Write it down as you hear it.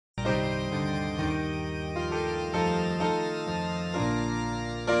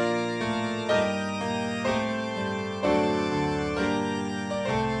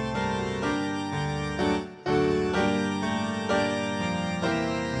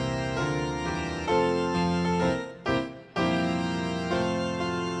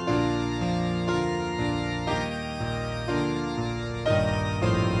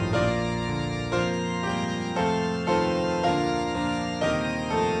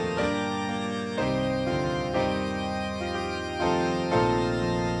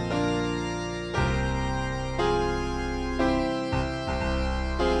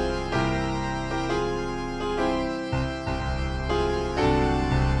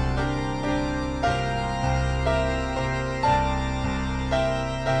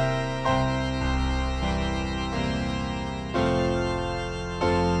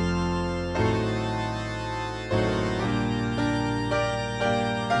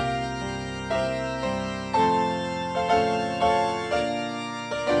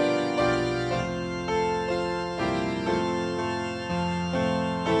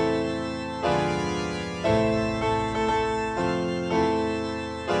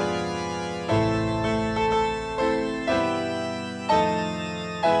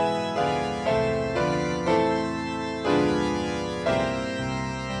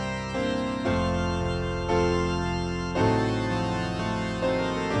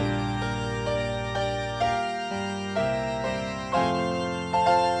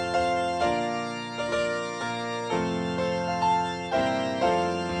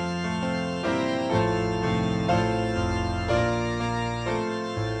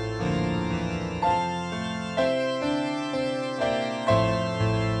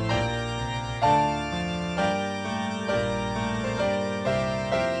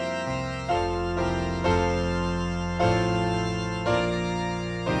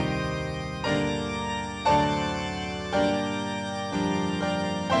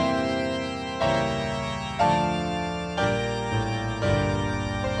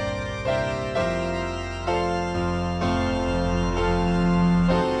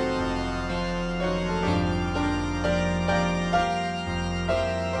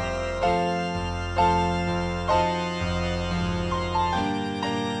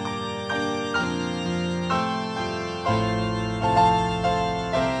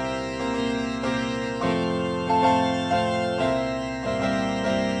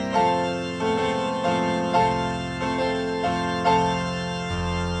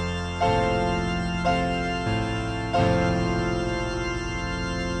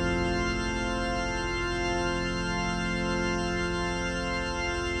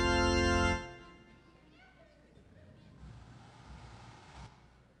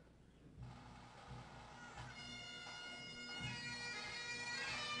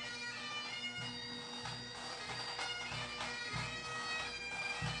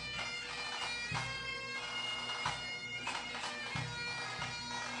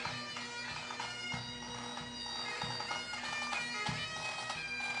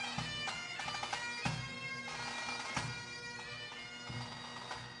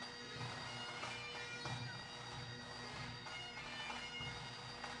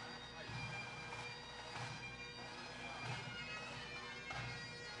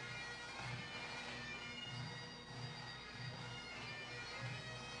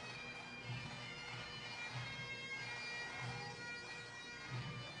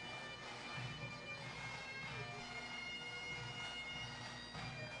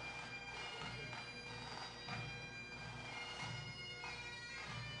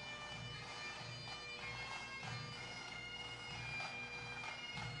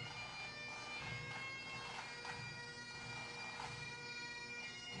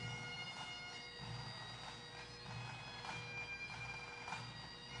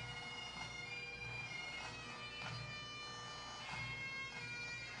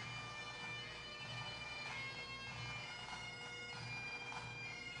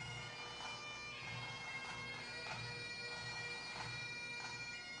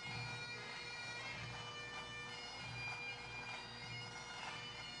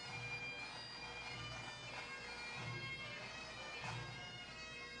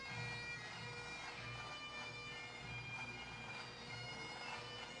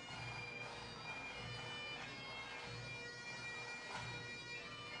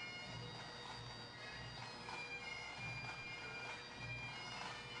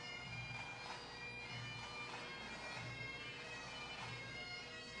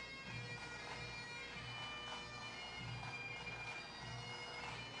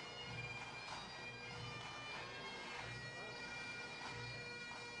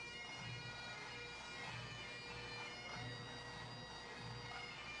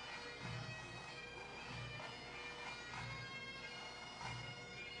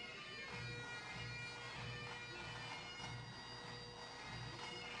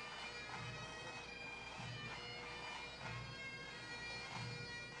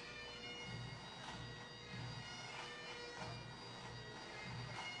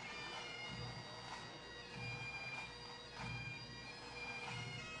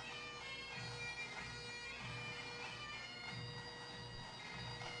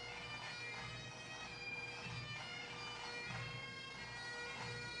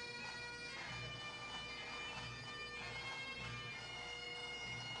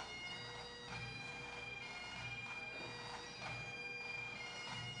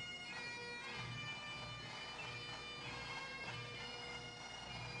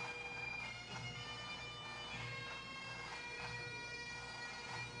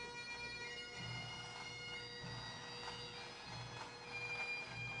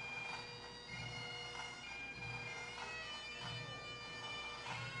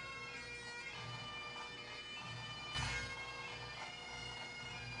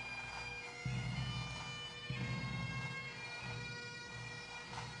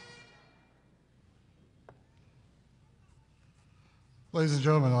Ladies and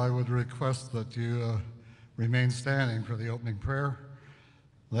gentlemen, I would request that you remain standing for the opening prayer,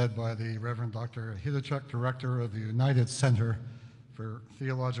 led by the Reverend Dr. Hidachuk, Director of the United Center for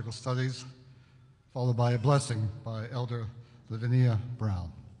Theological Studies, followed by a blessing by Elder Lavinia Brown.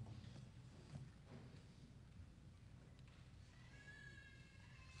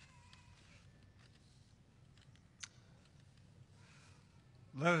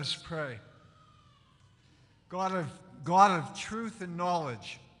 Let us pray. God of truth and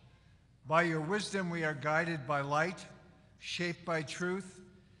knowledge, by your wisdom we are guided by light, shaped by truth,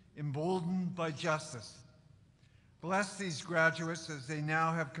 emboldened by justice. Bless these graduates as they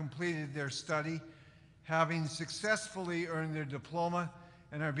now have completed their study, having successfully earned their diploma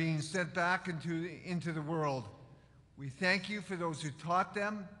and are being sent back into the world. We thank you for those who taught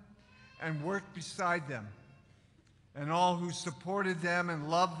them and worked beside them, and all who supported them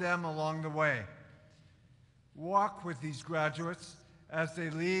and loved them along the way. Walk with these graduates as they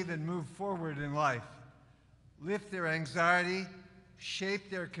leave and move forward in life. Lift their anxiety, shape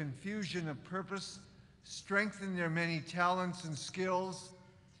their confusion of purpose, strengthen their many talents and skills,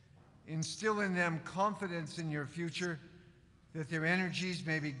 instill in them confidence in your future, that their energies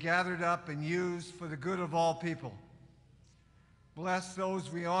may be gathered up and used for the good of all people. Bless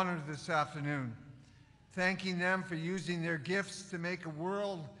those we honor this afternoon, thanking them for using their gifts to make a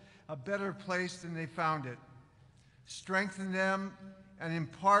world a better place than they found it. Strengthen them and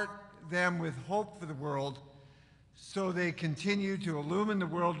impart them with hope for the world, so they continue to illumine the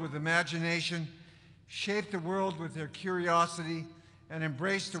world with imagination, shape the world with their curiosity, and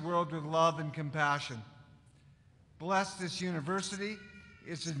embrace the world with love and compassion. Bless this university,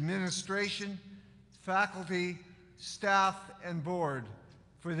 its administration, faculty, staff, and board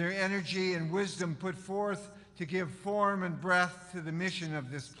for their energy and wisdom put forth to give form and breath to the mission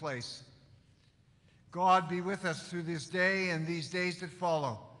of this place. God be with us through this day and these days that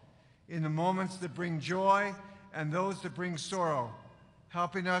follow, in the moments that bring joy and those that bring sorrow,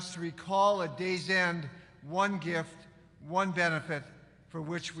 helping us to recall at day's end one gift, one benefit for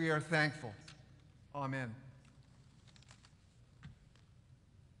which we are thankful. Amen.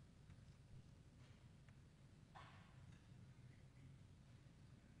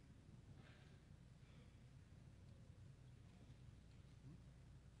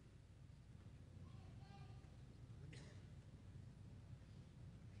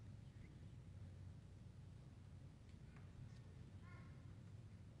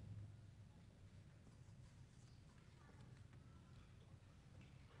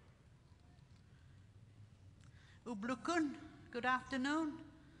 Ublukun, good afternoon.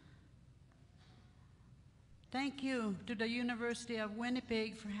 Thank you to the University of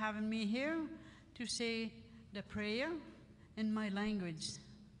Winnipeg for having me here to say the prayer in my language.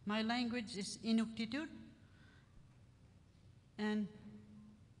 My language is Inuktitut, and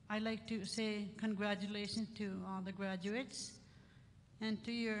I like to say congratulations to all the graduates and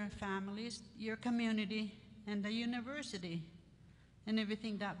to your families, your community, and the university, and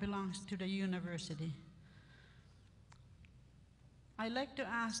everything that belongs to the university. I'd like to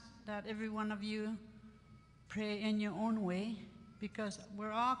ask that every one of you pray in your own way, because we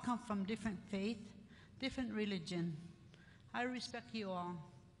all come from different faith, different religion. I respect you all.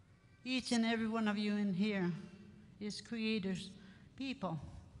 Each and every one of you in here is Creator's people.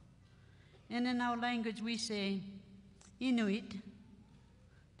 And in our language we say Inuit.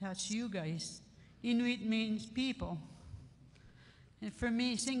 That's you guys. Inuit means people. And for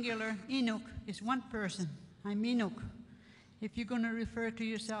me, singular, Inuk is one person. I'm Inuk. If you're going to refer to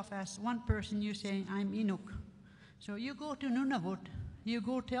yourself as one person, you say, I'm Inuk. So you go to Nunavut, you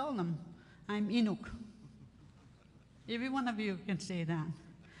go tell them, I'm Inuk. Every one of you can say that.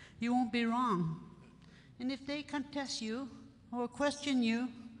 You won't be wrong. And if they contest you or question you,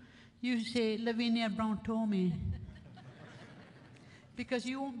 you say, Lavinia Brown told me. Because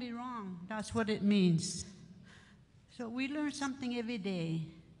you won't be wrong. That's what it means. So we learn something every day.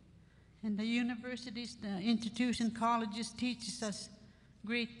 And the universities, the institution, colleges teaches us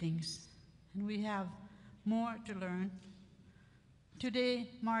great things. And we have more to learn.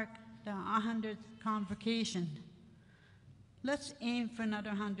 Today marked the 100th Convocation. Let's aim for another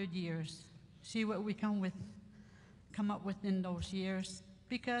 100 years. See what we come up with in those years.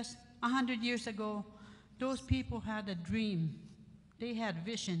 Because 100 years ago, those people had a dream. They had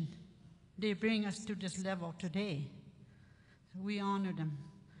vision. They bring us to this level today. We honor them.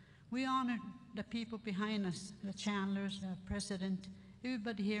 We honor the people behind us, the Chandlers, the President,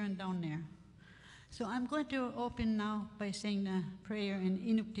 everybody here and down there. So I'm going to open now by saying the prayer in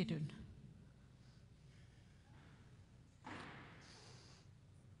Inuktitut.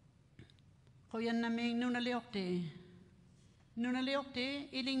 Koyan naming nunaliokte, Nuna leokte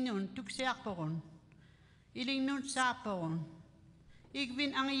iling nun tukseak poron. Iling nun sa poron.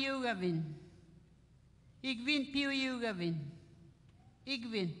 Igvin ang gavin. Igvin piu gavin.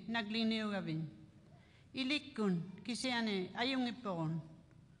 Igvin nagliniu gavin. Ilikun kisiane ayung iporon.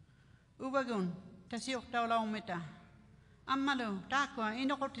 Ubagun tasiok taulau meta. Ammalo takwa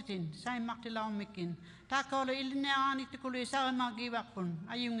inokotitin sai maktilau mikin. Takwa lo ilineani tikului sa magibakpun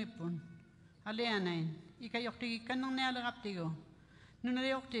ayung ipun. Aleanain ikayok tigi kanang nealagaptigo.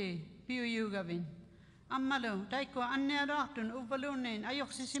 Nunayokte piu gavin. Ammalo taiko anneadoaktun uvalunen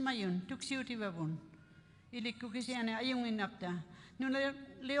ayok sisimayun tuksiuti babun. Ilikku kisiane ayung inapta.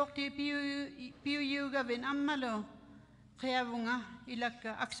 Nunayokte piu gavin ammalo kaya bunga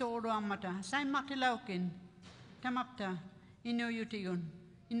ilaka aksoro amata sai maktilaukin tamapta ino yutigun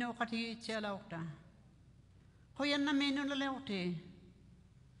ino kati chelauta koyan na menu laleote.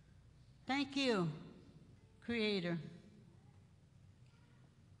 Thank you, Creator.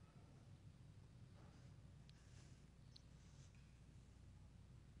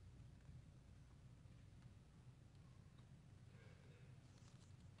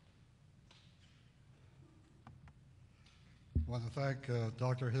 I want to thank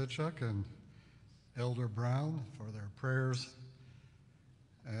Dr. Hitchcock and Elder Brown for their prayers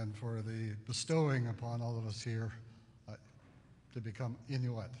and for the bestowing upon all of us here to become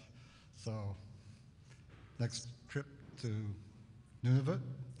Inuit. So next trip to Nunavut,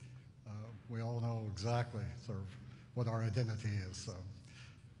 we all know exactly sort of what our identity is. So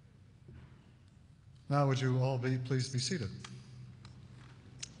now would you all please be seated.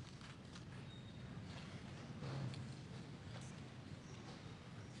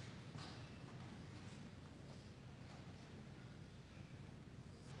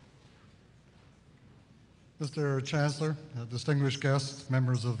 Mr. Chancellor, distinguished guests,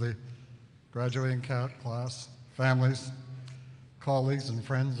 members of the graduating class, families, colleagues, and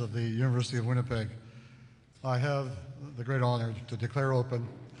friends of the University of Winnipeg, I have the great honor to declare open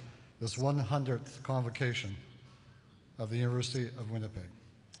this 100th convocation of the University of Winnipeg.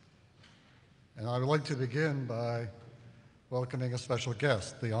 And I would like to begin by welcoming a special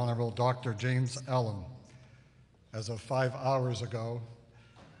guest, the Honorable Dr. James Allen. As of 5 hours ago,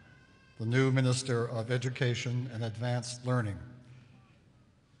 the new Minister of Education and Advanced Learning,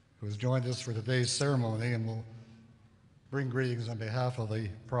 who has joined us for today's ceremony and will bring greetings on behalf of the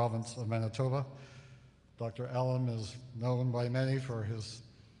province of Manitoba. Dr. Allen is known by many for his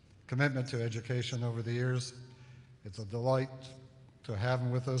commitment to education over the years. It's a delight to have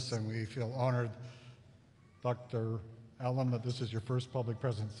him with us, and we feel honored, Dr. Allen, that this is your first public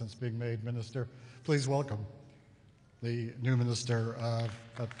presence since being made minister. Please welcome the new Minister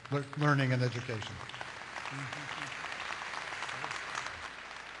of Learning and Education.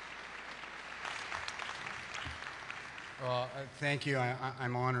 Well, thank you.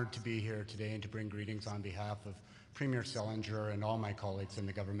 I'm honored to be here today and to bring greetings on behalf of Premier Selinger and all my colleagues in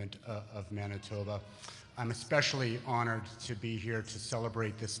the government of Manitoba. I'm especially honored to be here to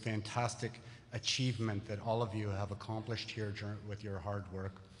celebrate this fantastic achievement that all of you have accomplished here with your hard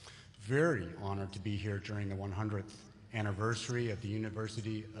work. Very honored to be here during the 100th anniversary of the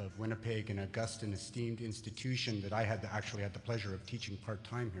University of Winnipeg, an august and esteemed institution that I actually had the pleasure of teaching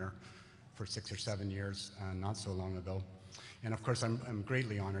part-time here for 6 or 7 years, not so long ago. And of course, I'm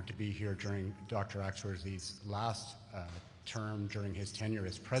greatly honored to be here during Dr. Axworthy's last term during his tenure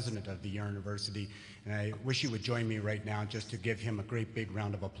as president of the university. And I wish you would join me right now just to give him a great big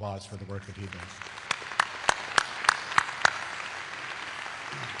round of applause for the work that he does.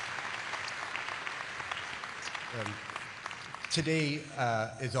 Today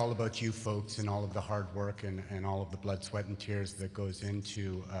is all about you folks and all of the hard work and all of the blood, sweat, and tears that goes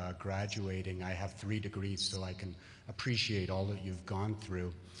into graduating. I have 3 degrees, so I can appreciate all that you've gone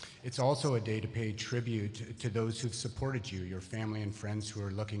through. It's also a day to pay tribute to those who've supported you, your family and friends who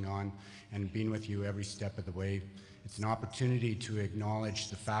are looking on and been with you every step of the way. It's an opportunity to acknowledge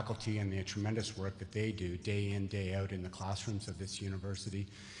the faculty and the tremendous work that they do day in, day out in the classrooms of this university.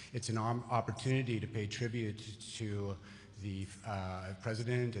 It's an opportunity to pay tribute to the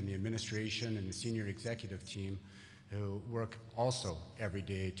president and the administration and the senior executive team who work also every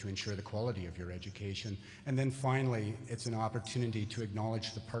day to ensure the quality of your education. And then finally, it's an opportunity to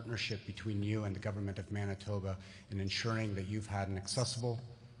acknowledge the partnership between you and the government of Manitoba in ensuring that you've had an accessible,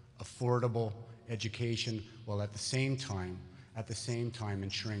 affordable education, while at the same time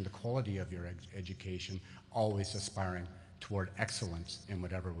ensuring the quality of your education, always aspiring toward excellence in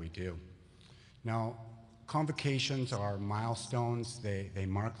whatever we do. Now, convocations are milestones. They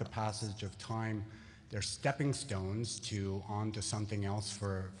mark the passage of time. They're stepping stones on to something else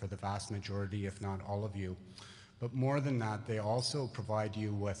for the vast majority, if not all of you. But more than that, they also provide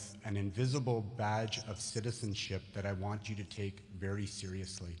you with an invisible badge of citizenship that I want you to take very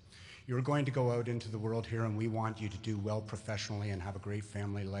seriously. You're going to go out into the world here, and we want you to do well professionally and have a great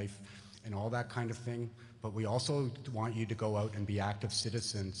family life and all that kind of thing. But we also want you to go out and be active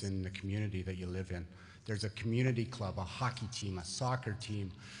citizens in the community that you live in. There's a community club, a hockey team, a soccer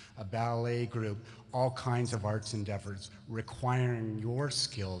team, a ballet group, all kinds of arts endeavors requiring your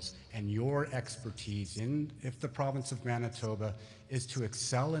skills and your expertise in, if the province of Manitoba is to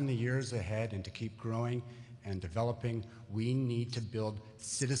excel in the years ahead and to keep growing and developing, we need to build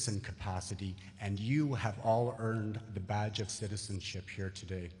citizen capacity, and you have all earned the badge of citizenship here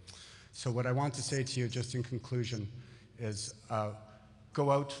today. So what I want to say to you just in conclusion is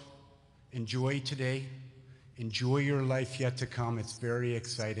go out, enjoy today, enjoy your life yet to come. It's very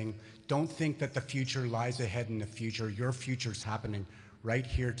exciting. Don't think that the future lies ahead in the future. Your future's happening right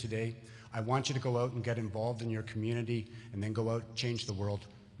here today. I want you to go out and get involved in your community and then go out, change the world,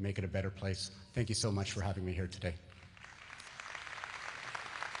 make it a better place. Thank you so much for having me here today.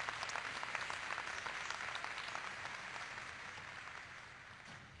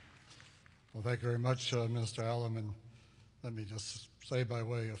 Well, thank you very much, Minister Allen, and let me just say by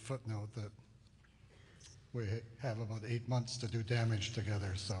way of footnote that we have about 8 months to do damage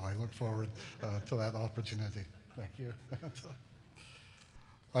together, so I look forward to that opportunity. Thank you.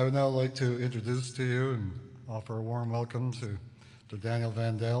 I would now like to introduce to you and offer a warm welcome to Daniel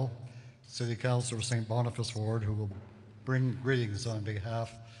Vandell, City Councilor of St. Boniface Ward, who will bring greetings on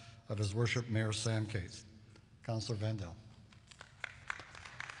behalf of His Worship Mayor Sam Cates. Councilor Vandell.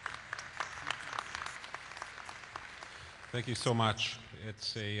 Thank you so much.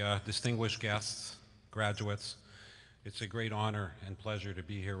 It's a distinguished guests, graduates. It's a great honor and pleasure to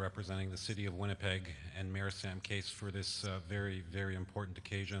be here representing the City of Winnipeg and Mayor Sam Cates for this very, very important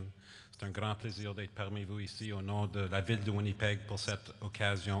occasion. C'est un grand plaisir d'être parmi vous ici au nom de la ville de Winnipeg pour cette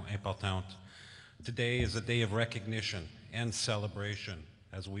occasion importante. Today is a day of recognition and celebration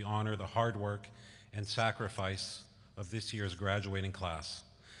as we honor the hard work and sacrifice of this year's graduating class.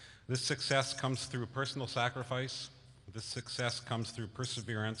 This success comes through personal sacrifice. This success comes through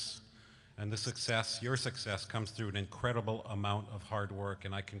perseverance, and your success comes through an incredible amount of hard work,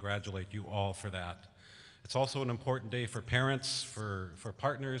 and I congratulate you all for that. It's also an important day for parents, for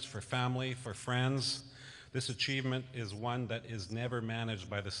partners, for family, for friends. This achievement is one that is never managed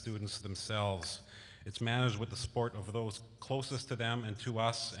by the students themselves. It's managed with the support of those closest to them and to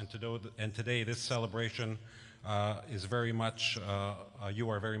us, and today this celebration is very much, you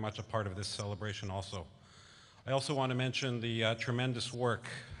are very much a part of this celebration also. I also want to mention the tremendous work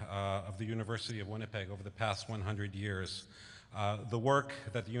of the University of Winnipeg over the past 100 years. The work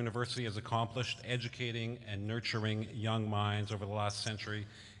that the university has accomplished educating and nurturing young minds over the last century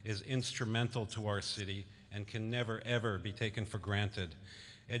is instrumental to our city and can never, ever be taken for granted.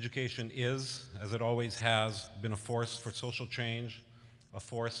 Education is, as it always has, been a force for social change, a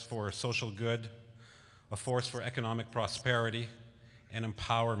force for social good, a force for economic prosperity, and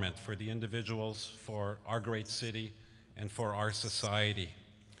empowerment for the individuals, for our great city, and for our society.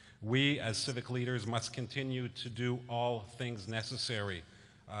 We, as civic leaders, must continue to do all things necessary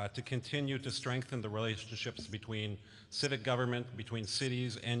to continue to strengthen the relationships between civic government, between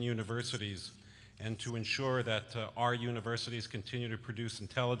cities and universities, and to ensure that our universities continue to produce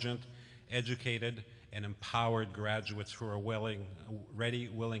intelligent, educated, and empowered graduates who are ready,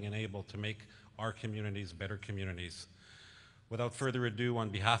 willing, and able to make our communities better communities. Without further ado, on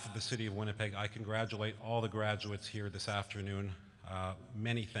behalf of the City of Winnipeg, I congratulate all the graduates here this afternoon.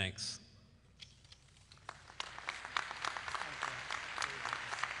 Many thanks.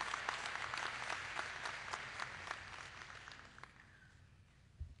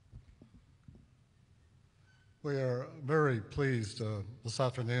 We are very pleased this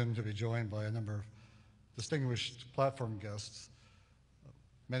afternoon to be joined by a number of distinguished platform guests,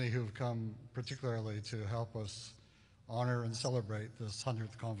 many who have come particularly to help us honor and celebrate this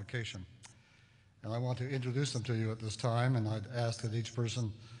 100th Convocation. And I want to introduce them to you at this time, and I'd ask that each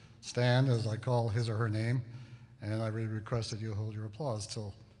person stand as I call his or her name, and I really request that you hold your applause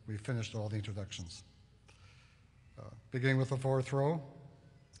till we've finished all the introductions. Beginning with the fourth row,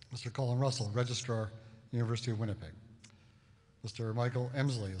 Mr. Colin Russell, Registrar, University of Winnipeg. Mr. Michael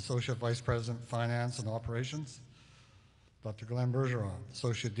Emsley, Associate Vice President, Finance and Operations. Dr. Glenn Bergeron,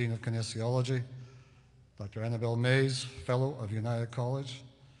 Associate Dean of Kinesiology. Dr. Annabelle Mays, Fellow of United College.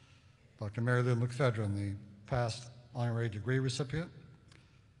 Dr. Mary Lou McFedrin, the past honorary degree recipient.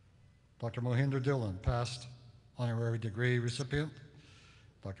 Dr. Mohinder Dhillon, past honorary degree recipient.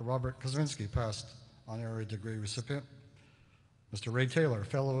 Dr. Robert Kozminski, past honorary degree recipient. Mr. Ray Taylor,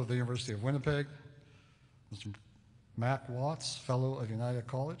 Fellow of the University of Winnipeg. Mr. Mac Watts, Fellow of United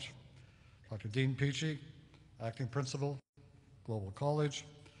College. Dr. Dean Peachy, Acting Principal, Global College.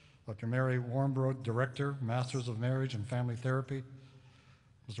 Dr. Mary Warmbroad, Director, Masters of Marriage and Family Therapy.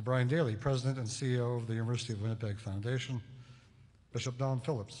 Mr. Brian Daly, President and CEO of the University of Winnipeg Foundation. Bishop Don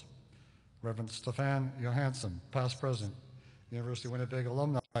Phillips. Reverend Stefan Johansson, Past President, University of Winnipeg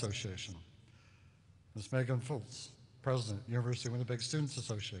Alumni Association. Ms. Megan Fultz, President, University of Winnipeg Students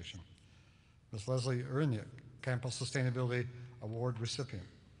Association. Ms. Leslie Urinyuk, Campus Sustainability Award recipient.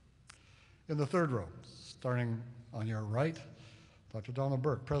 In the third row, starting on your right, Dr. Donald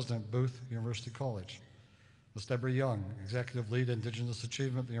Burke, President, Booth University College. Ms. Deborah Young, Executive Lead Indigenous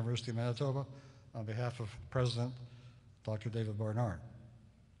Achievement at the University of Manitoba, on behalf of President Dr. David Barnard.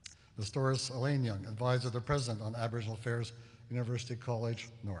 Ms. Doris Elaine Young, Advisor to the President on Aboriginal Affairs, University College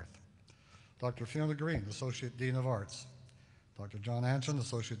North. Dr. Fiona Green, Associate Dean of Arts. Dr. John Anchin,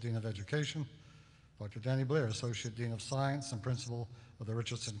 Associate Dean of Education. Dr. Danny Blair, Associate Dean of Science and Principal of the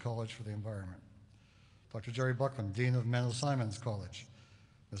Richardson College for the Environment. Dr. Jerry Buckland, Dean of Menno Simons College.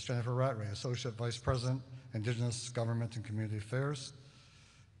 Ms. Jennifer Rattray, Associate Vice President, Indigenous Government and Community Affairs.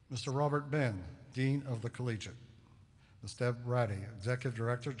 Mr. Robert Ben, Dean of the Collegiate. Ms. Deb Ratty, Executive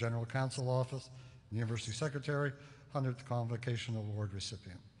Director, General Counsel Office, and University Secretary, 100th Convocation Award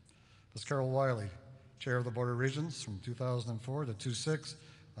recipient. Ms. Carol Wiley, Chair of the Board of Regents from 2004 to 2006,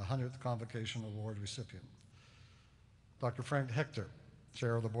 100th Convocation Award recipient. Dr. Frank Hector,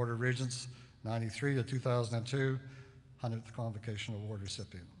 Chair of the Board of Regents, 93 to 2002, 100th Convocation Award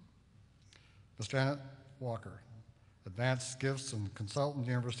recipient. Ms. Janet Walker, Advanced Gifts and Consultant,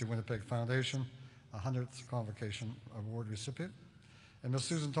 University of Winnipeg Foundation, 100th Convocation Award recipient. And Ms.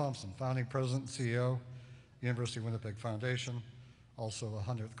 Susan Thompson, Founding President and CEO, University of Winnipeg Foundation, also a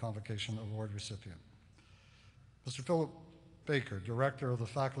 100th Convocation Award recipient. Mr. Philip Baker, Director of the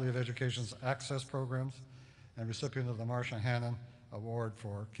Faculty of Education's Access Programs and recipient of the Marsha Hannon Award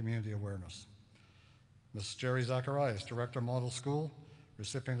for Community Awareness. Ms. Jerry Zacharias, Director Model School,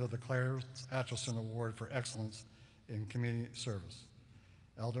 recipient of the Clarence Atchison Award for Excellence in Community Service.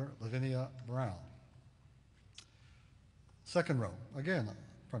 Elder Lavinia Brown. Second row, again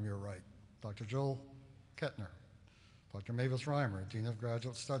from your right, Dr. Joel Kettner. Dr. Mavis Reimer, Dean of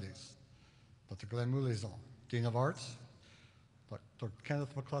Graduate Studies. Dr. Glenn Moulizon, Dean of Arts. Dr.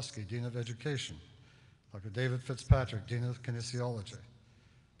 Kenneth McCluskey, Dean of Education. Dr. David Fitzpatrick, Dean of Kinesiology.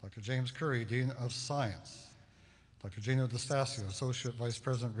 Dr. James Curry, Dean of Science. Dr. Gino DeStasio, Associate Vice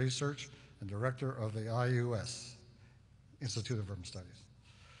President Research and Director of the IUS, Institute of Urban Studies.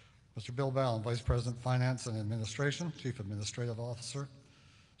 Mr. Bill Ballin, Vice President Finance and Administration, Chief Administrative Officer.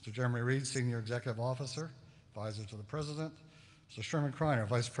 Mr. Jeremy Reed, Senior Executive Officer, Advisor to the President. Mr. Sherman Kreiner,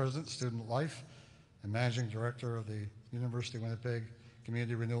 Vice President, Student Life and Managing Director of the University of Winnipeg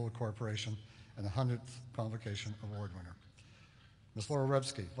Community Renewal Corporation and the 100th Convocation Award winner. Ms. Laura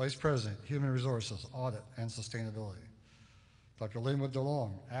Rebsky, Vice President, Human Resources, Audit and Sustainability. Dr. Linwood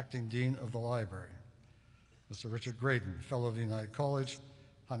DeLong, Acting Dean of the Library. Mr. Richard Graydon, Fellow of the United College,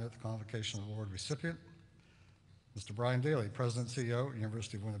 100th Convocation Award recipient. Mr. Brian Daly, President and CEO,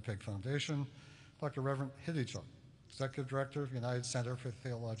 University of Winnipeg Foundation. Dr. Reverend Hidichuk, Executive Director of United Center for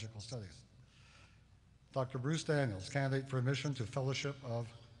Theological Studies. Dr. Bruce Daniels, candidate for admission to Fellowship of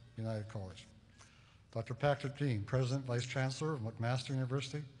United College. Dr. Patrick Dean, President, Vice Chancellor of McMaster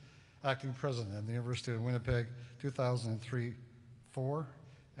University, Acting President of the University of Winnipeg 2003-04,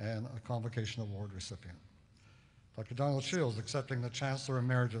 and a Convocation Award recipient. Dr. Donald Shields, accepting the Chancellor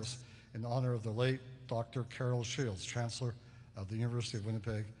Emeritus in honor of the late Dr. Carol Shields, Chancellor of the University of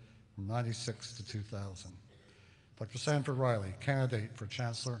Winnipeg from 96 to 2000. Dr. Sanford Riley, candidate for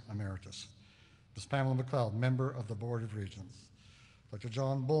Chancellor Emeritus. Ms. Pamela McLeod, member of the Board of Regents. Dr.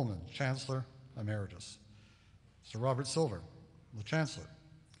 John Bullman, Chancellor Emeritus. Mr. Robert Silver, the Chancellor.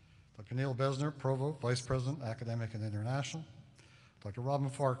 Dr. Neil Besner, Provost, Vice President, Academic and International. Dr. Robin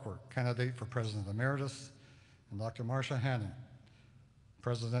Farquhar, candidate for President Emeritus. And Dr. Marsha Hannon,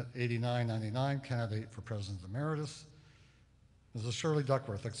 President 8999, candidate for President Emeritus. Mrs. Shirley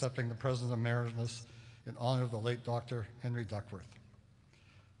Duckworth, accepting the President Emeritus in honor of the late Dr. Henry Duckworth.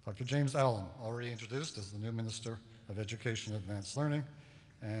 Dr. James Allen, already introduced as the new Minister of Education and Advanced Learning,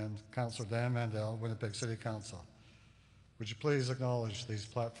 and Councillor Dan Mandel, Winnipeg City Council. Would you please acknowledge these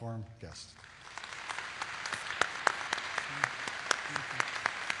platform guests?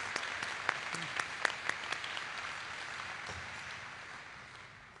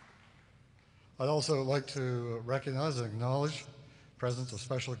 I'd also like to recognize and acknowledge the presence of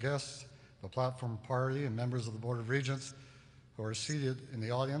special guests, the platform party, and members of the Board of Regents who are seated in the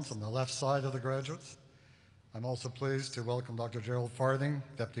audience on the left side of the graduates. I'm also pleased to welcome Dr. Gerald Farthing,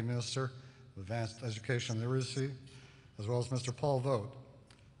 Deputy Minister of Advanced Education and Literacy, as well as Mr. Paul Vogt,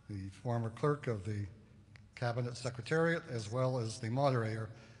 the former clerk of the Cabinet Secretariat, as well as the moderator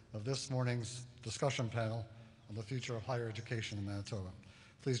of this morning's discussion panel on the future of higher education in Manitoba.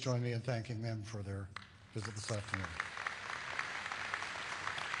 Please join me in thanking them for their visit this afternoon.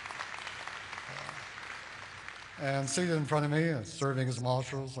 And seated in front of me, serving as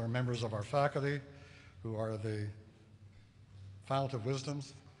marshals, are members of our faculty who are the fount of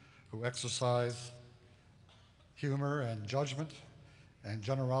wisdoms, who exercise humor and judgment and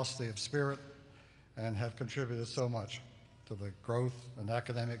generosity of spirit, and have contributed so much to the growth and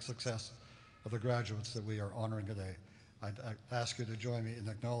academic success of the graduates that we are honoring today. I'd ask you to join me in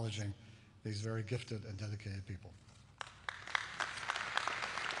acknowledging these very gifted and dedicated people.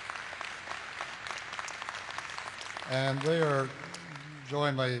 And they are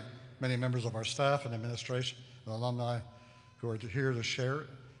joined by many members of our staff and administration and alumni who are here to share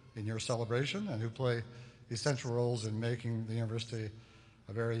in your celebration and who play essential roles in making the university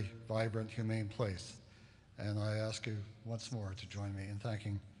a very vibrant, humane place. And I ask you once more to join me in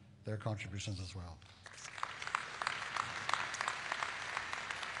thanking their contributions as well.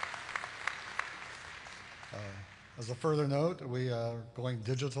 As a further note, we are going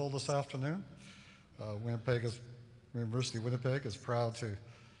digital this afternoon. University of Winnipeg is proud to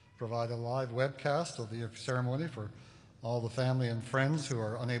provide a live webcast of the ceremony for all the family and friends who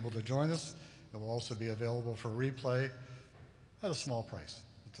are unable to join us. It will also be available for replay at a small price.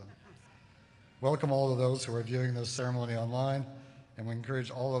 Welcome all of those who are viewing this ceremony online, and we encourage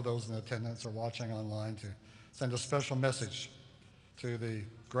all of those in attendance or watching online to send a special message to the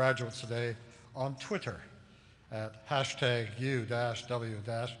graduates today on Twitter at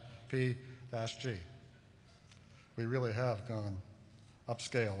 #U-W-P-G. We really have gone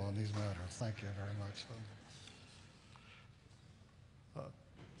upscale on these matters. Thank you very much.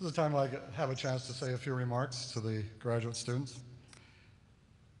 This is a time I have a chance to say a few remarks to the graduate students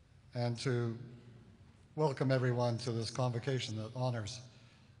and to welcome everyone to this convocation that honors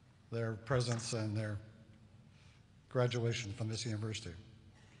their presence and their graduation from this university.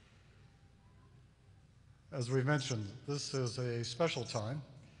 As we mentioned, this is a special time,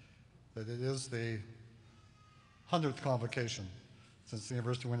 that it is the 100th convocation since the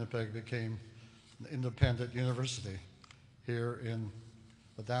University of Winnipeg became an independent university here in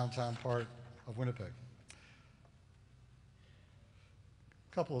the downtown part of Winnipeg.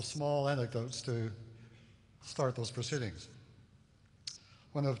 A couple of small anecdotes to start those proceedings.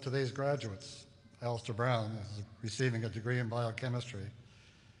 One of today's graduates, Alistair Brown, is receiving a degree in biochemistry,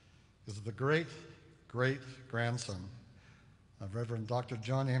 is the great-great-grandson of Reverend Dr.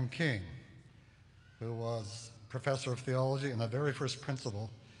 John M. King, who was professor of theology and the very first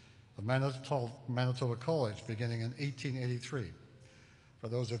principal of Manitoba College beginning in 1883. For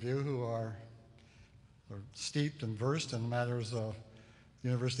those of you who are steeped and versed in matters of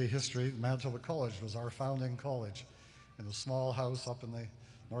university history, Manitoba College was our founding college in a small house up in the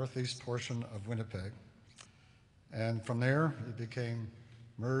northeast portion of Winnipeg. And from there, it became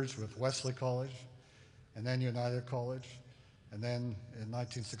merged with Wesley College, and then United College, and then in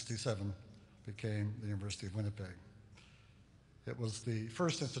 1967 became the University of Winnipeg. It was the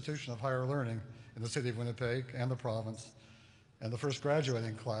first institution of higher learning in the city of Winnipeg and the province, and the first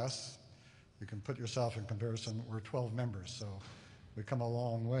graduating class, you can put yourself in comparison, were 12 members, so we've come a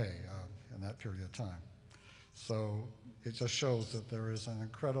long way in that period of time. So it just shows that there is an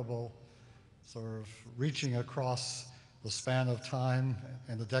incredible sort of reaching across the span of time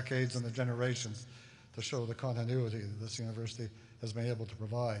and the decades and the generations to show the continuity that this university has been able to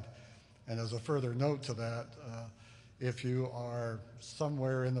provide. And as a further note to that, if you are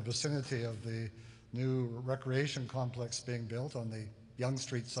somewhere in the vicinity of the new recreation complex being built on the Yonge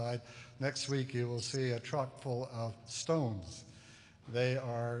Street side, next week you will see a truck full of stones. They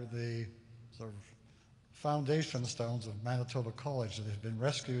are the sort of foundation stones of Manitoba College that have been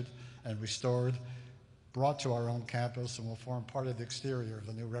rescued and restored, brought to our own campus, and will form part of the exterior of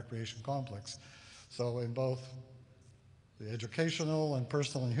the new recreation complex. So in both the educational and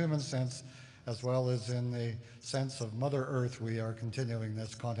personal and human sense, as well as in the sense of Mother Earth, we are continuing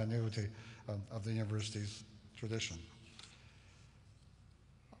this continuity of the university's tradition.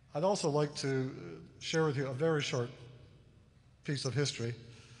 I'd also like to share with you a very short piece of history,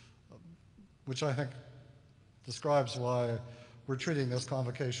 which I think describes why we're treating this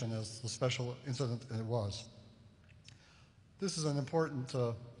convocation as the special incident it was. This is an important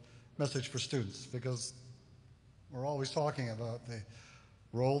message for students, because we're always talking about the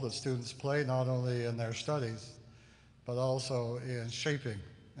role that students play not only in their studies, but also in shaping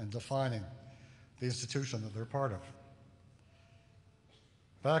and defining the institution that they're part of.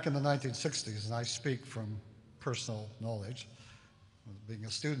 Back in the 1960s, and I speak from personal knowledge, being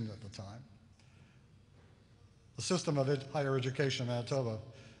a student at the time. The system of higher education in Manitoba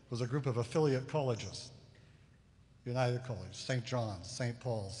was a group of affiliate colleges: United College, St. John's, St.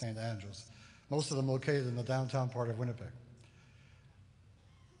 Paul's, St. Andrews, most of them located in the downtown part of Winnipeg.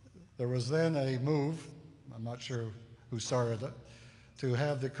 There was then a move, I'm not sure who started it, to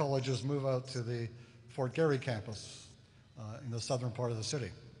have the colleges move out to the Fort Garry campus in the southern part of the city.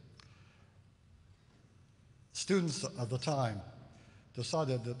 Students of the time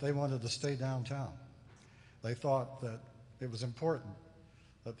decided that they wanted to stay downtown. They thought that it was important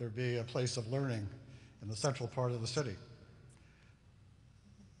that there be a place of learning in the central part of the city.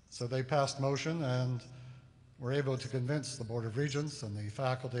 So they passed motion and were able to convince the Board of Regents and the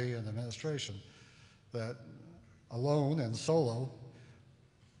faculty and administration that alone and solo,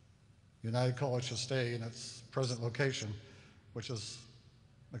 United College should stay in its present location, which has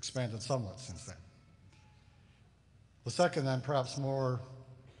expanded somewhat since then. The second and perhaps more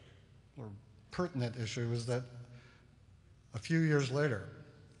pertinent issue is that a few years later,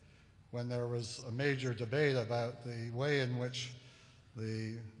 when there was a major debate about the way in which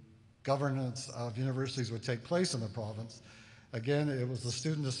the governance of universities would take place in the province, again, it was the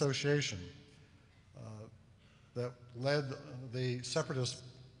Student Association that led the separatist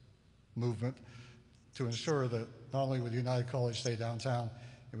movement to ensure that not only would United College stay downtown,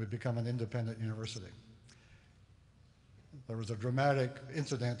 it would become an independent university. There was a dramatic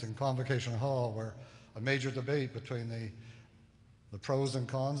incident in Convocation Hall where a major debate between the pros and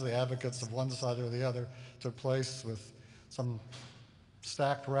cons, the advocates of one side or the other, took place with some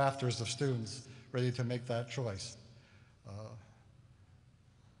stacked rafters of students ready to make that choice.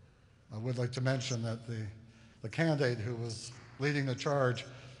 I would like to mention that the candidate who was leading the charge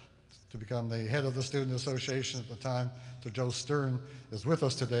to become the head of the Student Association at the time, to Joe Stern, is with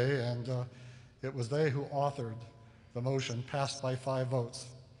us today, and it was they who authored the motion, passed by 5 votes,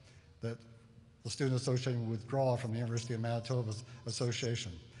 that the Student Association would withdraw from the University of Manitoba's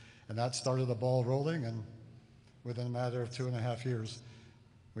association. And that started the ball rolling, and within a matter of 2.5 years,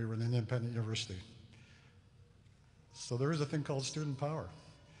 we were an independent university. So there is a thing called student power,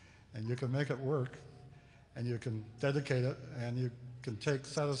 and you can make it work, and you can dedicate it, and you can take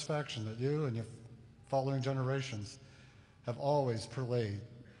satisfaction that you and your following generations have always played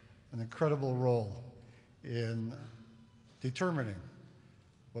an incredible role in determining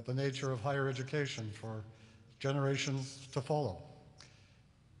what the nature of higher education for generations to follow.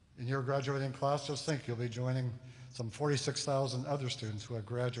 In your graduating class, just think you'll be joining some 46,000 other students who have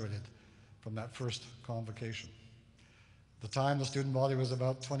graduated from that first convocation. At the time, the student body was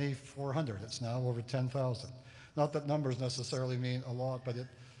about 2,400. It's now over 10,000. Not that numbers necessarily mean a lot, but it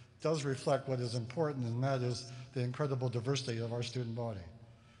does reflect what is important, and that is the incredible diversity of our student body.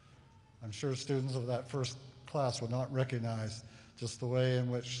 I'm sure students of that first class would not recognize just the way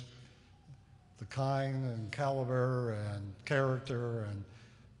in which the kind and caliber and character and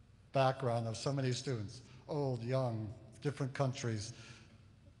background of so many students, old, young, different countries,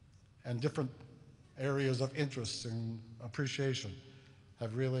 and different areas of interest and appreciation,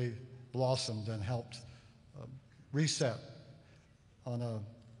 have really blossomed and helped reset on an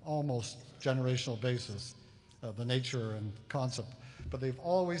almost generational basis the nature and concept. But they've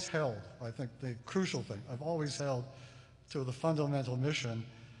always held, I think the crucial thing, I've always held to the fundamental mission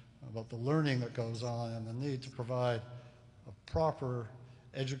about the learning that goes on and the need to provide a proper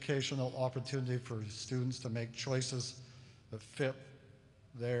educational opportunity for students to make choices that fit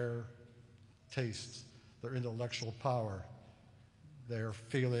their tastes, their intellectual power, their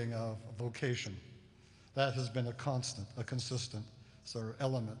feeling of vocation. That has been a constant, a consistent sort of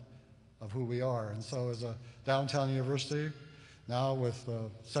element of who we are. And so as a downtown university, now with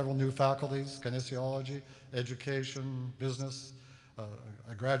several new faculties, kinesiology, education, business,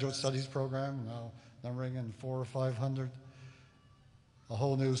 a graduate studies program, now numbering in 400 or 500, a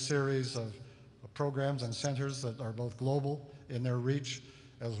whole new series of programs and centers that are both global in their reach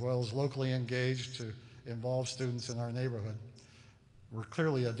as well as locally engaged to involve students in our neighborhood. We're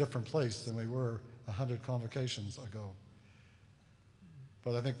clearly a different place than we were 100 convocations ago.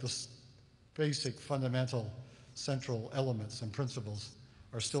 But I think the basic, fundamental, central elements and principles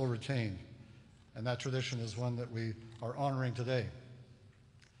are still retained, and that tradition is one that we are honoring today.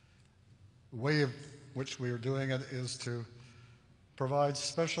 The way in which we are doing it is to provide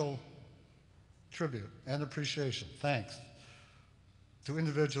special tribute and appreciation, thanks, to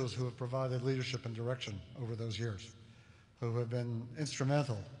individuals who have provided leadership and direction over those years, who have been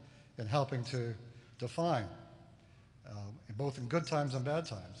instrumental in helping to define, both in good times and bad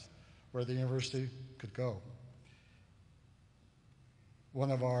times, where the university could go. One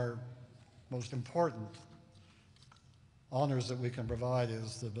of our most important honors that we can provide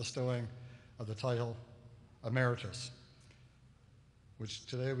is the bestowing of the title Emeritus, which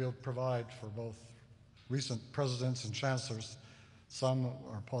today we'll provide for both recent presidents and chancellors. Some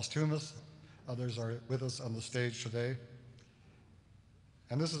are posthumous, others are with us on the stage today.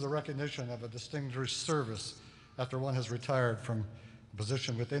 And this is a recognition of a distinguished service after one has retired from a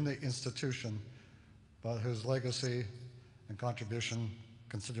position within the institution, but whose legacy and contribution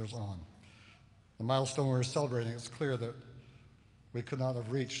continues on. The milestone we're celebrating, it's clear that we could not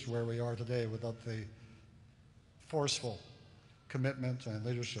have reached where we are today without the forceful commitment and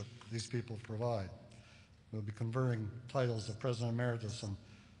leadership these people provide. We'll be conferring titles of President Emeritus and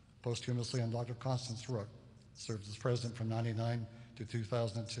posthumously on Dr. Constance Rook, served as president from 1999 to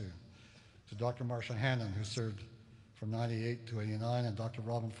 2002, to Dr. Marcia Hannon, who served from 98 to 89, and Dr.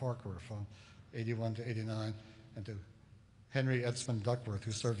 Robin Farquhar from 81 to 89, and to Henry Edsmond Duckworth,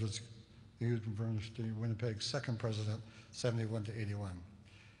 who served as the University of Winnipeg's second president, 71 to 81.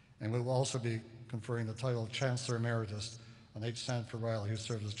 And we will also be conferring the title of Chancellor Emeritus on H. Sanford Riley, who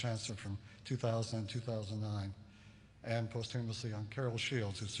served as Chancellor from 2000 and 2009, and posthumously on Carol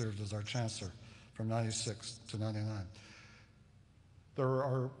Shields, who served as our Chancellor from 96 to 99. There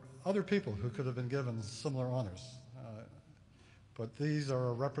are other people who could have been given similar honors, but these are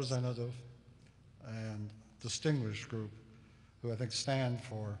a representative and distinguished group who I think stand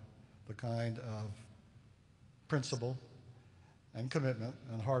for the kind of principle and commitment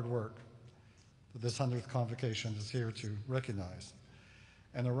and hard work that this 100th Convocation is here to recognize.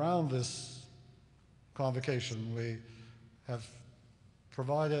 And around this convocation, we have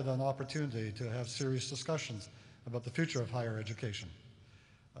provided an opportunity to have serious discussions about the future of higher education.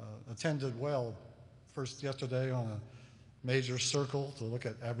 Attended well, first yesterday on a major circle to look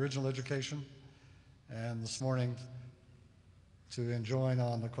at Aboriginal education, and this morning to join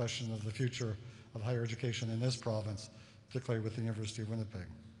on the question of the future of higher education in this province, particularly with the University of Winnipeg.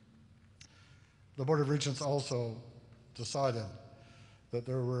 The Board of Regents also decided that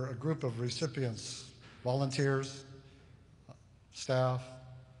there were a group of recipients, volunteers, staff,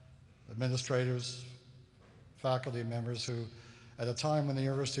 administrators, faculty members who, at a time when the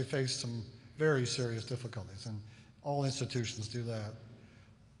university faced some very serious difficulties, and all institutions do that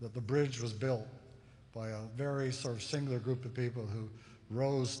the bridge was built by a very sort of singular group of people who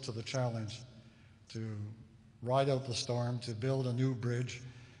rose to the challenge to ride out the storm, to build a new bridge,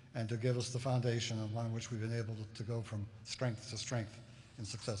 and to give us the foundation on which we've been able to go from strength to strength in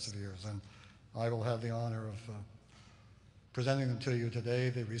successive years. And I will have the honor of presenting them to you today.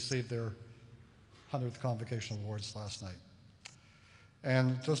 They received their 100th Convocation Awards last night.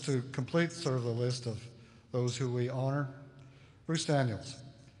 And just to complete sort of the list of those who we honor, Bruce Daniels,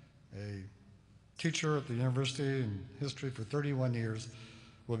 a teacher at the university in history for 31 years,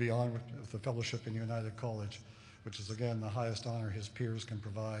 will be honored with the fellowship in United College, which is again the highest honor his peers can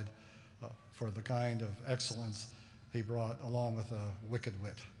provide for the kind of excellence he brought along with a wicked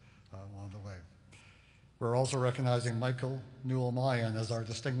wit along the way. We're also recognizing Michael Newell-Mayan as our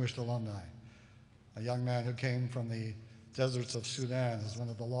distinguished alumni, a young man who came from the deserts of Sudan as one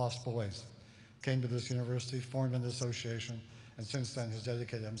of the lost boys, came to this university, formed an association, and since then has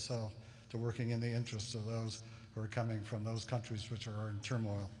dedicated himself to working in the interests of those who are coming from those countries which are in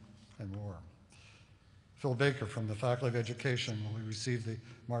turmoil and war. Phil Baker from the Faculty of Education will receive the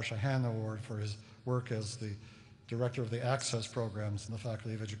Marcia Hannon Award for his work as the Director of the Access Programs in the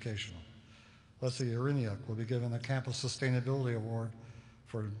Faculty of Education. Leslie Iriniuk will be given the Campus Sustainability Award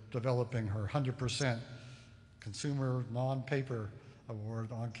for developing her 100% Consumer Non-Paper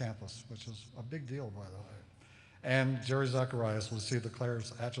Award on campus, which is a big deal, by the way. And Jerry Zacharias will receive the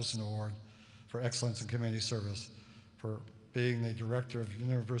Clarence Atchison Award for Excellence in Community Service for being the director of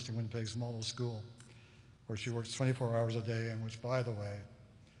University of Winnipeg's Model School, where she works 24 hours a day, and which, by the way,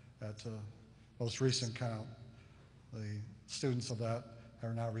 at most recent count, the students of that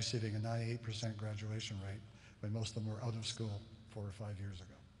are now receiving a 98% graduation rate, when most of them were out of school 4 or 5 years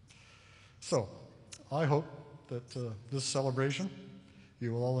ago. So I hope that this celebration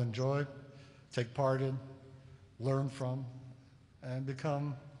you will all enjoy, take part in, learn from, and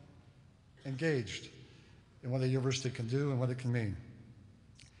become engaged in what a university can do and what it can mean.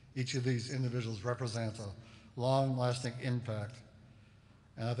 Each of these individuals represents a long-lasting impact,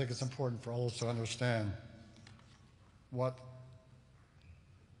 and I think it's important for all of us to understand what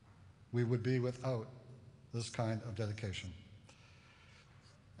we would be without this kind of dedication.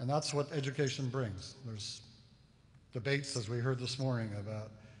 And that's what education brings. There's debates, as we heard this morning,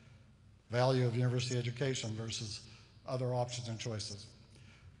 about value of university education versus other options and choices.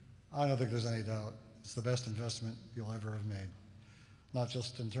 I don't think there's any doubt it's the best investment you'll ever have made, not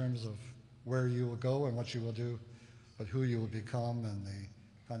just in terms of where you will go and what you will do, but who you will become and the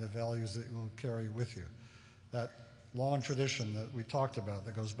kind of values that you will carry with you. That long tradition that we talked about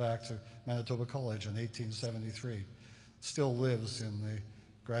that goes back to Manitoba College in 1873 still lives in the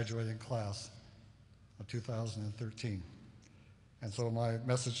graduating class of 2013. And so my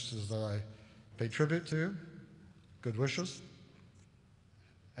message is that I pay tribute to you, good wishes,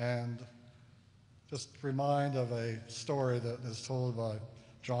 and just remind of a story that is told by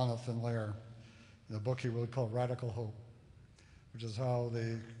Jonathan Lear in a book he wrote called Radical Hope, which is how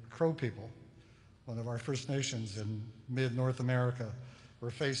the Crow people, one of our First Nations in mid-North America, were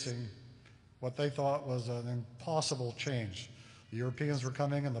facing what they thought was an impossible change. The Europeans were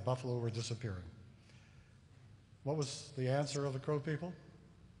coming and the buffalo were disappearing. What was the answer of the Crow people?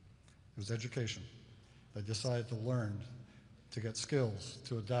 It was education. They decided to learn, to get skills,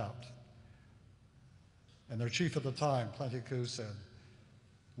 to adapt. And their chief at the time, Plenty Coups, said,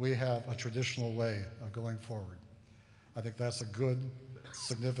 "We have a traditional way of going forward." I think that's a good,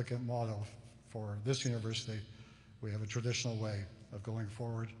 significant motto for this university. We have a traditional way of going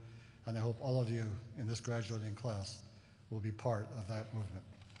forward, and I hope all of you in this graduating class will be part of that movement.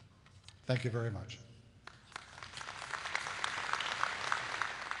 Thank you very much.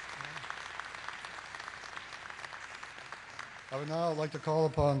 I would now like to call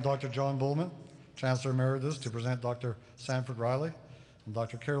upon Dr. John Bullman, Chancellor Emeritus, to present Dr. Sanford Riley and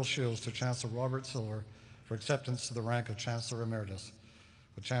Dr. Carol Shields to Chancellor Robert Silver for acceptance to the rank of Chancellor Emeritus.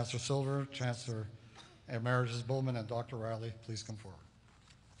 Would Chancellor Silver, Chancellor Emeritus Bullman, and Dr. Riley please come forward.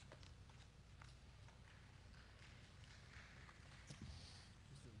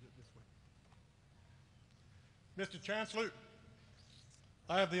 Mr. Chancellor,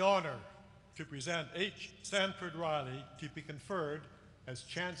 I have the honor to present H. Sanford Riley to be conferred as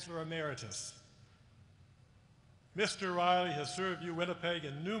Chancellor Emeritus. Mr. Riley has served Winnipeg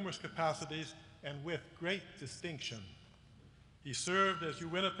in numerous capacities and with great distinction. He served as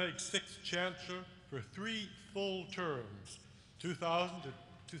Winnipeg's 6th Chancellor for 3 full terms, 2000 to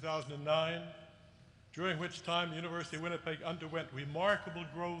 2009, during which time the University of Winnipeg underwent remarkable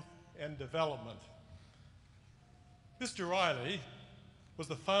growth and development. Mr. Riley was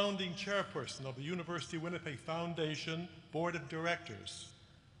the founding chairperson of the University of Winnipeg Foundation Board of Directors,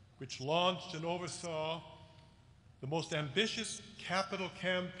 which launched and oversaw the most ambitious capital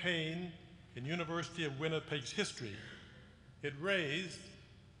campaign in University of Winnipeg's history. It raised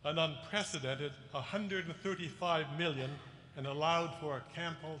an unprecedented $135 million and allowed for a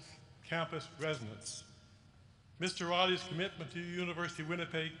campus residence. Mr. Riley's commitment to the University of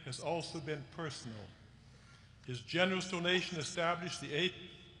Winnipeg has also been personal. His generous donation established the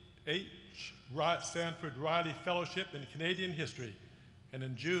H. Sanford Riley Fellowship in Canadian History, and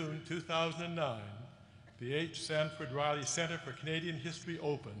in June 2009, the H. Sanford Riley Centre for Canadian History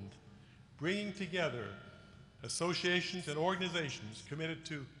opened, bringing together associations and organizations committed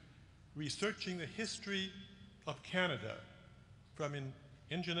to researching the history of Canada from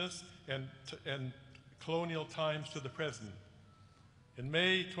Indigenous and colonial times to the present. In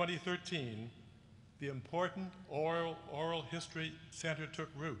May 2013, the important Oral History Center took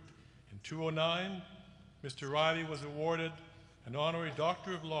root. In 2009, Mr. Riley was awarded an honorary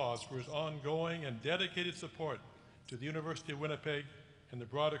Doctor of Laws for his ongoing and dedicated support to the University of Winnipeg and the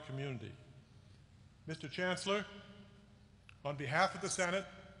broader community. Mr. Chancellor, on behalf of the Senate,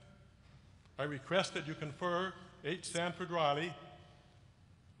 I request that you confer H. Sanford Riley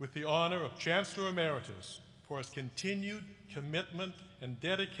with the honor of Chancellor Emeritus for his continued commitment and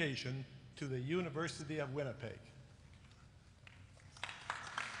dedication to the University of Winnipeg.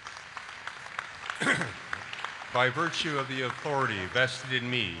 By virtue of the authority vested in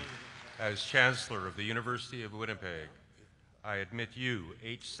me as Chancellor of the University of Winnipeg, I admit you,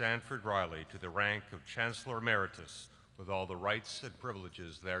 H. Sanford Riley, to the rank of Chancellor Emeritus with all the rights and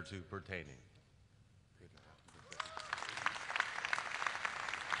privileges thereto pertaining.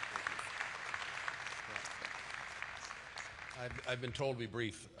 I've been told to be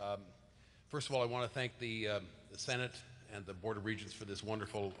brief. First of all, I want to thank the Senate and the Board of Regents for this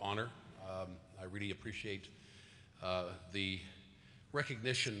wonderful honor. I really appreciate the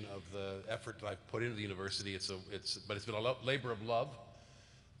recognition of the effort that I've put into the university. But it's been a labor of love,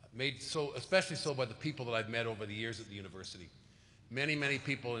 made so, especially so by the people that I've met over the years at the university. Many, many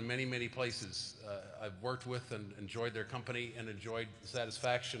people in many, many places I've worked with and enjoyed their company and enjoyed the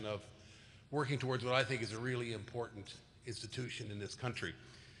satisfaction of working towards what I think is a really important institution in this country.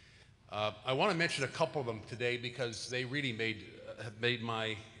 I want to mention a couple of them today because they really have made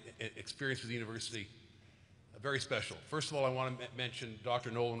my experience with the university very special. First of all, I want to mention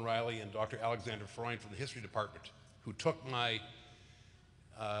Dr. Nolan Riley and Dr. Alexander Freund from the History Department, who took my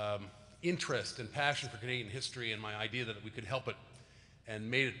interest and passion for Canadian history and my idea that we could help it and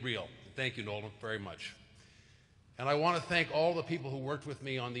made it real. Thank you, Nolan, very much. And I want to thank all the people who worked with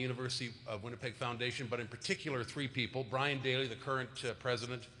me on the University of Winnipeg Foundation, but in particular 3 people: Brian Daly, the current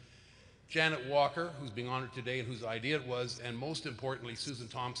president; Janet Walker, who's being honored today and whose idea it was; and most importantly, Susan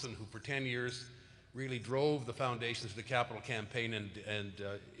Thompson, who for 10 years really drove the foundation through the capital campaign and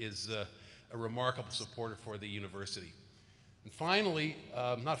is a remarkable supporter for the university. And finally,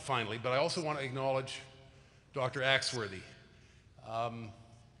 not finally, but I also want to acknowledge Dr. Axworthy.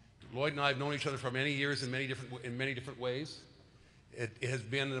 Lloyd and I have known each other for many years in many different ways. It has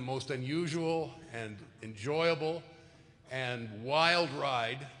been the most unusual and enjoyable and wild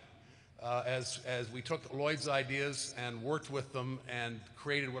ride as we took Lloyd's ideas and worked with them and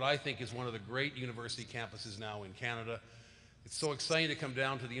created what I think is one of the great university campuses now in Canada. It's so exciting to come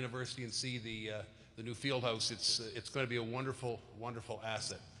down to the university and see the new field house. It's going to be a wonderful, wonderful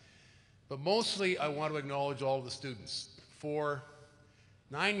asset. But mostly I want to acknowledge all of the students. For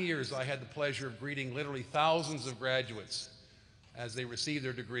 9 years, I had the pleasure of greeting literally thousands of graduates as they received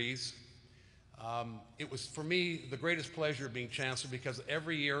their degrees. It was, for me, the greatest pleasure of being chancellor, because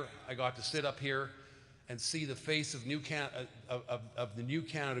every year I got to sit up here and see the face of the new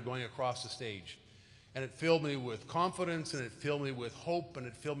Canada going across the stage. And it filled me with confidence, and it filled me with hope, and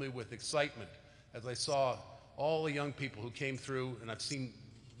it filled me with excitement as I saw all the young people who came through, and I've seen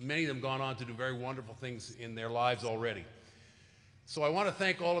many of them gone on to do very wonderful things in their lives already. So I want to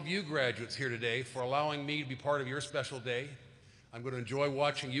thank all of you graduates here today for allowing me to be part of your special day. I'm going to enjoy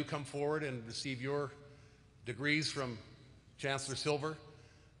watching you come forward and receive your degrees from Chancellor Silver.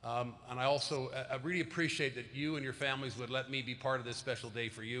 And I really appreciate that you and your families would let me be part of this special day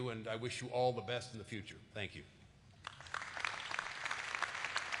for you, and I wish you all the best in the future. Thank you.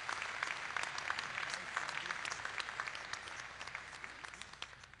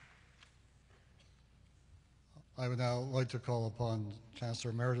 I would now like to call upon Chancellor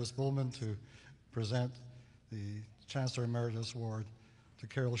Emeritus Bullman to present the Chancellor Emeritus Award to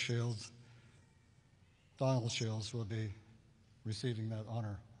Carol Shields. Donald Shields will be receiving that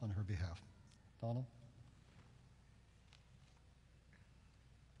honor on her behalf. Donald?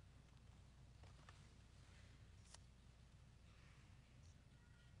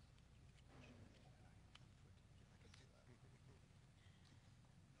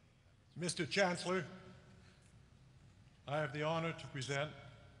 Mr. Chancellor, I have the honor to present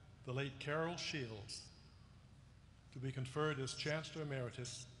the late Carol Shields to be conferred as Chancellor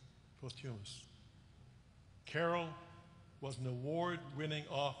Emeritus posthumous. Carol was an award-winning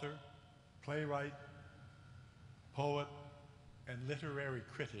author, playwright, poet, and literary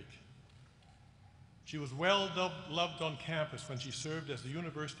critic. She was well loved on campus when she served as the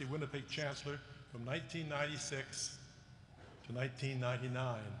University of Winnipeg Chancellor from 1996 to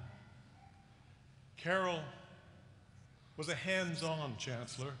 1999. Carol was a hands-on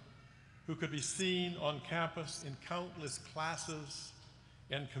chancellor who could be seen on campus in countless classes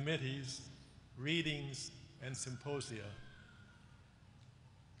and committees, readings, and symposia.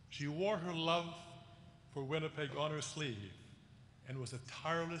 She wore her love for Winnipeg on her sleeve and was a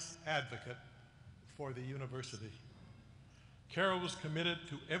tireless advocate for the university. Carol was committed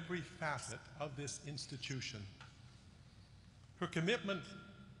to every facet of this institution. Her commitment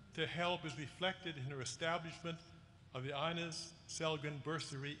to help is reflected in her establishment of the Inez Selgren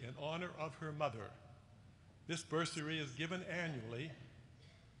Bursary in honor of her mother. This bursary is given annually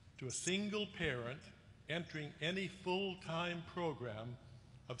to a single parent entering any full-time program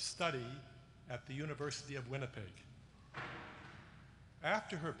of study at the University of Winnipeg.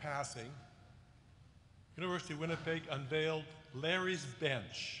 After her passing, University of Winnipeg unveiled Larry's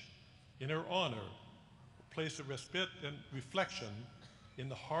Bench in her honor, a place of respite and reflection in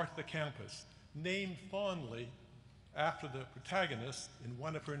the heart of the campus, named fondly after the protagonist in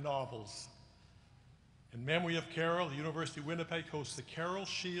one of her novels. In memory of Carol, the University of Winnipeg hosts the Carol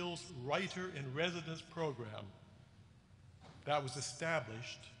Shields Writer-in-Residence program that was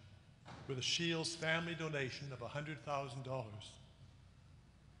established with a Shields family donation of $100,000.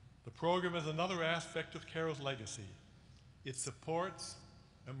 The program is another aspect of Carol's legacy. It supports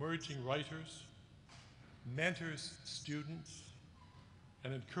emerging writers, mentors students,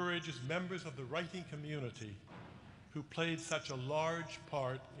 and encourages members of the writing community who played such a large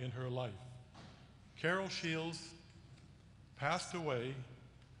part in her life. Carol Shields passed away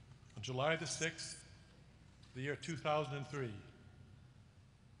on July the 6th, the year 2003.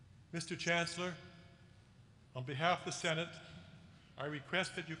 Mr. Chancellor, on behalf of the Senate, I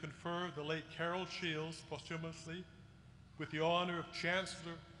request that you confer the late Carol Shields posthumously with the honor of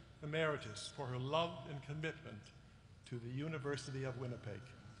Chancellor Emeritus for her love and commitment to the University of Winnipeg.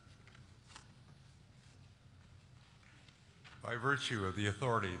 By virtue of the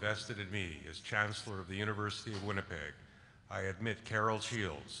authority vested in me as Chancellor of the University of Winnipeg, I admit Carol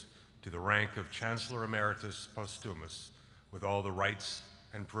Shields to the rank of Chancellor Emeritus Posthumous with all the rights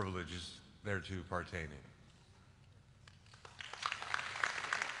and privileges thereto pertaining.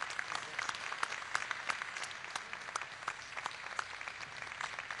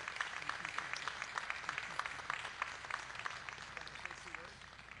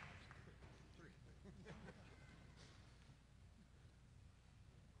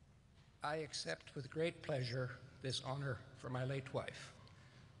 I accept with great pleasure this honor for my late wife.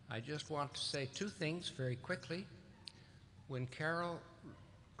 I just want to say two things very quickly. When Carol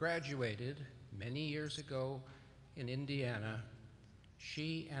graduated many years ago in Indiana,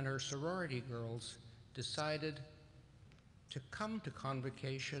 she and her sorority girls decided to come to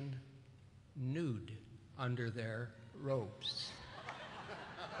Convocation nude under their robes.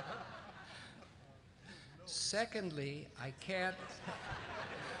 Secondly, I can't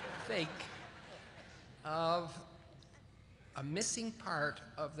think of a missing part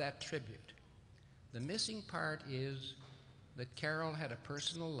of that tribute. The missing part is that Carol had a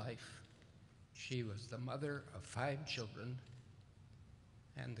personal life. She was the mother of 5 children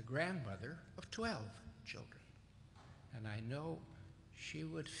and the grandmother of 12 children. And I know she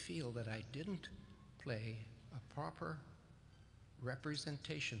would feel that I didn't play a proper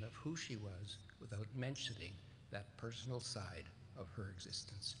representation of who she was without mentioning that personal side of her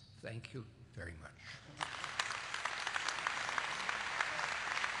existence. Thank you very much.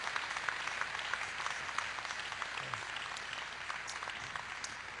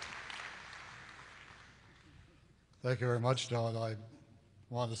 Thank you very much, Don. I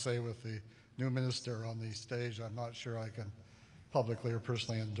want to say with the new minister on the stage, I'm not sure I can publicly or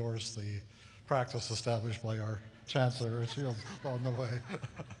personally endorse the practice established by our Chancellor Shields on the way.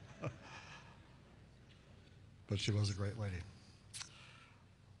 But she was a great lady.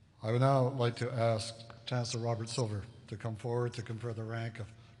 I would now like to ask Chancellor Robert Silver to come forward to confer the rank of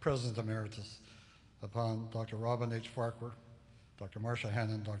President Emeritus upon Dr. Robin H. Farquhar, Dr. Marcia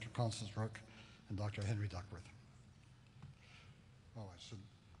Hannon, Dr. Constance Rook, and Dr. Henry Duckworth.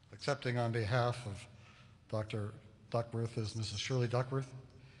 Accepting on behalf of Dr. Duckworth is Mrs. Shirley Duckworth,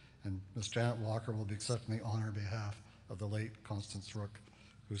 and Ms. Janet Walker will be accepting the honor on behalf of the late Constance Rook,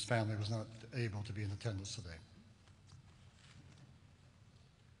 whose family was not able to be in attendance today.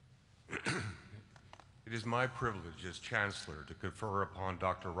 It is my privilege as Chancellor to confer upon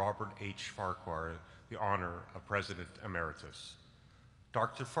Dr. Robert H. Farquhar the honor of President Emeritus.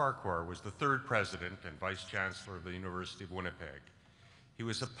 Dr. Farquhar was the 3rd President and Vice Chancellor of the University of Winnipeg. He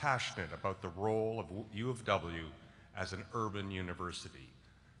was passionate about the role of U of W as an urban university.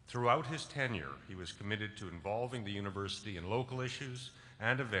 Throughout his tenure, he was committed to involving the university in local issues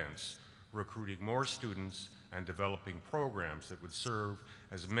and events, recruiting more students and developing programs that would serve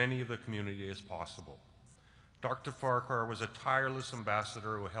as many of the community as possible. Dr. Farquhar was a tireless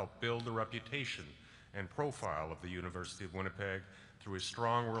ambassador who helped build the reputation and profile of the University of Winnipeg through his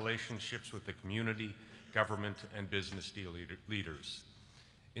strong relationships with the community, government, and business leaders.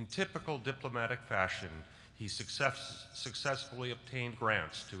 In typical diplomatic fashion, he successfully obtained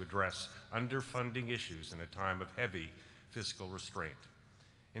grants to address underfunding issues in a time of heavy fiscal restraint.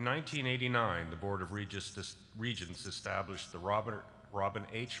 In 1989, the Board of Regents established the Robin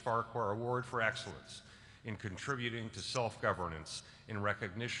H. Farquhar Award for Excellence in contributing to self-governance in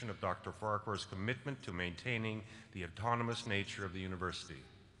recognition of Dr. Farquhar's commitment to maintaining the autonomous nature of the university.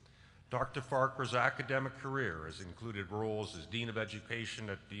 Dr. Farquhar's academic career has included roles as Dean of Education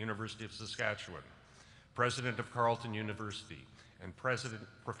at the University of Saskatchewan, President of Carleton University, and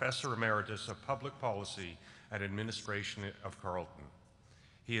Professor Emeritus of Public Policy at Administration of Carleton.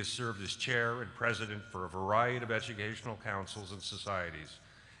 He has served as Chair and President for a variety of educational councils and societies,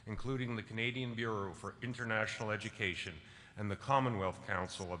 including the Canadian Bureau for International Education and the Commonwealth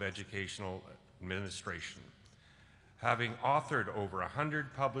Council of Educational Administration. Having authored over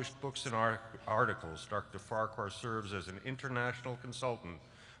 100 published books and articles, Dr. Farquhar serves as an international consultant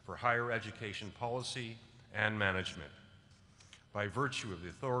for higher education policy and management. By virtue of the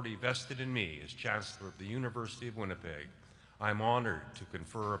authority vested in me as Chancellor of the University of Winnipeg, I am honored to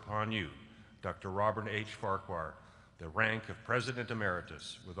confer upon you, Dr. Robert H. Farquhar, the rank of President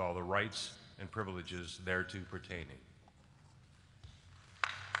Emeritus with all the rights and privileges thereto pertaining.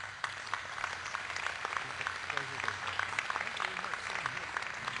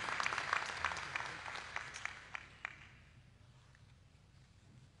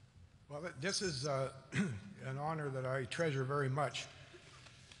 Well, this is an honor that I treasure very much.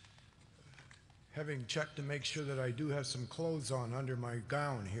 Having checked to make sure that I do have some clothes on under my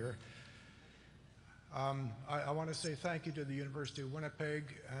gown here, I want to say thank you to the University of Winnipeg,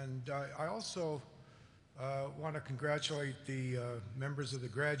 and I also want to congratulate the members of the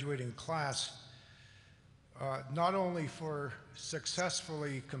graduating class, not only for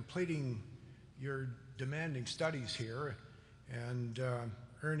successfully completing your demanding studies here and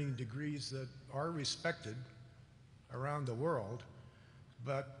earning degrees that are respected around the world,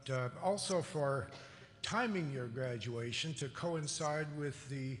 but also for timing your graduation to coincide with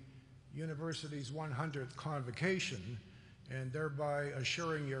the university's 100th convocation and thereby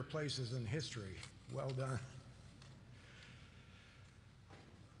assuring your places in history. Well done.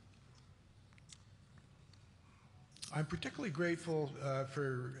 I'm particularly grateful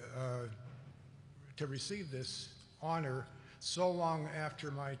to receive this honor so long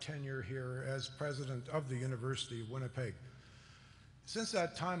after my tenure here as president of the University of Winnipeg. Since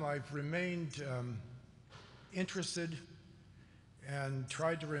that time, I've remained interested and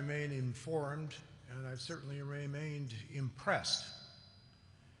tried to remain informed, and I've certainly remained impressed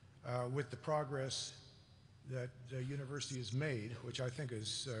with the progress that the university has made, which I think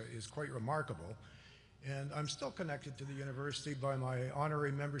is quite remarkable. And I'm still connected to the university by my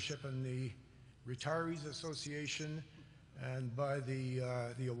honorary membership in the Retirees Association and by the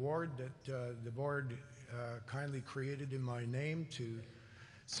award that the board kindly created in my name to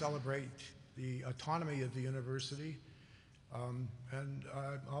celebrate the autonomy of the university. And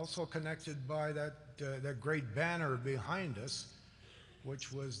I'm also connected by that great banner behind us,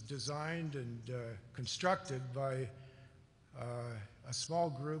 which was designed and constructed by a small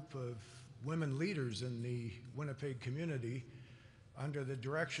group of women leaders in the Winnipeg community under the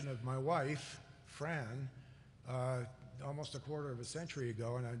direction of my wife, Fran, almost a quarter of a century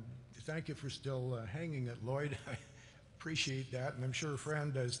ago. And I thank you for still hanging it, Lloyd. I appreciate that, and I'm sure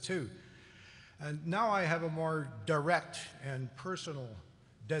Fran does too. And now I have a more direct and personal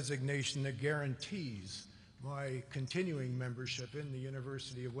designation that guarantees my continuing membership in the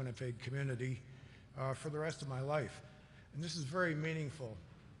University of Winnipeg community for the rest of my life. And this is very meaningful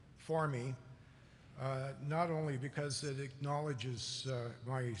for me, not only because it acknowledges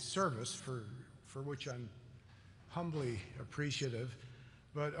my service, for which I'm humbly appreciative,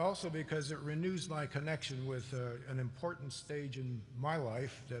 but also because it renews my connection with an important stage in my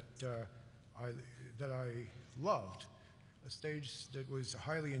life that I loved, a stage that was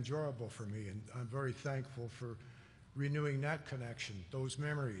highly enjoyable for me, and I'm very thankful for renewing that connection, those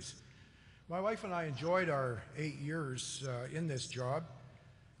memories. My wife and I enjoyed our 8 years in this job.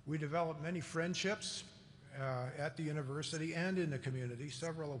 We developed many friendships at the university and in the community,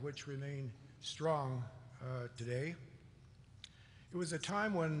 several of which remain strong today. It was a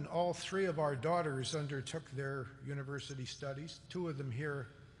time when all 3 of our daughters undertook their university studies, 2 of them here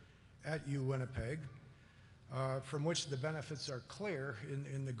at UWinnipeg, from which the benefits are clear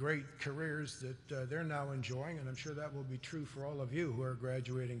in the great careers that they're now enjoying, and I'm sure that will be true for all of you who are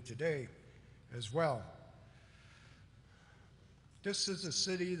graduating today as well. This is a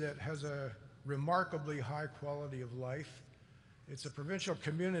city that has a remarkably high quality of life. It's a provincial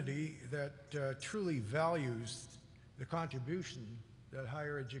community that truly values the contribution that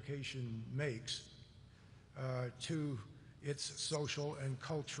higher education makes to its social and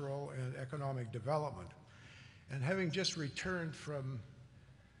cultural and economic development. And having just returned from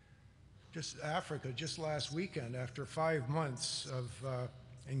Africa just last weekend after 5 months of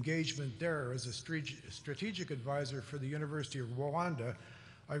engagement there as a strategic advisor for the University of Rwanda,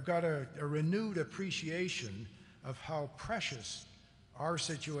 I've got a renewed appreciation of how precious our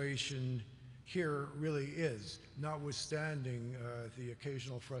situation here really is, notwithstanding the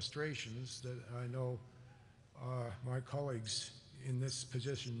occasional frustrations that I know my colleagues in this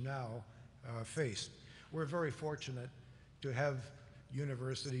position now face. We're very fortunate to have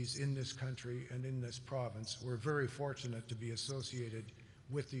universities in this country and in this province. We're very fortunate to be associated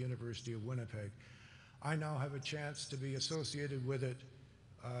with the University of Winnipeg. I now have a chance to be associated with it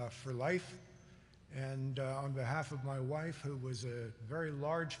for life, and on behalf of my wife, who was a very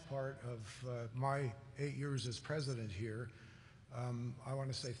large part of my 8 years as president here, I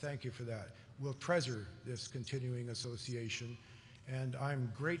want to say thank you for that. We'll treasure this continuing association, and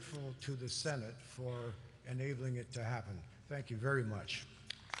I'm grateful to the Senate for enabling it to happen. Thank you very much.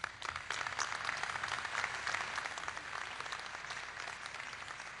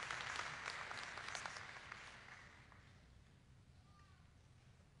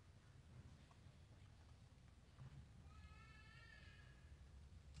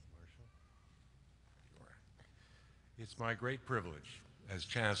 It's my great privilege as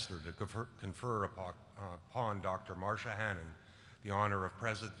Chancellor to confer upon Dr. Marcia Hannon the honor of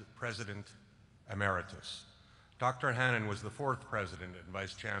President Emeritus. Dr. Hannon was the 4th President and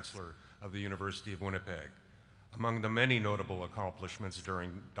Vice Chancellor of the University of Winnipeg. Among the many notable accomplishments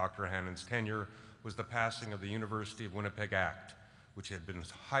during Dr. Hannon's tenure was the passing of the University of Winnipeg Act, which had been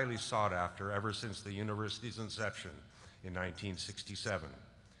highly sought after ever since the university's inception in 1967.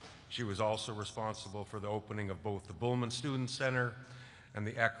 She was also responsible for the opening of both the Bullman Student Center and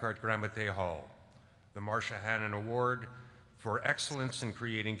the Eckhart Gramete Hall. The Marcia Hannon Award for Excellence in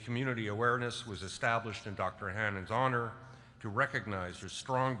Creating Community Awareness was established in Dr. Hannon's honor to recognize her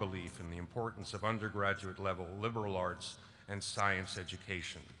strong belief in the importance of undergraduate level liberal arts and science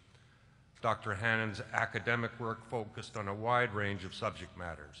education. Dr. Hannon's academic work focused on a wide range of subject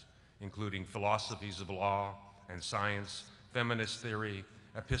matters, including philosophies of law and science, feminist theory,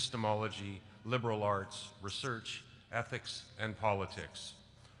 epistemology, liberal arts, research, ethics, and politics.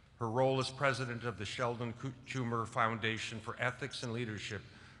 Her role as president of the Sheldon Schumer Foundation for Ethics and Leadership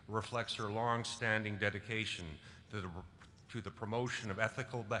reflects her long-standing dedication to the promotion of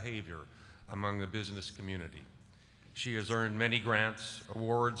ethical behavior among the business community. She has earned many grants,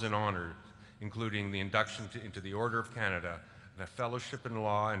 awards, and honors, including the induction into the Order of Canada and a fellowship in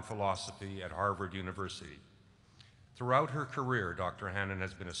law and philosophy at Harvard University. Throughout her career, Dr. Hannon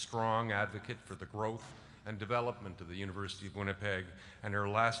has been a strong advocate for the growth and development of the University of Winnipeg, and her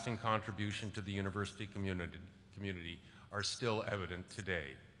lasting contribution to the university community are still evident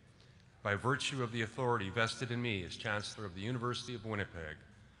today. By virtue of the authority vested in me as Chancellor of the University of Winnipeg,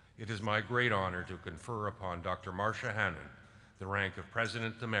 it is my great honor to confer upon Dr. Marcia Hannon the rank of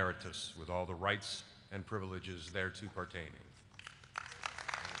President Emeritus with all the rights and privileges thereto pertaining.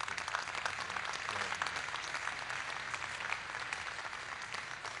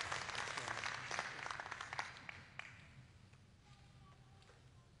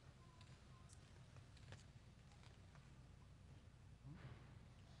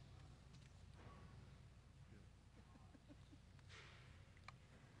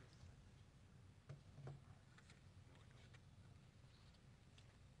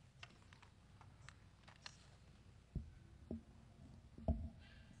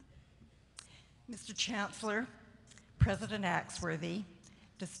 Mr. Chancellor, President Axworthy,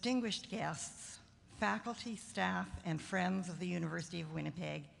 distinguished guests, faculty, staff, and friends of the University of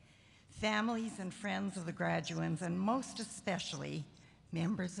Winnipeg, families and friends of the graduands, and most especially,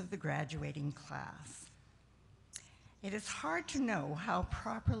 members of the graduating class. It is hard to know how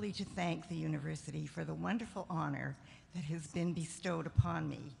properly to thank the university for the wonderful honor that has been bestowed upon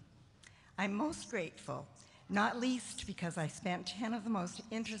me. I'm most grateful, not least because I spent 10 of the most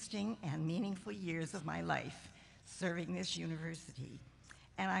interesting and meaningful years of my life serving this university,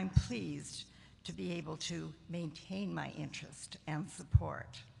 and I'm pleased to be able to maintain my interest and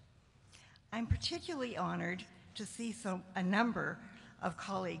support. I'm particularly honored to see a number of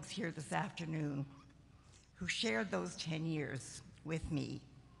colleagues here this afternoon who shared those 10 years with me,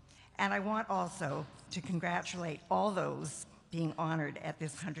 and I want also to congratulate all those being honored at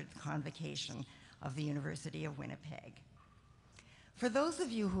this 100th Convocation of the University of Winnipeg. For those of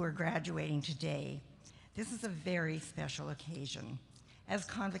you who are graduating today, this is a very special occasion, as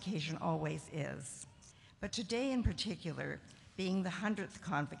Convocation always is. But today in particular, being the 100th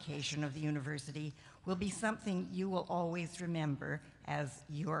Convocation of the university, will be something you will always remember as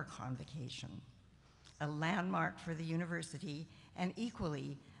your Convocation. A landmark for the university, and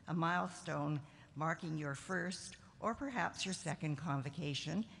equally a milestone marking your first or perhaps your second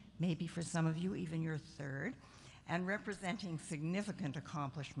Convocation, maybe for some of you even your third, and representing significant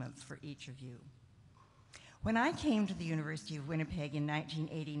accomplishments for each of you. When I came to the University of Winnipeg in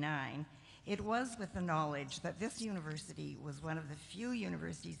 1989, it was with the knowledge that this university was one of the few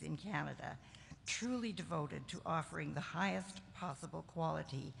universities in Canada truly devoted to offering the highest possible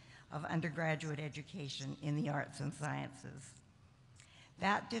quality of undergraduate education in the arts and sciences.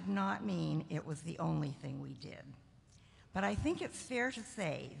 That did not mean it was the only thing we did. But I think it's fair to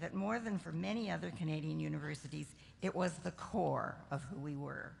say that more than for many other Canadian universities, it was the core of who we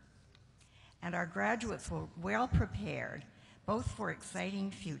were. And our graduates were well prepared, both for exciting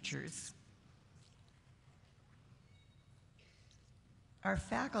futures. Our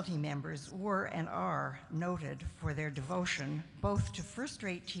faculty members were and are noted for their devotion both to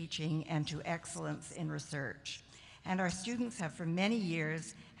first-rate teaching and to excellence in research. And our students have for many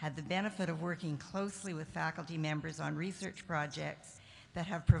years had the benefit of working closely with faculty members on research projects that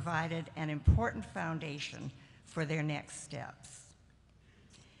have provided an important foundation for their next steps.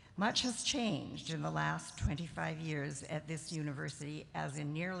 Much has changed in the last 25 years at this university, as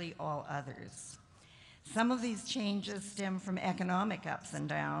in nearly all others. Some of these changes stem from economic ups and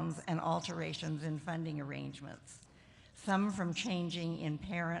downs and alterations in funding arrangements. Some from changes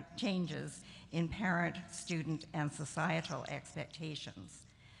in parent, student, and societal expectations.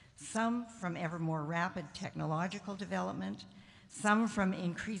 some from ever more rapid technological development, some from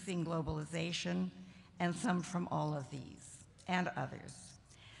increasing globalization, and some from all of these and others.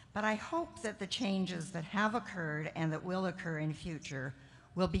 But I hope that the changes that have occurred and that will occur in future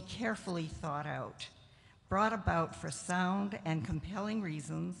will be carefully thought out, brought about for sound and compelling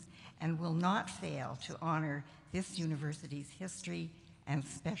reasons, and will not fail to honor this university's history and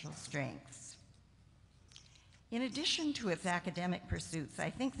special strengths. In addition to its academic pursuits, I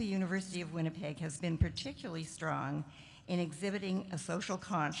think the University of Winnipeg has been particularly strong in exhibiting a social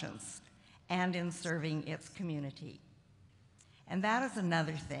conscience and in serving its community. And that is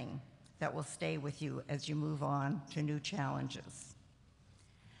another thing that will stay with you as you move on to new challenges.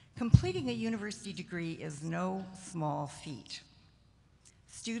 Completing a university degree is no small feat.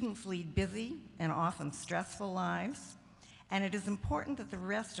 Students lead busy and often stressful lives, and it is important that the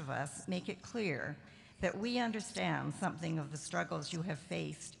rest of us make it clear that we understand something of the struggles you have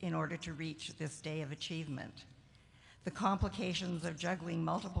faced in order to reach this day of achievement, the complications of juggling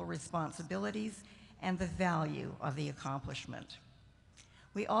multiple responsibilities, and the value of the accomplishment.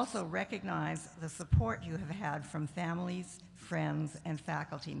 We also recognize the support you have had from families, friends, and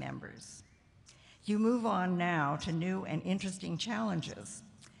faculty members. You move on now to new and interesting challenges,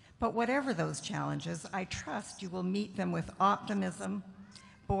 but whatever those challenges, I trust you will meet them with optimism,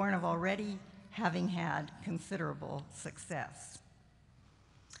 born of already having had considerable success.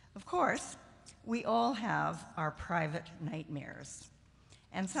 Of course, we all have our private nightmares,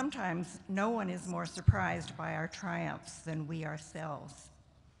 and sometimes no one is more surprised by our triumphs than we ourselves.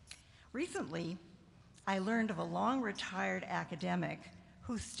 Recently, I learned of a long-retired academic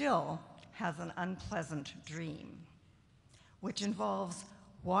who still has an unpleasant dream, which involves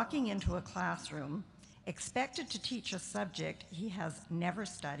walking into a classroom expected to teach a subject he has never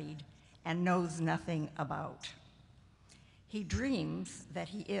studied and knows nothing about. He dreams that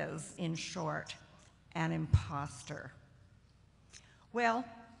he is, in short, an imposter. Well,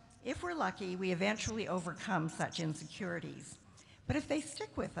 if we're lucky, we eventually overcome such insecurities. But if they stick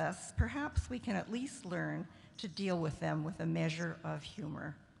with us, perhaps we can at least learn to deal with them with a measure of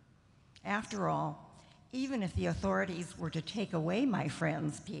humor. After all, even if the authorities were to take away my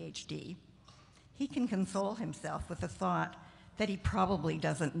friend's PhD, he can console himself with the thought that he probably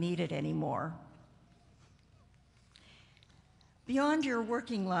doesn't need it anymore. Beyond your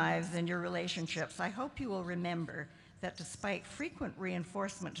working lives and your relationships, I hope you will remember that despite frequent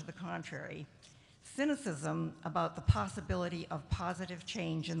reinforcement to the contrary, cynicism about the possibility of positive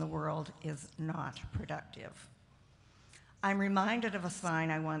change in the world is not productive. I'm reminded of a sign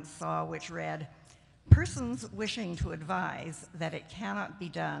I once saw which read, "Persons wishing to advise that it cannot be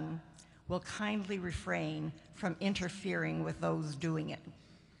done will kindly refrain from interfering with those doing it."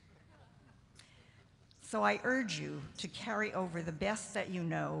 So I urge you to carry over the best that you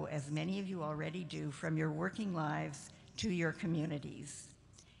know, as many of you already do, from your working lives to your communities.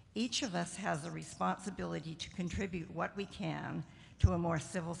 Each of us has a responsibility to contribute what we can to a more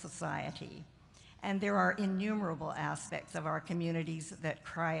civil society. And there are innumerable aspects of our communities that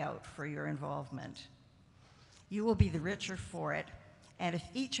cry out for your involvement. You will be the richer for it, and if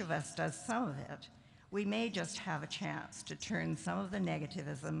each of us does some of it, we may just have a chance to turn some of the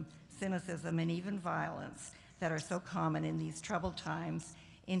negativism, cynicism, and even violence that are so common in these troubled times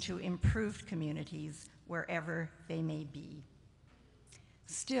into improved communities wherever they may be.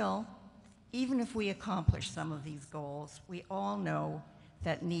 Still, even if we accomplish some of these goals, we all know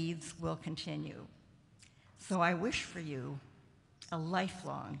that needs will continue. So I wish for you a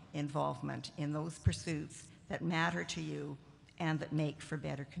lifelong involvement in those pursuits that matter to you and that make for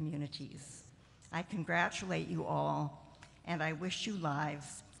better communities. I congratulate you all, and I wish you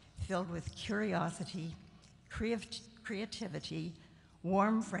lives filled with curiosity, creativity,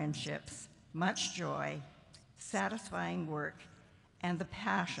 warm friendships, much joy, satisfying work, and the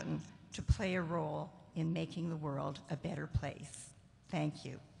passion to play a role in making the world a better place. Thank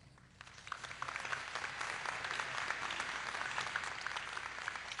you.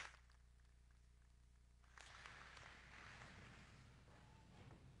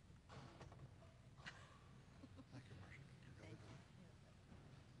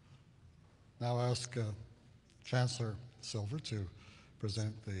 Now I ask Chancellor Silver to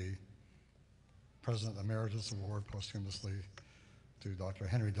present the President Emeritus Award posthumously to Dr.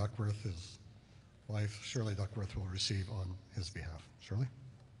 Henry Duckworth. His wife, Shirley Duckworth, will receive on his behalf. Shirley?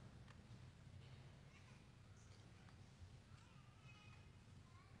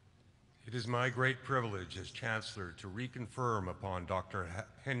 It is my great privilege as Chancellor to reconfirm upon Dr.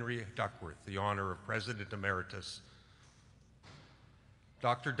 Henry Duckworth the honor of President Emeritus.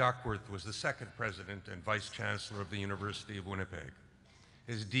 Dr. Duckworth was the second President and Vice Chancellor of the University of Winnipeg.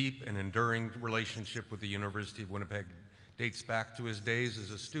 His deep and enduring relationship with the University of Winnipeg dates back to his days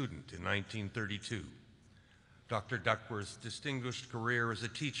as a student in 1932. Dr. Duckworth's distinguished career as a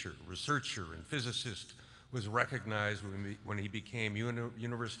teacher, researcher, and physicist was recognized when he became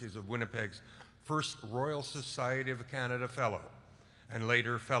University of Winnipeg's first Royal Society of Canada Fellow, and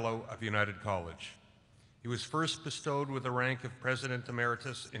later Fellow of United College. He was first bestowed with the rank of President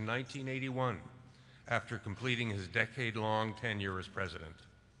Emeritus in 1981, after completing his decade-long tenure as president.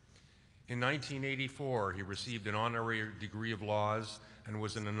 In 1984, he received an honorary degree of laws and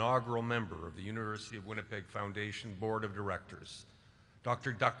was an inaugural member of the University of Winnipeg Foundation Board of Directors.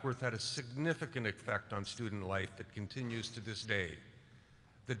 Dr. Duckworth had a significant effect on student life that continues to this day.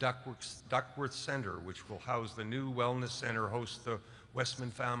 The Duckworth Center, which will house the new Wellness Center, hosts the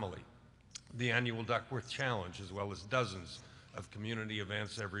Westman family, the annual Duckworth Challenge, as well as dozens of community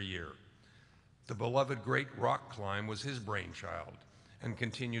events every year. The beloved Great Rock Climb was his brainchild and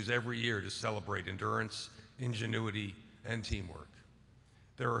continues every year to celebrate endurance, ingenuity, and teamwork.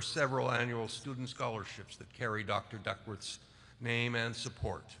 There are several annual student scholarships that carry Dr. Duckworth's name and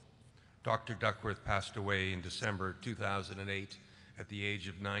support. Dr. Duckworth passed away in December 2008 at the age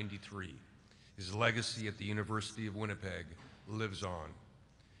of 93. His legacy at the University of Winnipeg lives on.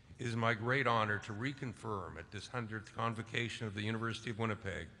 It is my great honor to reconfirm at this 100th Convocation of the University of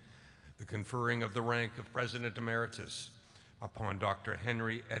Winnipeg the conferring of the rank of President Emeritus upon Dr.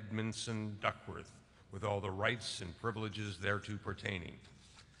 Henry Edmondson Duckworth, with all the rights and privileges thereto pertaining,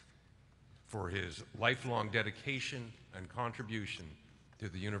 for his lifelong dedication and contribution to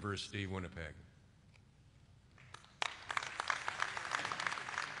the University of Winnipeg.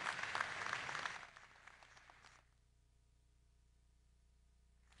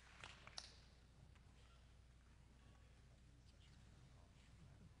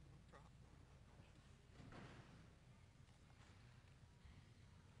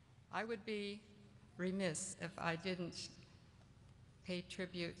 I would be remiss if I didn't pay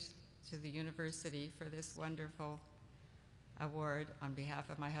tribute to the university for this wonderful award on behalf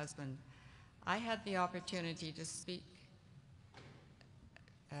of my husband. I had the opportunity to speak,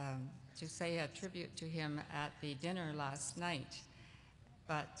 to say a tribute to him at the dinner last night,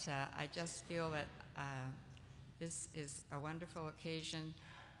 but I just feel that this is a wonderful occasion.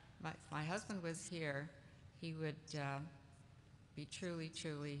 If my husband was here, he would be truly,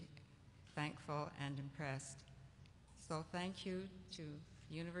 truly thankful and impressed. So thank you to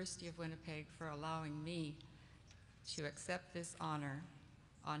the University of Winnipeg for allowing me to accept this honor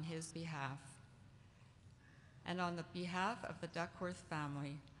on his behalf. And on the behalf of the Duckworth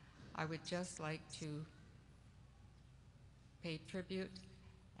family, I would just like to pay tribute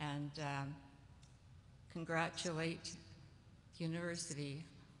and congratulate the university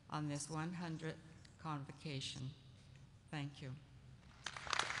on this 100th convocation. Thank you.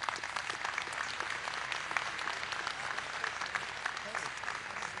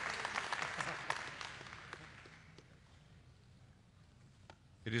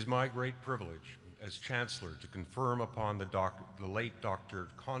 It is my great privilege as Chancellor to confirm upon the late Dr.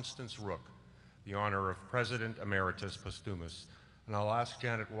 Constance Rook the honor of President Emeritus Posthumous, and I'll ask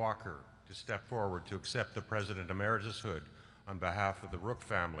Janet Walker to step forward to accept the President Emeritus hood on behalf of the Rook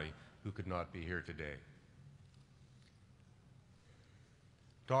family who could not be here today.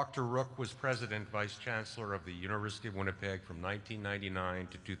 Dr. Rook was President Vice Chancellor of the University of Winnipeg from 1999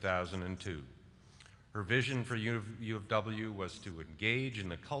 to 2002. Her vision for U of W was to engage in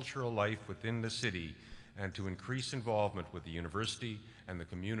the cultural life within the city and to increase involvement with the university and the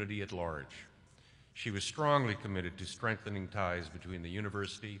community at large. She was strongly committed to strengthening ties between the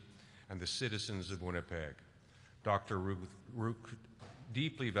university and the citizens of Winnipeg. Dr. Rook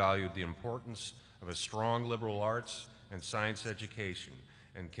deeply valued the importance of a strong liberal arts and science education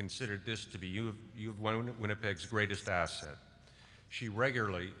and considered this to be U of Winnipeg's greatest asset. She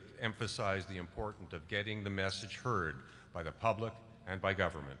regularly emphasized the importance of getting the message heard by the public and by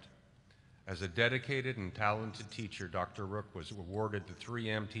government. As a dedicated and talented teacher, Dr. Rook was awarded the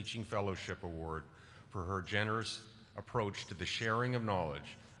 3M Teaching Fellowship Award for her generous approach to the sharing of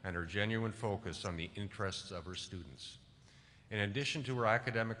knowledge and her genuine focus on the interests of her students. In addition to her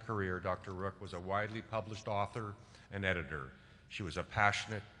academic career, Dr. Rook was a widely published author and editor. She was a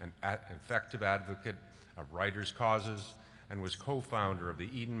passionate and effective advocate of writers' causes and was co-founder of the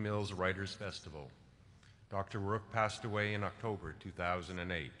Eden Mills Writers Festival. Dr. Rook passed away in October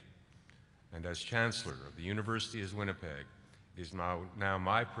 2008. And as Chancellor of the University of Winnipeg, it is now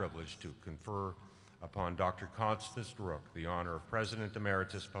my privilege to confer upon Dr. Constance Rook the honor of President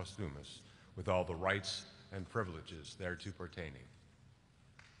Emeritus Posthumous with all the rights and privileges thereto pertaining.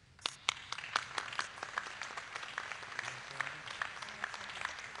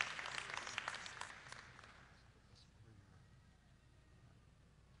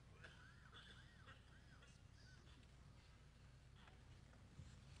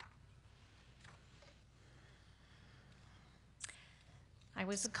 I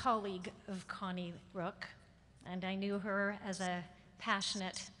was a colleague of Connie Rook, and I knew her as a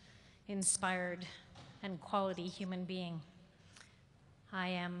passionate, inspired, and quality human being. I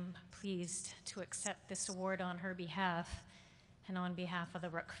am pleased to accept this award on her behalf and on behalf of the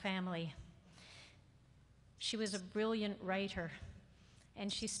Rook family. She was a brilliant writer,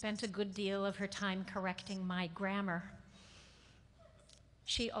 and she spent a good deal of her time correcting my grammar.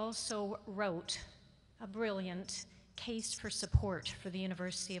 She also wrote a brilliant case for support for the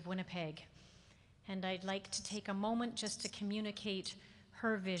University of Winnipeg, and I'd like to take a moment just to communicate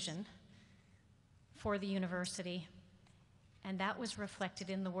her vision for the university, and that was reflected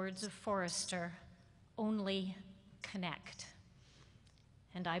in the words of Forrester, "Only connect."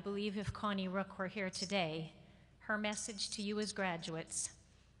 And I believe if Connie Rook were here today, her message to you as graduates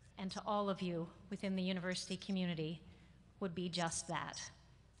and to all of you within the university community would be just that,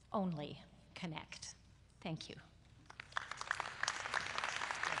 only connect. Thank you.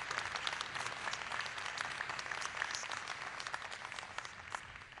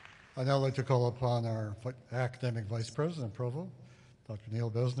 I'd now like to call upon our Academic Vice President, Provo, Dr.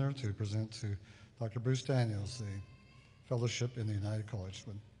 Neil Besner, to present to Dr. Bruce Daniels the Fellowship in the United College.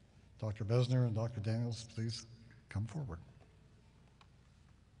 Would Dr. Besner and Dr. Daniels please come forward?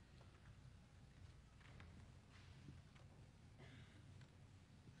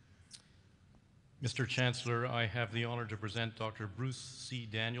 Mr. Chancellor, I have the honor to present Dr. Bruce C.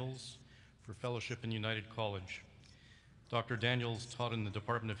 Daniels for Fellowship in United College. Dr. Daniels taught in the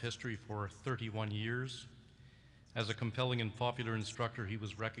Department of History for 31 years. As a compelling and popular instructor, he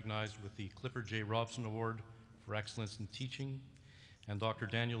was recognized with the Clifford J. Robson Award for Excellence in Teaching, and Dr.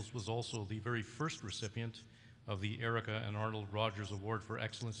 Daniels was also the very first recipient of the Erica and Arnold Rogers Award for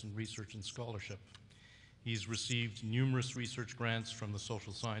Excellence in Research and Scholarship. He's received numerous research grants from the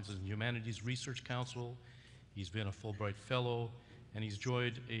Social Sciences and Humanities Research Council. He's been a Fulbright Fellow, and he's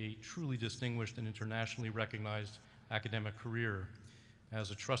enjoyed a truly distinguished and internationally recognized academic career. As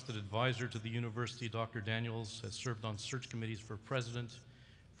a trusted advisor to the university, Dr. Daniels has served on search committees for president,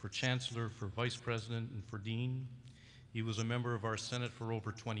 for chancellor, for vice president, and for dean. He was a member of our Senate for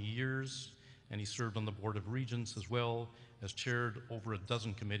over 20 years, and he served on the Board of Regents as well as chaired over a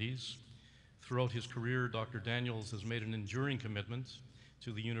dozen committees. Throughout his career, Dr. Daniels has made an enduring commitment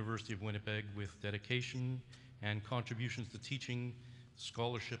to the University of Winnipeg with dedication and contributions to teaching,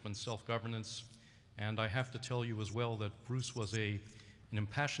 scholarship, and self-governance. And I have to tell you as well that Bruce was an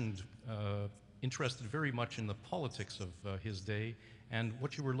impassioned, interested very much in the politics of his day. And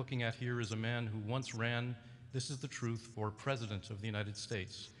what you were looking at here is a man who once ran, this is the truth, for President of the United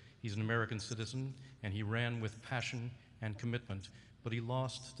States. He's an American citizen, and he ran with passion and commitment, but he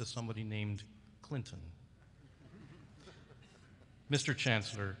lost to somebody named Clinton. Mr.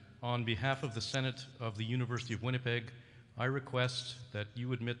 Chancellor, on behalf of the Senate of the University of Winnipeg, I request that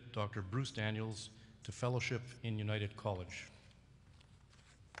you admit Dr. Bruce Daniels to fellowship in United College.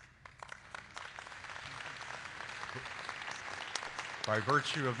 By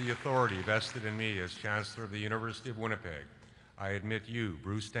virtue of the authority vested in me as Chancellor of the University of Winnipeg, I admit you,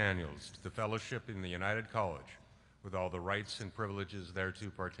 Bruce Daniels, to the fellowship in the United College with all the rights and privileges thereto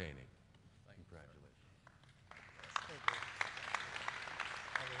pertaining.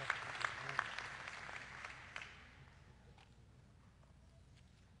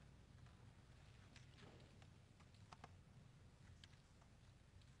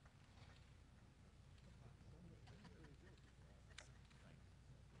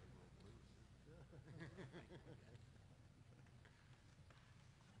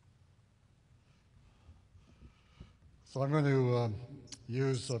 So I'm going to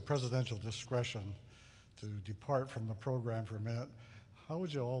use presidential discretion to depart from the program for a minute. How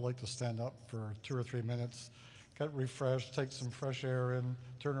would you all like to stand up for 2 or 3 minutes, get refreshed, take some fresh air in,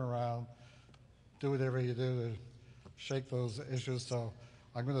 turn around, do whatever you do to shake those issues? So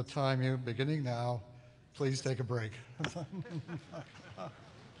I'm going to time you beginning now. Please take a break.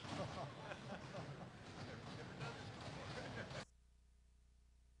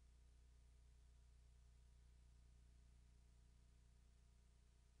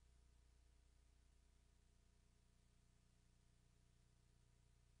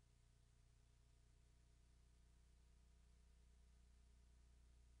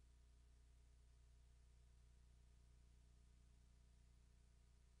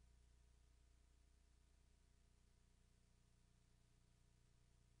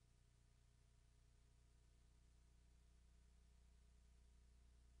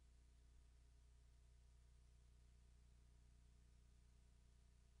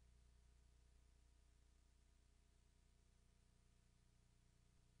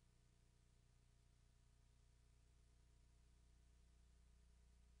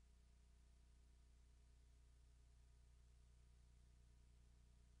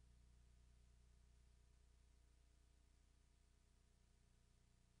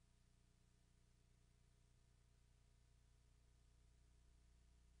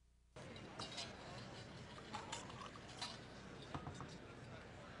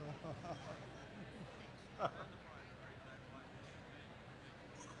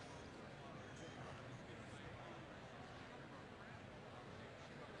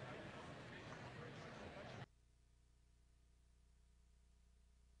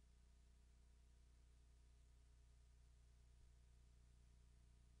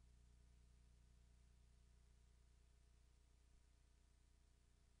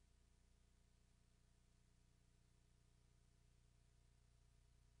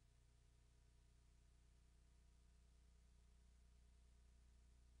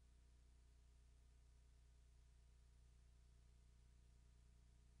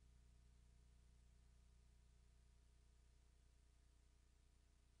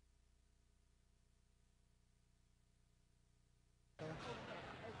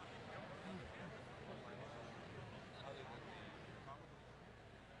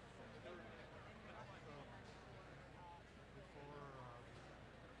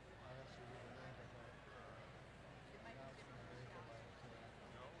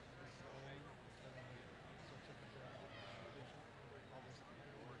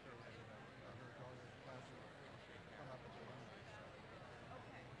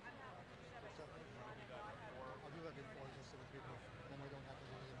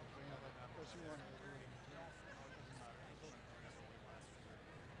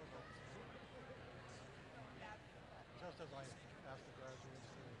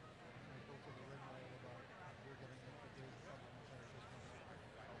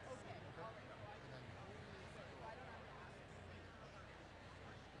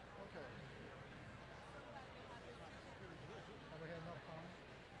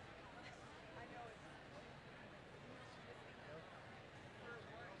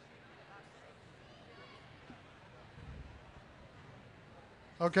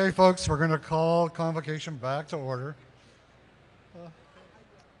 Okay, folks, we're going to call convocation back to order.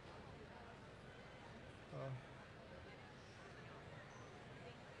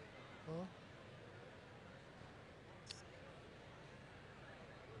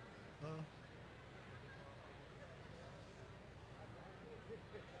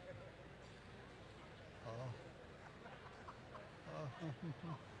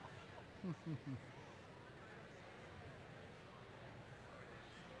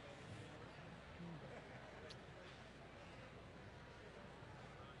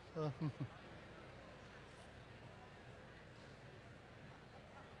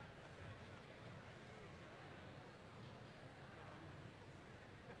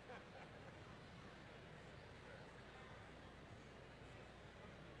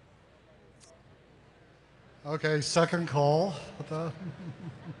 Okay, second call.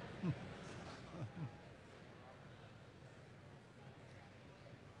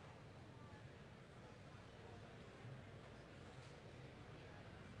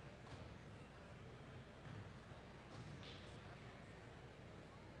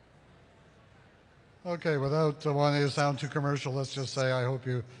 Okay, without wanting to sound too commercial, let's just say I hope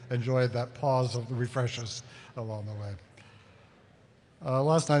you enjoyed that pause of the refreshes along the way.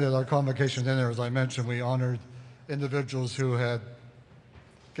 Last night at our convocation dinner, as I mentioned, we honored individuals who had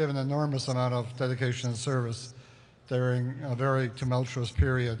given an enormous amount of dedication and service during a very tumultuous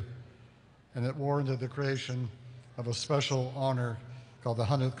period, and it warranted the creation of a special honor called the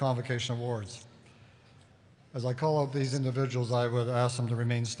 100th Convocation Awards. As I call out these individuals, I would ask them to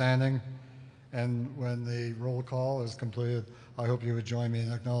remain standing, and when the roll call is completed, I hope you would join me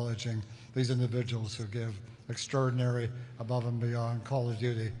in acknowledging these individuals who give extraordinary, above and beyond call of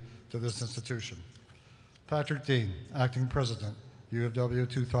duty to this institution. Patrick Dean, Acting President, U of W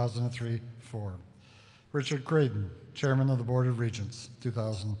 2003-4. Richard Graydon, Chairman of the Board of Regents,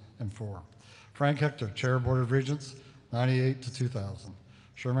 2004. Frank Hector, Chair of Board of Regents, 98 to 2000.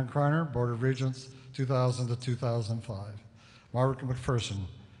 Sherman Kreiner, Board of Regents, 2000 to 2005. Margaret McPherson,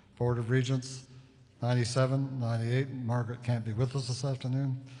 Board of Regents, 97, 98. Margaret can't be with us this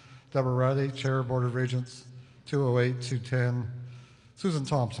afternoon. Deborah Riley, Chair of Board of Regents, 208, 210. Susan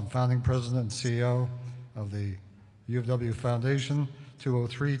Thompson, Founding President and CEO of the U of W Foundation,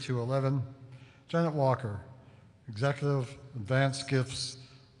 203, 211. Janet Walker, Executive Advanced Gifts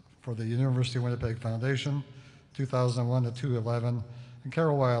for the University of Winnipeg Foundation, 2001 to 211. And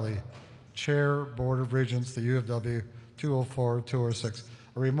Carol Wiley, Chair, Board of Regents, the U of W, 204, 206.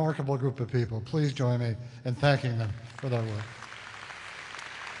 A remarkable group of people. Please join me in thanking them for their work.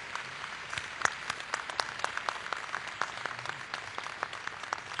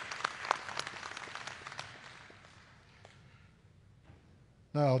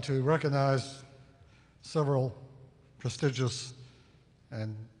 Now, to recognize several prestigious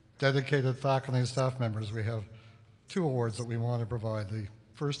and dedicated faculty and staff members, we have two awards that we want to provide. The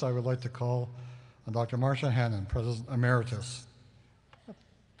first I would like to call on Dr. Marcia Hannon, President Emeritus. That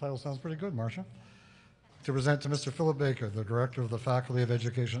title sounds pretty good, Marcia. To present to Mr. Philip Baker, the Director of the Faculty of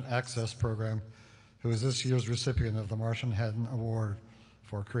Education Access Program, who is this year's recipient of the Marcia Hannon Award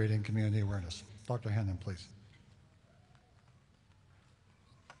for creating community awareness. Dr. Hannon, please.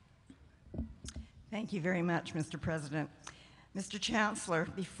 Thank you very much, Mr. President. Mr. Chancellor,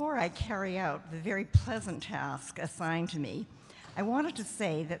 before I carry out the very pleasant task assigned to me, I wanted to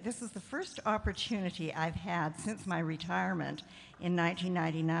say that this is the first opportunity I've had since my retirement in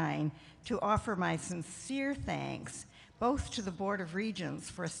 1999 to offer my sincere thanks both to the Board of Regents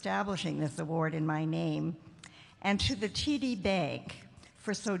for establishing this award in my name and to the TD Bank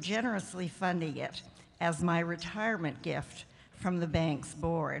for so generously funding it as my retirement gift from the bank's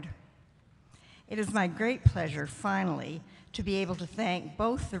board. It is my great pleasure, finally, to be able to thank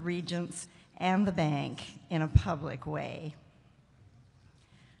both the Regents and the bank in a public way.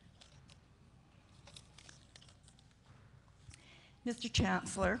 Mr.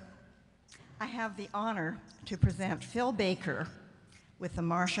 Chancellor, I have the honor to present Phil Baker with the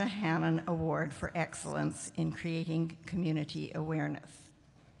Marcia Hannon Award for Excellence in Creating Community Awareness.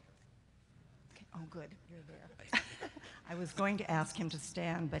 Okay. Oh, good, you're there. I was going to ask him to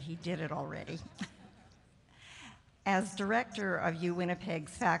stand, but he did it already. As Director of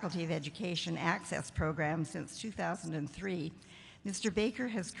UWinnipeg's Faculty of Education Access Program since 2003, Mr. Baker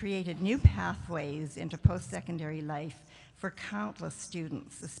has created new pathways into post-secondary life for countless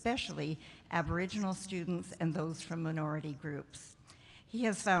students, especially Aboriginal students and those from minority groups. He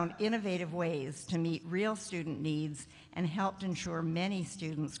has found innovative ways to meet real student needs and helped ensure many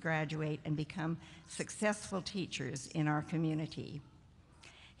students graduate and become successful teachers in our community.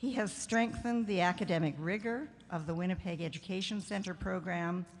 He has strengthened the academic rigor of the Winnipeg Education Center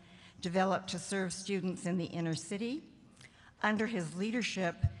program, developed to serve students in the inner city. Under his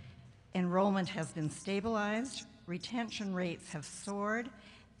leadership, enrollment has been stabilized, retention rates have soared,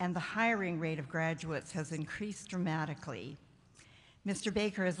 and the hiring rate of graduates has increased dramatically. Mr.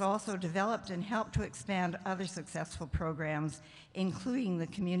 Baker has also developed and helped to expand other successful programs, including the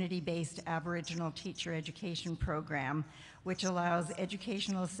community-based Aboriginal Teacher Education Program, which allows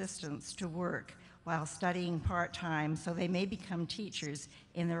educational assistants to work while studying part-time so they may become teachers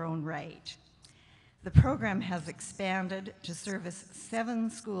in their own right. The program has expanded to service 7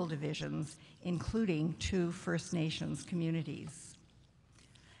 school divisions, including 2 First Nations communities.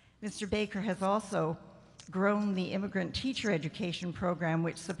 Mr. Baker has also grown the Immigrant Teacher Education Program,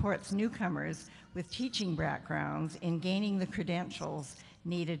 which supports newcomers with teaching backgrounds in gaining the credentials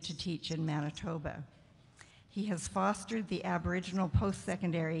needed to teach in Manitoba. He has fostered the Aboriginal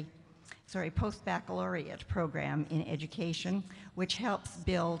post-baccalaureate program in education, which helps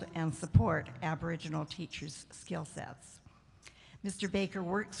build and support Aboriginal teachers' skill sets. Mr. Baker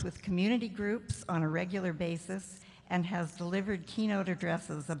works with community groups on a regular basis and has delivered keynote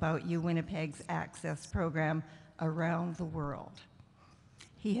addresses about UWinnipeg's Access program around the world.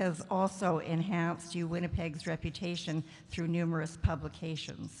 He has also enhanced UWinnipeg's reputation through numerous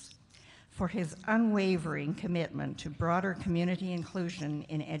publications. For his unwavering commitment to broader community inclusion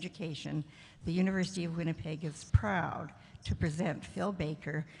in education, the University of Winnipeg is proud to present Phil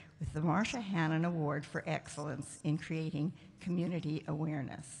Baker with the Marcia Hannon Award for Excellence in Creating Community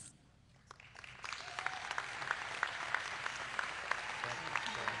Awareness.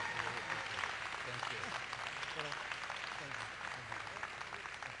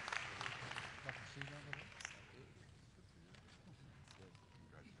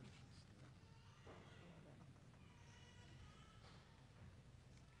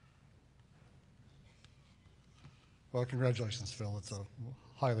 Well, congratulations, Phil. It's a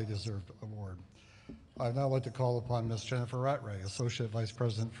highly deserved award. I'd now like to call upon Ms. Jennifer Rattray, Associate Vice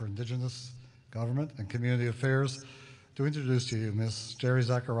President for Indigenous Government and Community Affairs, to introduce to you Ms. Jerry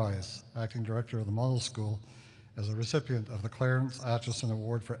Zacharias, Acting Director of the Model School, as a recipient of the Clarence Atchison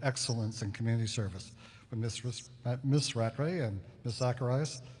Award for Excellence in Community Service. Would Ms. Rattray and Ms.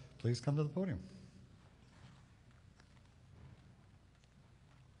 Zacharias please come to the podium?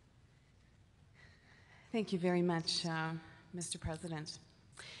 Thank you very much, Mr. President.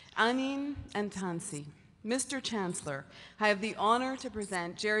 Anin and Tansi, Mr. Chancellor, I have the honor to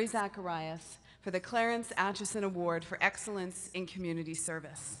present Jerry Zacharias for the Clarence Atchison Award for Excellence in Community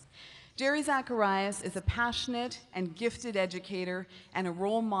Service. Jerry Zacharias is a passionate and gifted educator and a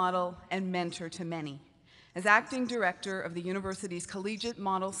role model and mentor to many. As acting director of the university's Collegiate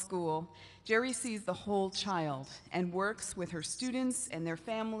Model School, Jerry sees the whole child and works with her students and their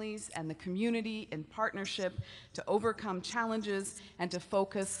families and the community in partnership to overcome challenges and to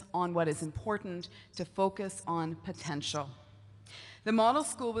focus on what is important, to focus on potential. The Model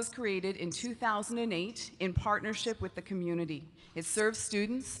School was created in 2008 in partnership with the community. It serves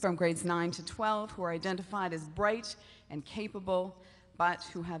students from grades 9 to 12 who are identified as bright and capable, but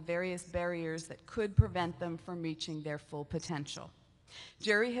who have various barriers that could prevent them from reaching their full potential.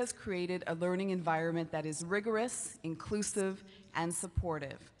 Jerry has created a learning environment that is rigorous, inclusive, and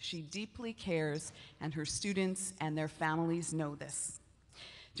supportive. She deeply cares, and her students and their families know this.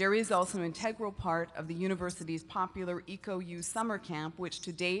 Jerry is also an integral part of the university's popular EcoU summer camp, which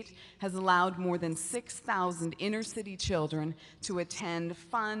to date has allowed more than 6,000 inner-city children to attend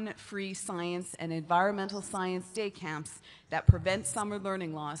fun, free science and environmental science day camps that prevent summer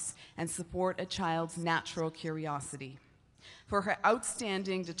learning loss and support a child's natural curiosity. For her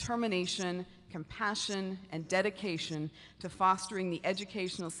outstanding determination, compassion, and dedication to fostering the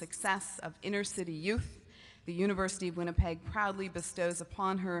educational success of inner-city youth, the University of Winnipeg proudly bestows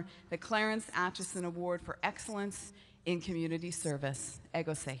upon her the Clarence Atchison Award for Excellence in Community Service.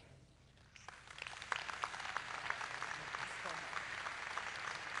 Ego se.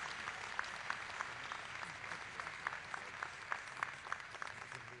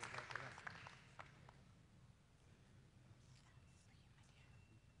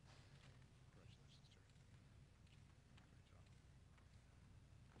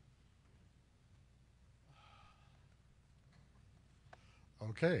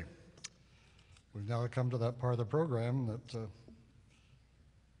 Okay. We've now come to that part of the program that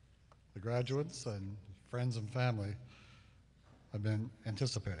the graduates and friends and family have been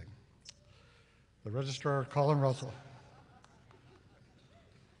anticipating. The Registrar, Colin Russell.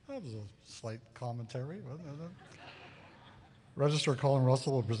 That was a slight commentary, wasn't it? Registrar Colin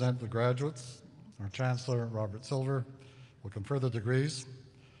Russell will present the graduates. Our Chancellor, Robert Silver, will confer the degrees.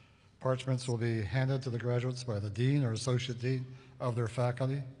 Parchments will be handed to the graduates by the dean or associate dean of their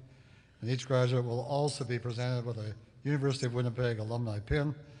faculty. And each graduate will also be presented with a University of Winnipeg alumni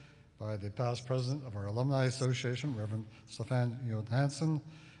pin by the past president of our Alumni Association, Reverend Stefan Johansen,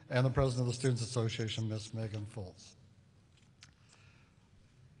 and the president of the Students Association, Ms. Megan Foltz.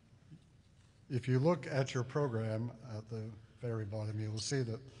 If you look at your program at the very bottom, you will see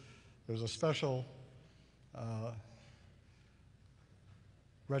that there's a special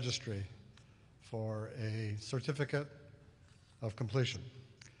registry for a certificate of completion.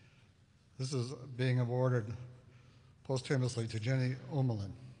 This is being awarded posthumously to Jenny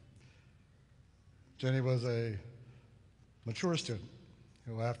Omelin. Jenny was a mature student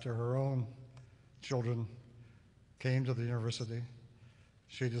who, after her own children came to the university,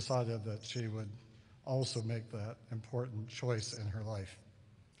 she decided that she would also make that important choice in her life.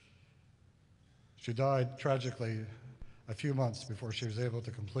 She died tragically a few months before she was able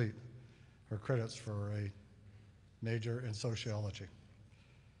to complete her credits for a major in sociology.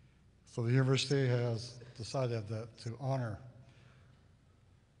 So the university has decided that to honor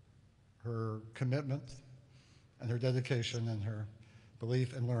her commitment and her dedication and her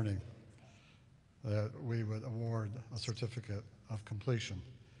belief in learning, that we would award a certificate of completion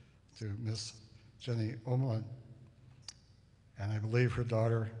to Miss Jenny Omelin, and I believe her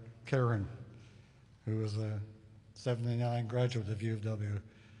daughter Karen, who is a 79 graduate of U of W,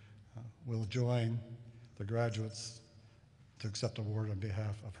 will join the graduates to accept award on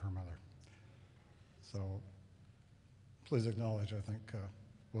behalf of her mother. So please acknowledge, I think,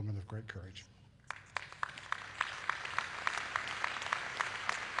 women of great courage.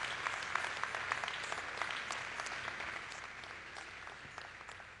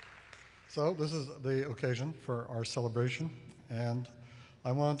 So this is the occasion for our celebration, and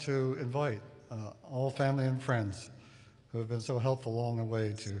I want to invite all family and friends who have been so helpful along the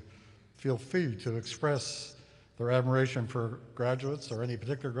way to feel free to express their admiration for graduates or any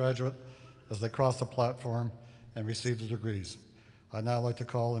particular graduate as they cross the platform and receive the degrees. I'd now like to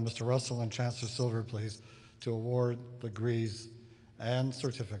call in Mr. Russell and Chancellor Silver, please, to award the degrees and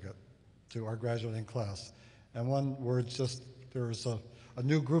certificate to our graduating class. And one word, just there's a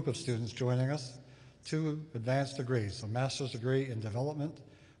new group of students joining us, 2 advanced degrees, a master's degree in development,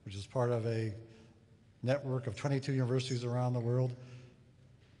 which is part of a network of 22 universities around the world.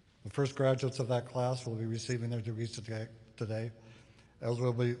 The first graduates of that class will be receiving their degrees today, as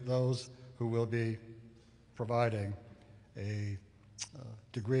will be those who will be providing a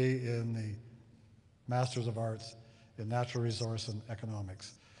degree in the Masters of Arts in Natural Resource and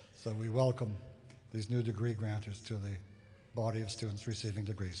Economics. So we welcome these new degree granters to the body of students receiving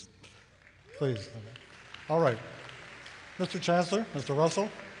degrees. Please. All right. Mr. Chancellor, Mr. Russell,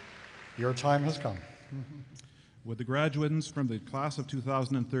 your time has come. Would the graduates from the class of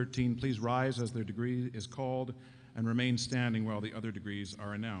 2013 please rise as their degree is called and remain standing while the other degrees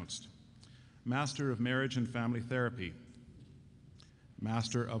are announced. Master of Marriage and Family Therapy,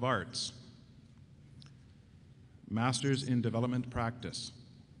 Master of Arts, Masters in Development Practice,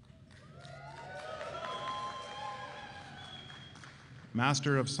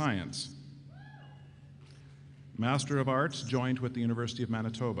 Master of Science, Master of Arts joint with the University of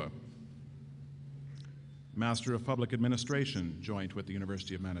Manitoba, Master of Public Administration joint with the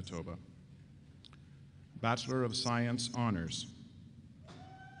University of Manitoba, Bachelor of Science Honors,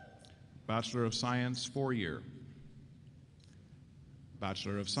 Bachelor of Science 4-year,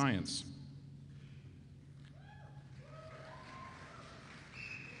 Bachelor of Science,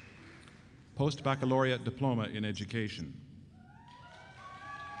 Post-Baccalaureate Diploma in Education,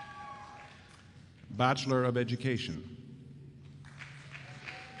 Bachelor of Education,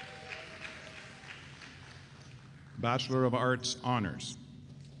 Bachelor of Arts Honors,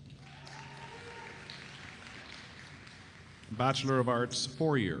 Bachelor of Arts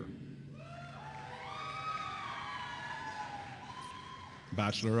 4-year,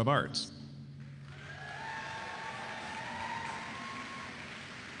 Bachelor of Arts,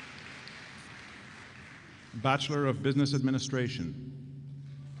 Bachelor of Business Administration,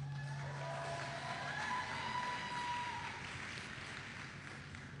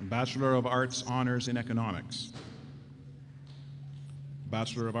 Bachelor of Arts Honors in Economics,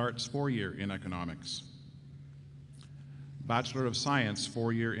 Bachelor of Arts 4-year in Economics, Bachelor of Science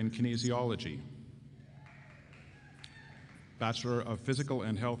 4-year in Kinesiology, Bachelor of Physical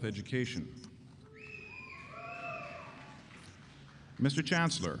and Health Education. Mr.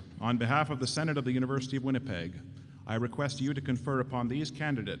 Chancellor, on behalf of the Senate of the University of Winnipeg, I request you to confer upon these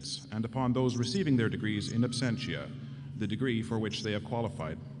candidates and upon those receiving their degrees in absentia the degree for which they have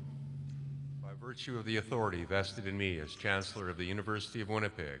qualified. By virtue of the authority vested in me as Chancellor of the University of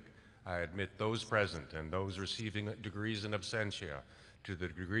Winnipeg, I admit those present and those receiving degrees in absentia to the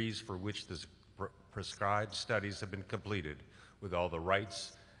degrees for which the prescribed studies have been completed, with all the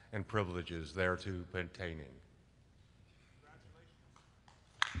rights and privileges thereto pertaining.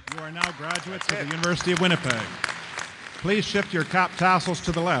 You are now graduates of the University of Winnipeg. Please shift your cap tassels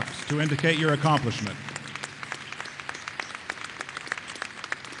to the left to indicate your accomplishment.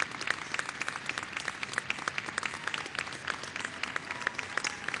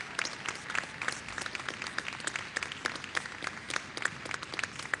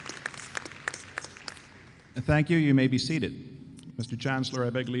 Thank you. You may be seated. Mr. Chancellor, I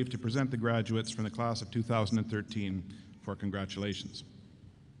beg leave to present the graduates from the class of 2013 for congratulations.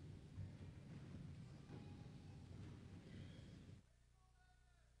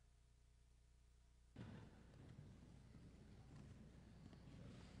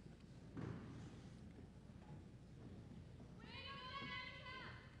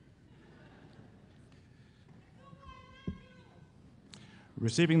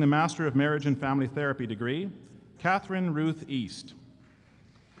 Receiving the Master of Marriage and Family Therapy degree, Catherine Ruth East.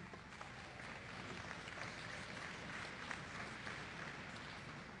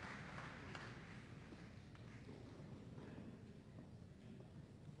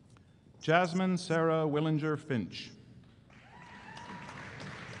 Jasmine Sarah Willinger Finch.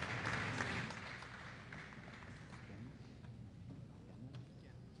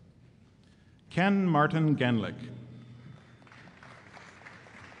 Ken Martin Genlick.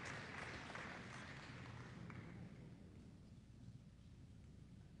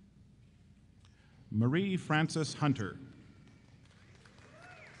 Marie Frances Hunter.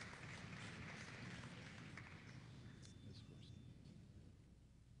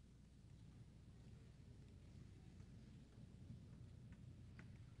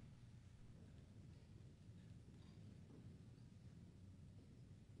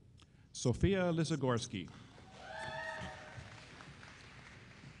 Sophia Lisogorski.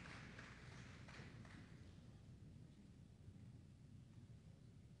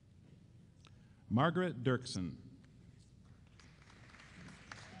 Margaret Dirksen.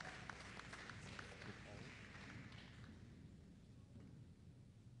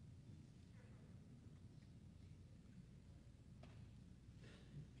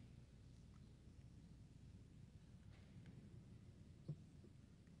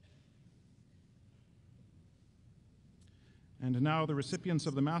 And now the recipients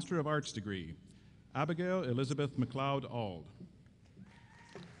of the Master of Arts degree, Abigail Elizabeth McLeod Auld.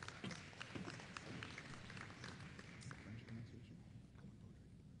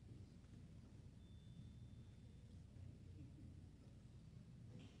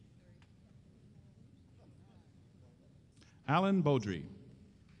 Alan Beaudry.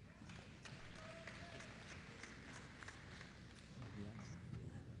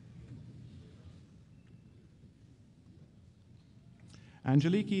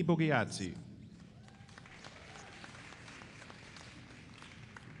 Angeliki Bogiazzi.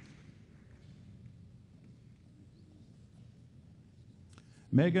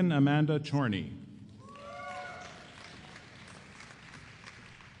 Megan Amanda Chorney.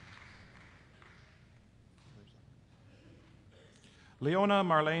 Leona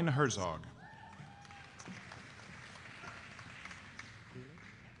Marlene Herzog.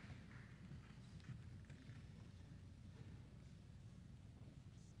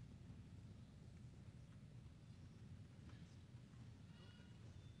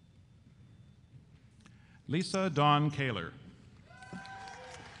 Lisa Dawn Kaler.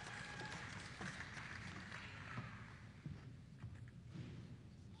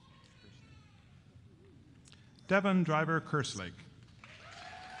 Devon Driver Kerslake.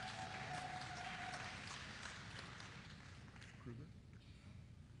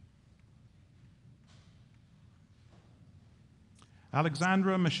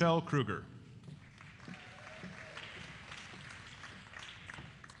 Alexandra Michelle Kruger.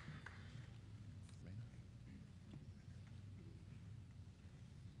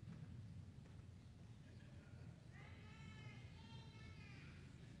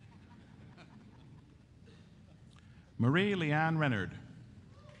 Marie Leanne Renard.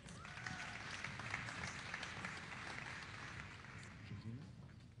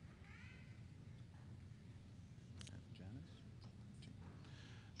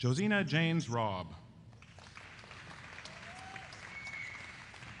 Josina James Robb.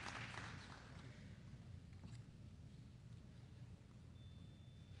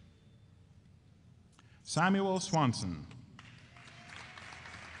 Samuel Swanson.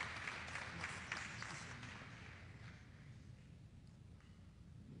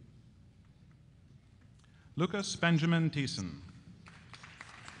 Lucas Benjamin Thiessen.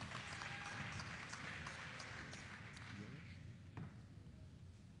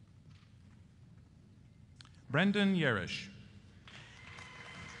 Brendan Yerish.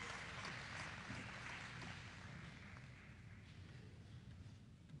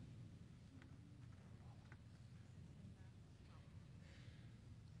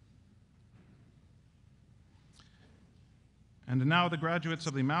 And now the graduates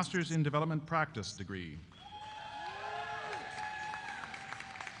of the Masters in Development Practice degree.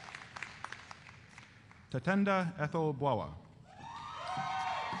 Tatenda Ethel Bwawa.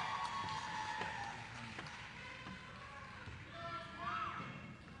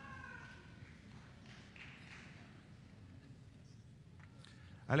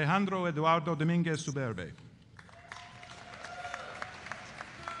 Alejandro Eduardo Dominguez Suberbe.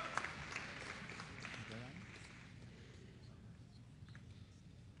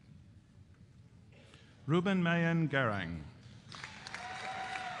 Ruben Mayen Garang.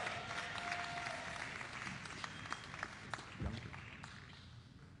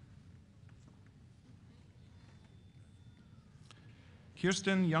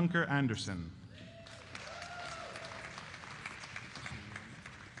 Kirsten Junker Anderson.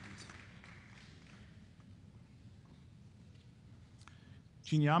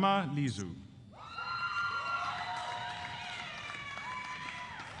 Chinyama Lizu.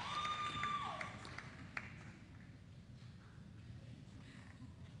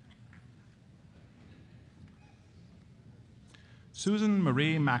 Susan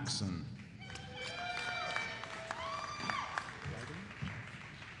Marie Maxson.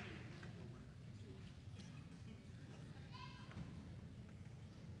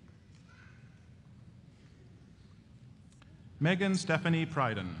 Megan Stephanie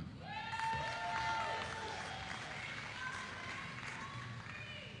Pryden.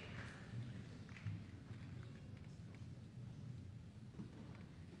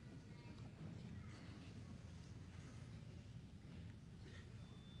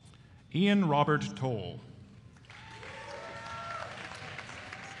 Ian Robert Toll.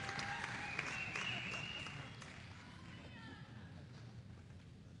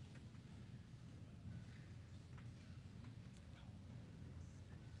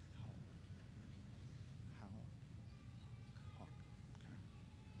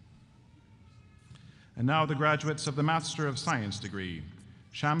 And now the graduates of the Master of Science degree,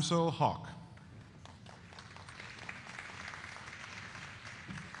 Shamsul Haq.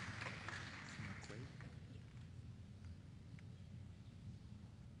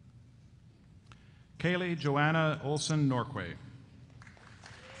 Kaylee Joanna Olson Norquay.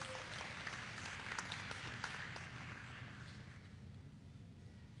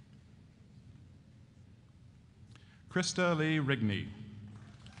 Krista Lee Rigney.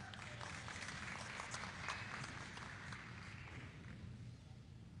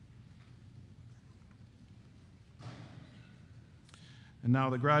 And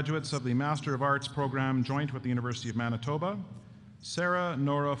now the graduates of the Master of Arts program joint with the University of Manitoba, Sarah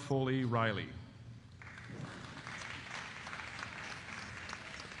Nora Foley Riley.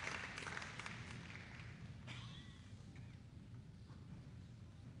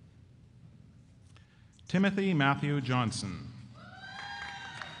 Timothy Matthew Johnson.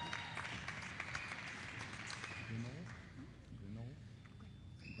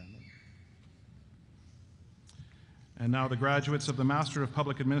 And now the graduates of the Master of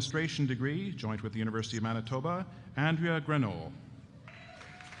Public Administration degree, joint with the University of Manitoba, Andrea Grenoll.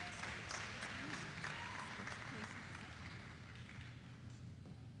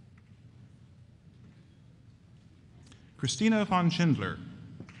 Christina von Schindler.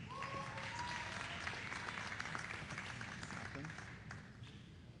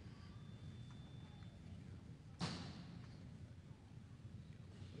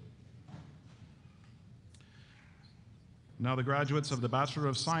 Now the graduates of the Bachelor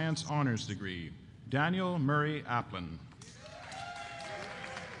of Science Honors degree, Daniel Murray Applin.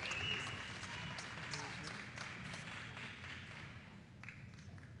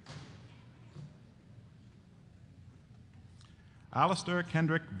 Alistair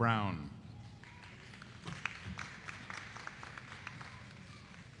Kendrick Brown.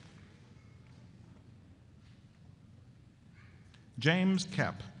 James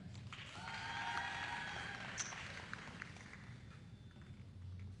Kepp.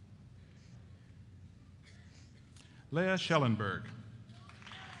 Leah Schellenberg.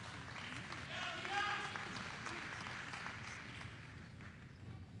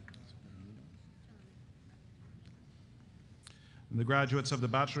 And the graduates of the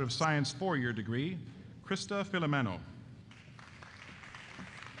Bachelor of Science four-year degree, Krista Filomeno.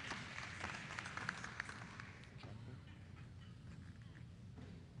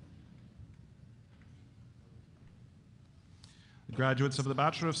 The graduates of the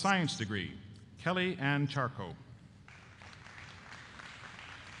Bachelor of Science degree, Kelly Ann Charco.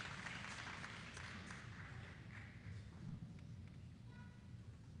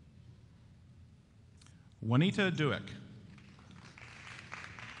 Juanita Duick.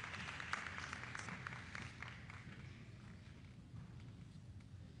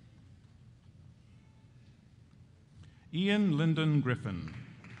 Ian Lyndon Griffin.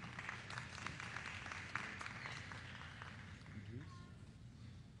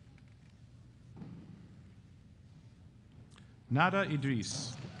 Nada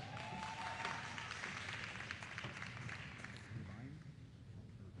Idris.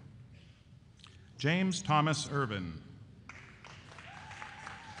 James Thomas Irvin.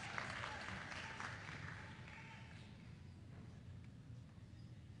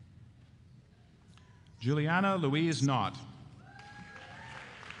 Juliana Louise Knott.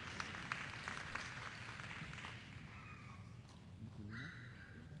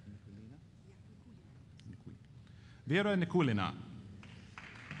 Vera Nikulina.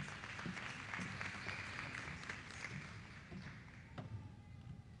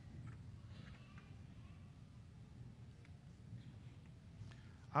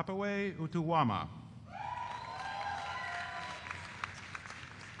 Apawe Utuwama.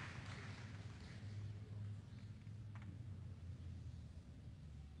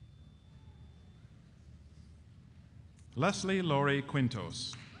 Leslie Laurie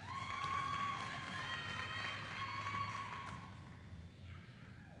Quintos.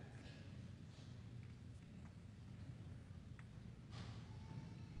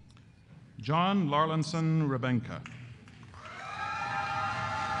 John Larlinson Rebenka.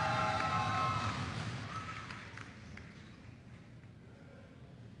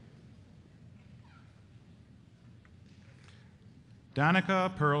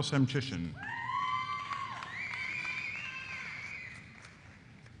 Danica Pearl Semchishin.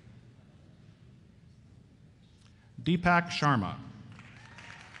 Deepak Sharma.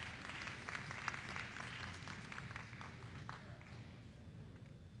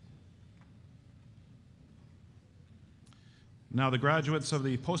 Now the graduates of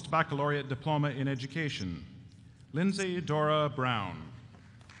the Post-Baccalaureate Diploma in Education. Lindsay Dora Brown.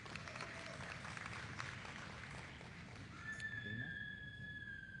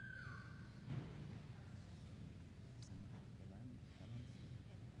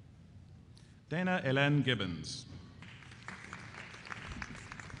 Dana Ellen Gibbons.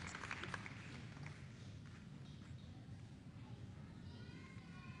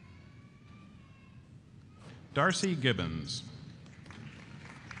 Darcy Gibbons.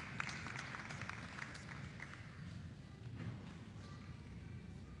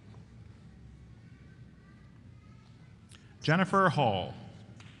 Jennifer Hall.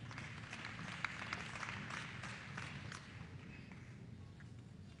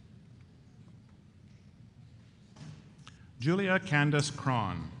 Julia Candace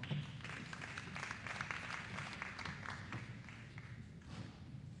Cron.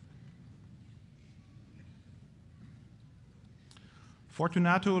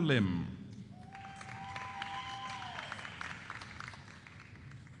 Fortunato Lim.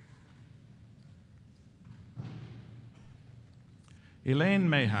 Elaine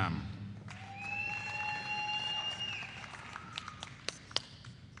Mayham.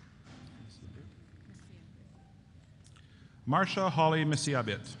 Marcia Holly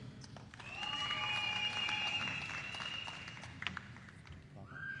Messiabit.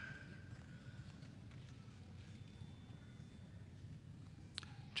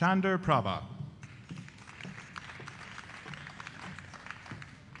 Chander Prabha.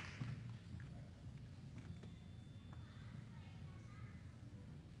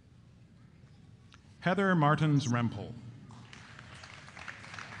 Heather Martins Rempel.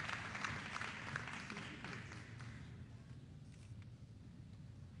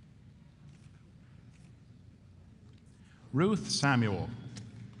 Ruth Samuel.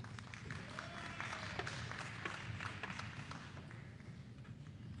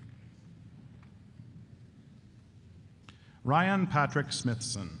 Ryan Patrick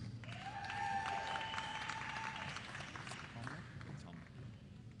Smithson.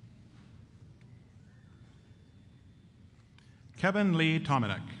 Kevin Lee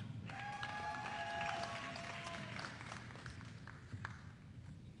Tominek.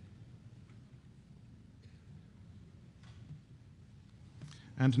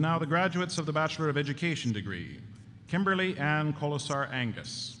 And now the graduates of the Bachelor of Education degree. Kimberly Ann Colasar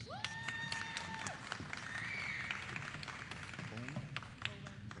Angus.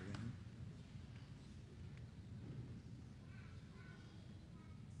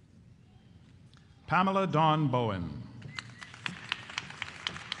 Pamela Dawn Bowen.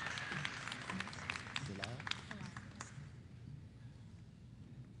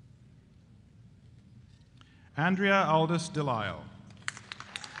 Andrea Aldous Delisle.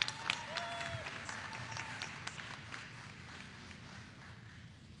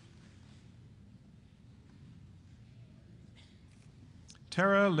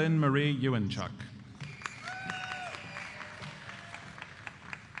 Tara Lynn Marie Ewanchuk.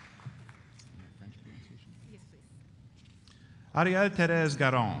 Ariel Thérèse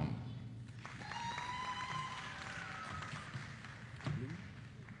Garon.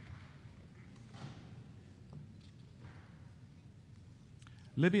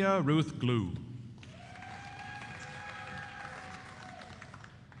 Livia Ruth Glue.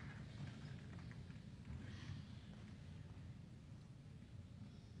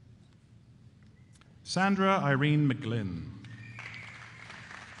 Sandra Irene McGlynn.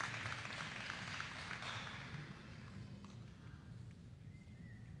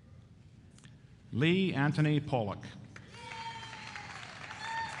 Lee Anthony Pollock.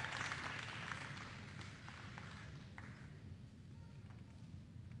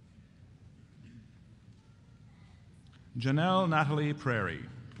 Janelle Natalie Prairie.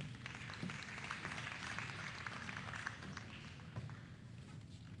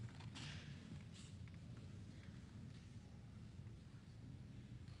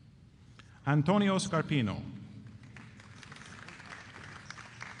 Antonio Scarpino.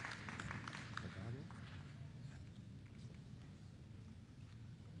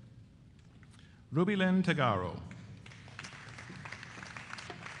 Ruby Lynn Tagaro.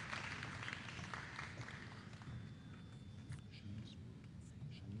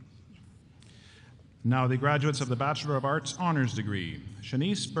 Now the graduates of the Bachelor of Arts Honors degree.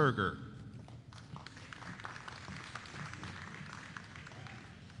 Shanice Berger.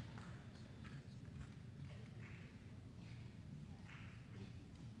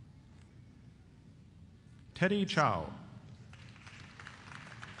 Teddy Chow.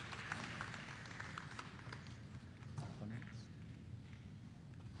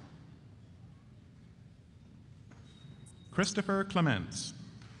 Christopher Clements.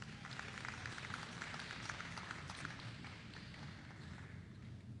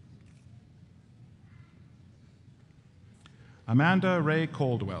 Amanda Ray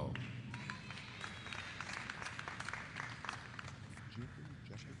Coldwell.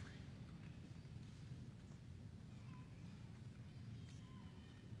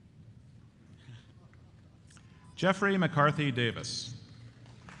 Jeffrey McCarthy Davis.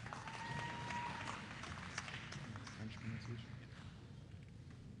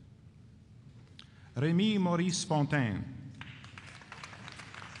 Rémi Maurice Fontaine.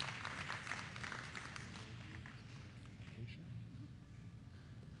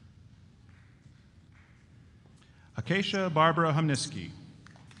 Acacia Barbara Humniski.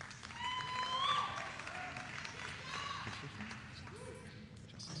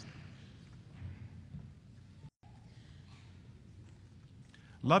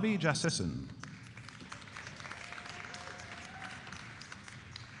 Lovey Jassisson.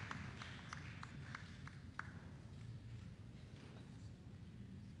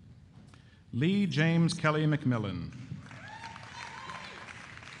 Lee James Kelly McMillan.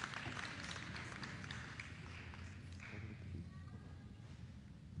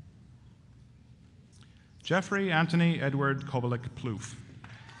 Jeffrey Anthony Edward Kobelik Plouffe.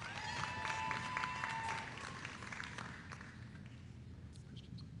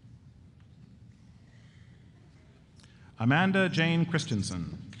 Amanda Jane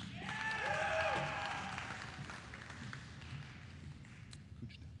Christensen.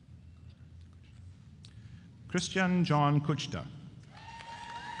 Christian John Kuchta.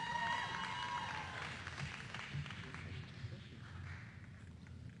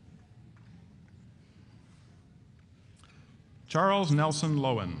 Charles Nelson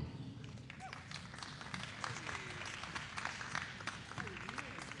Lowen.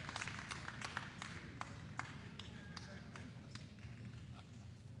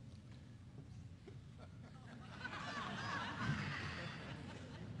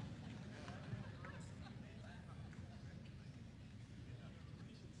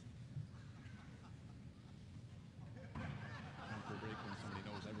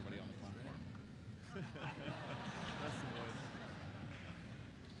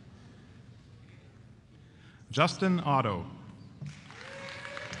 Justin Otto.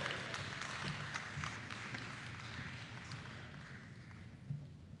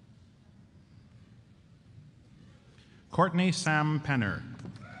 Courtney Sam Penner.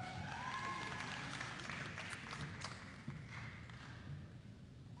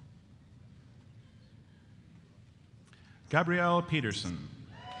 Gabrielle Peterson.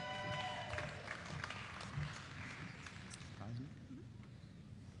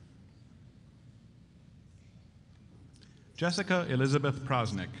 Jessica Elizabeth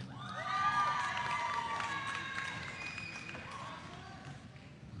Prosnick.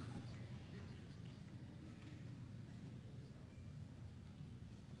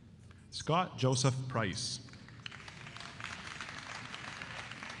 Scott Joseph Price.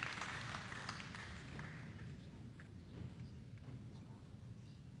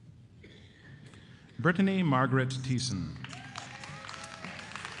 Brittany Margaret Thiessen.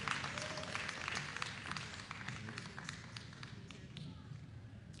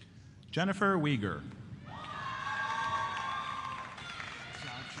 Jennifer Uyghur.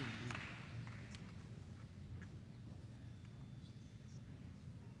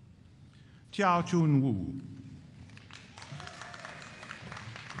 Tiao Chun Wu.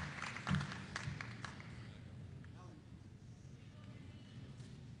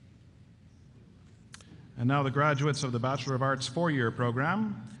 And now the graduates of the Bachelor of Arts four-year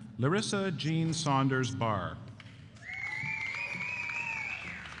program, Larissa Jean Saunders Barr.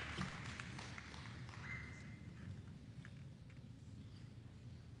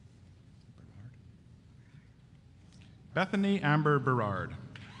 Bethany Amber Berard.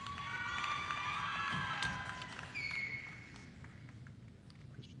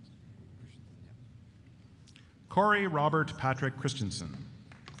 Corey Robert Patrick Christensen.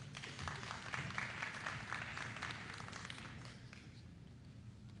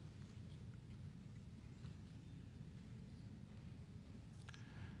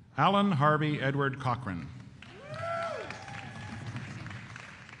 Alan Harvey Edward Cochran.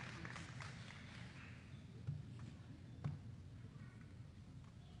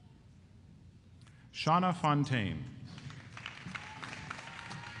 Shauna Fontaine.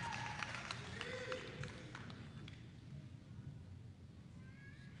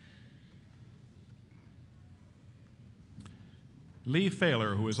 Lee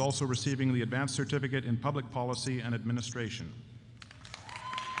Failer, who is also receiving the Advanced Certificate in Public Policy and Administration.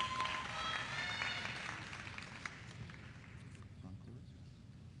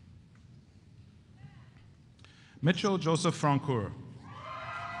 Mitchell Joseph Francoeur.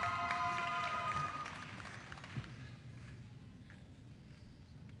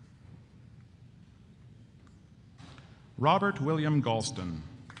 Robert William Galston.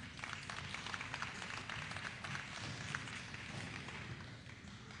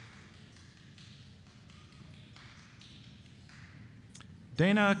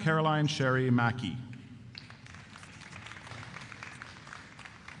 Dana Caroline Sherry Mackey.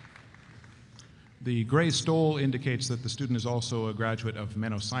 The gray stole indicates that the student is also a graduate of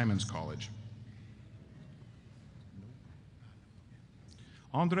Menno Simons College.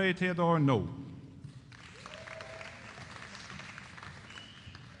 Andre Theodore No.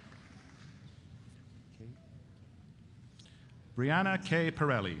 Brianna K.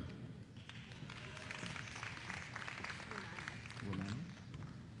 Pirelli.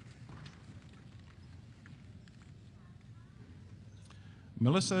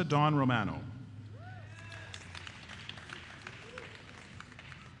 Melissa Dawn Romano.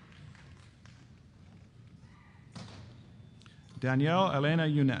 Danielle Elena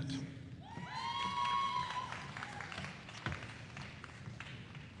Unet.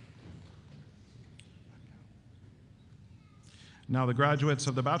 Now the graduates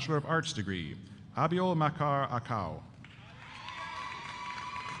of the Bachelor of Arts degree, Abiol Makar Akau.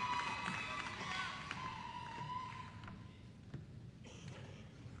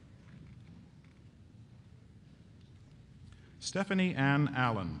 Stephanie Ann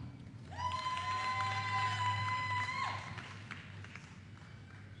Allen.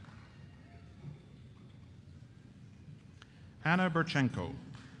 Anna Burchenko.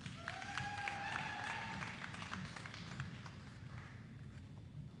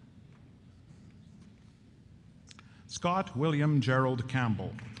 Scott William Gerald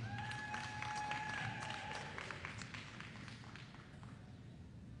Campbell.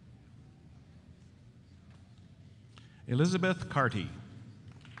 Elizabeth Carty.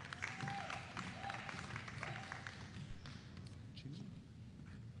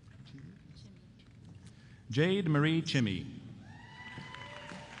 Jade Marie Chimmy.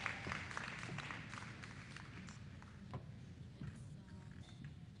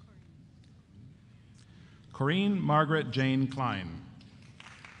 Corinne Margaret Jane Klein.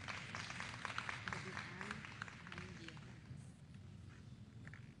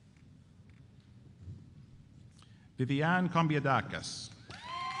 Viviane Kombiadakis.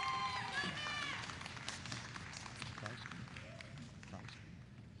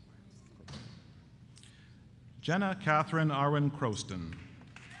 Jenna Catherine Arwen Croston.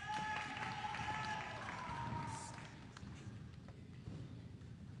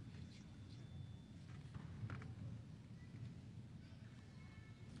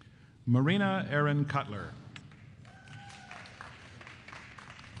 Marina Erin Cutler.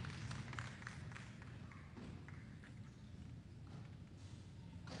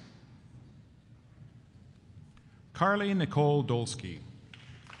 Carly Nicole Dolsky.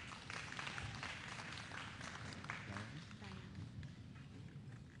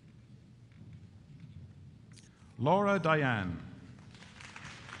 Laura Diane.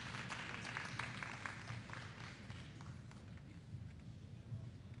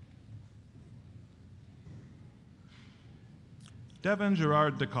 Devin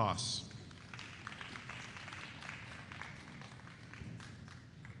Gerard DeCosse.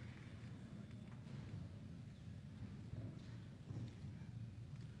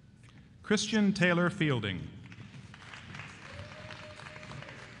 Christian Taylor Fielding.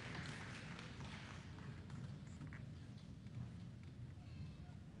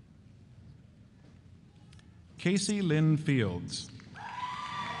 Casey Lynn Fields.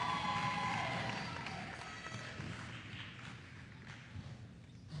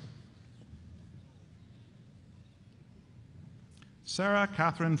 Sarah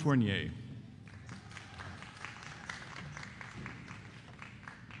Catherine Fournier.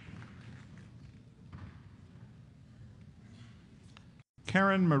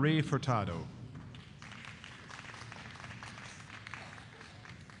 Karen Marie Furtado.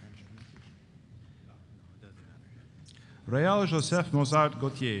 Réal Joseph Mozart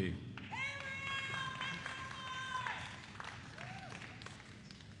Gauthier.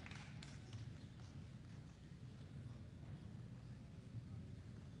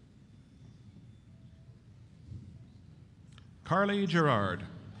 Carly Gerard.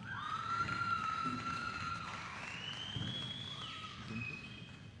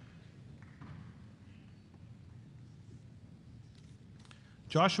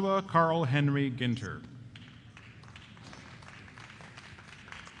 Joshua Carl Henry Ginter.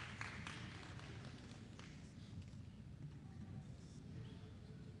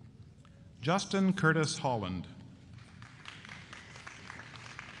 Justin Curtis Holland.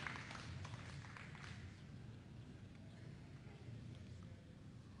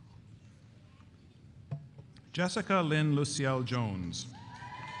 Jessica Lynn Lucielle Jones.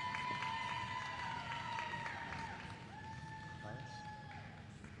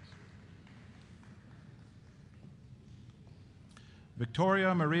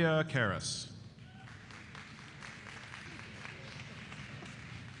 Victoria Maria Karras.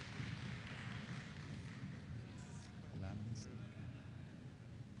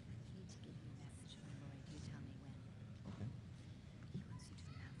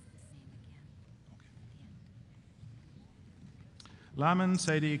 Laman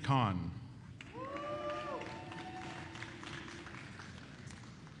Sadie Khan.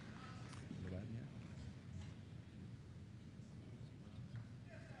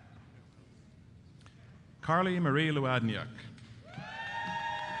 Carly Marie Luadniak.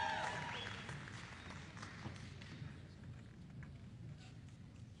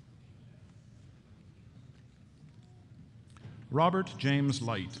 Robert James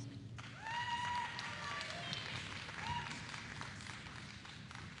Light.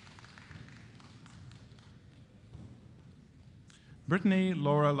 Brittany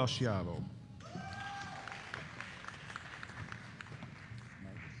Laura Lasciavo.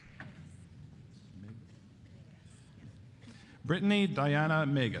 Brittany Diana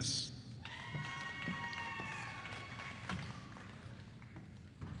Megas.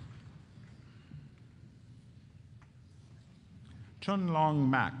 Chun Long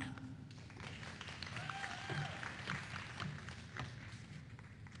Mak.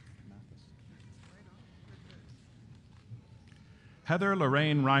 Heather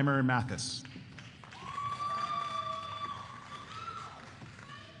Lorraine Reimer Mathis.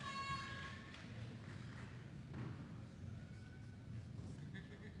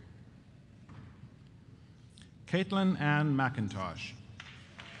 Caitlin Ann McIntosh.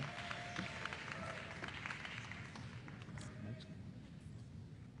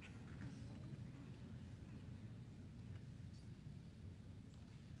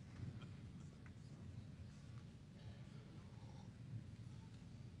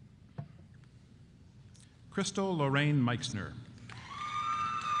 Crystal Lorraine Meixner.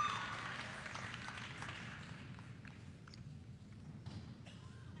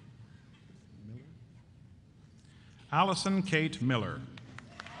 Allison Kate Miller.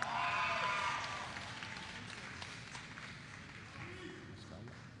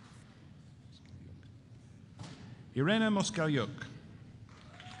 Irena Moskalyuk.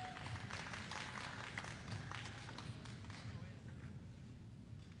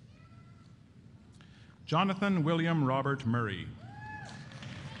 Jonathan William Robert Murray.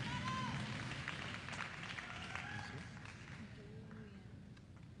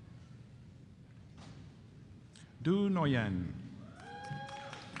 Du Nguyen.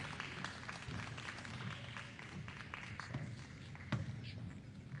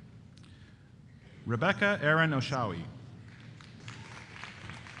 Rebecca Erin Oshawi.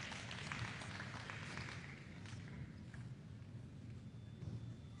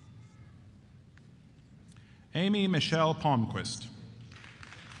 Amy Michelle Palmquist.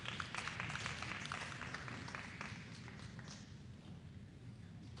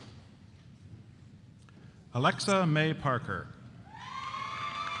 Alexa May Parker.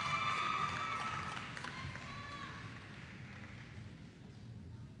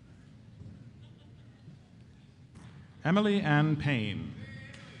 Emily Ann Payne.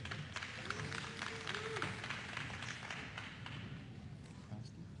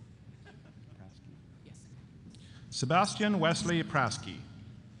 Sebastian Wesley Praski.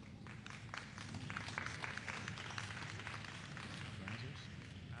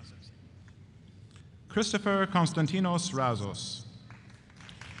 Christopher Konstantinos Razos.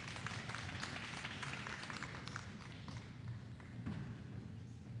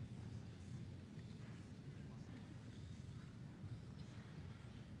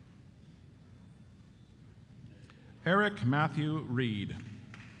 Eric Matthew Reed.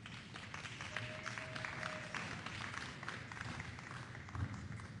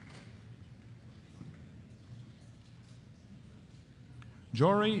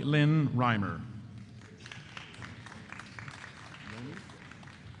 Jory Lynn Reimer.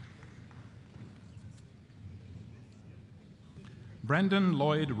 Brendan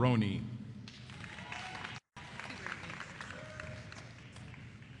Lloyd Roney.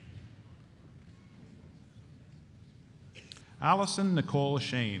 Allison Nicole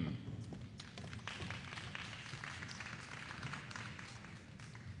Shane.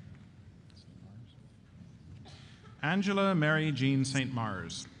 Angela Mary Jean St.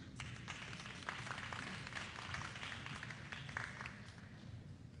 Mars.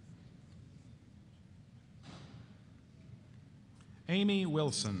 Amy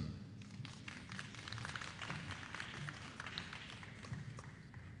Wilson.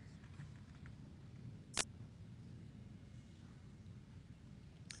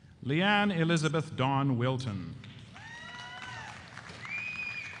 Leanne Elizabeth Dawn Wilton.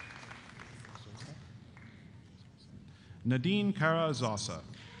 Nadine Cara Zosa.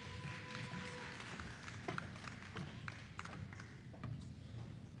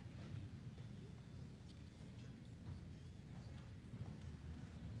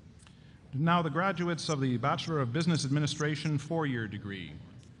 Now the graduates of the Bachelor of Business Administration four-year degree.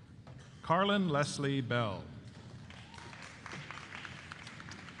 Carlin Leslie Bell.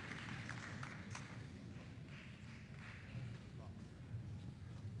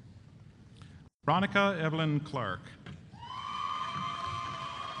 Veronica Evelyn Clark.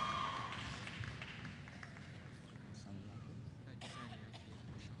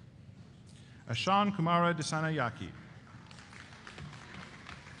 Ashan Kumara Desanayaki.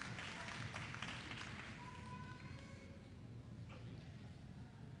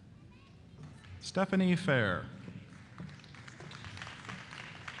 Stephanie Fair.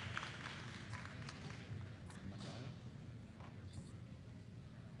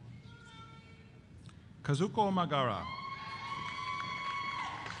 Kazuko Magara.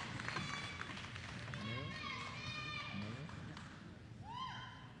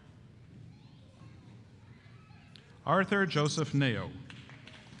 Arthur Joseph Neo.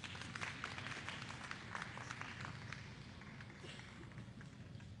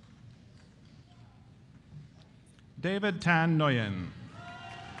 David Tan Nguyen.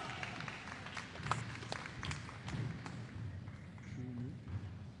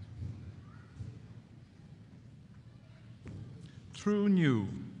 True New.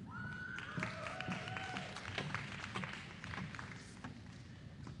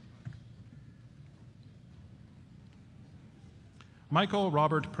 Michael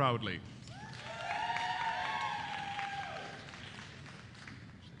Robert Proudly.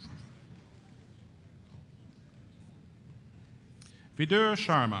 Vidur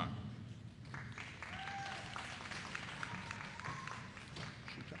Sharma.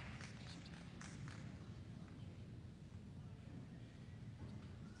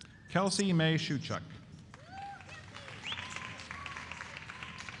 Kelsey May Shuchuk.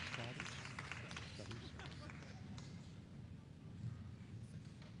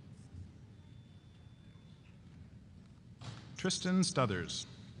 Tristan Stuthers.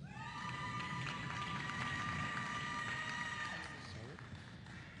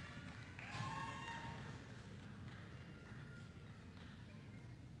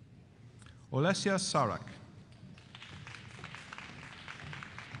 Olesya Sarak.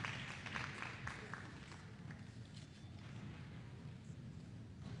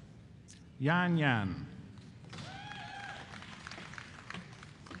 Yan Yan.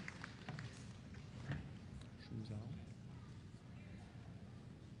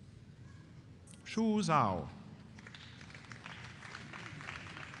 Shu Zhao.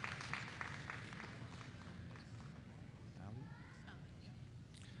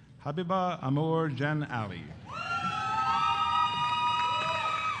 Habiba Amour Jen Ali.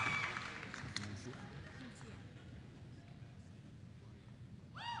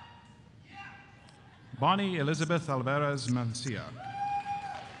 Bonnie Elizabeth Alvarez Mancia.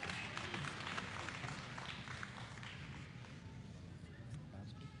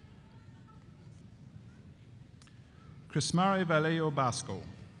 Crismari Vallejo Basco.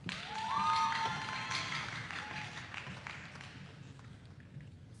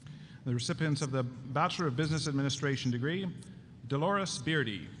 The recipients of the Bachelor of Business Administration degree, Dolores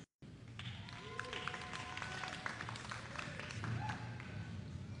Beardy.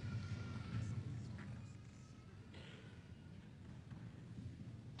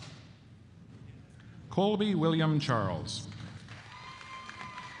 Colby William Charles.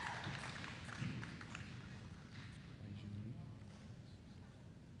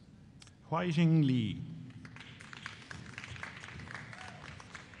 Huijing Li.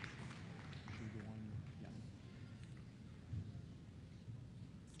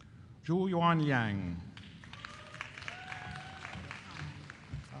 Zhu Yuan Yang.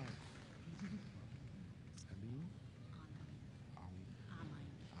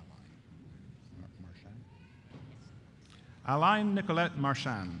 Alain Nicolette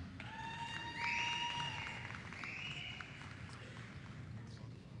Marchand.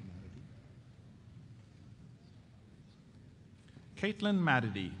 Caitlin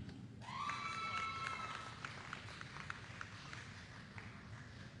Madady.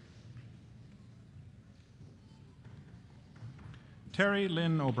 Terry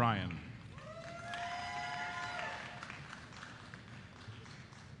Lynn O'Brien.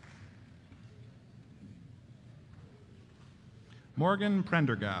 Morgan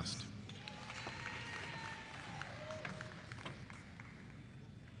Prendergast.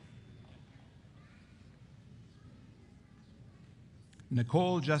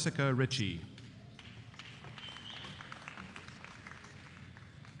 Nicole Jessica Ritchie.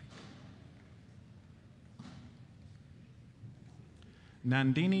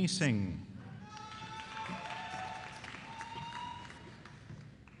 Nandini Singh.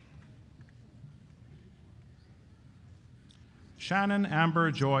 Shannon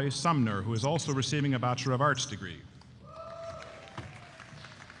Amber Joy Sumner, who is also receiving a Bachelor of Arts degree.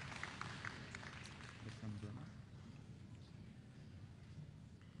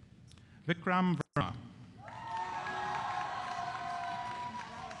 Vikram Verma.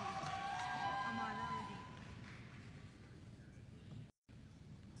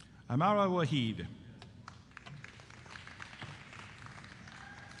 Amara Wahid.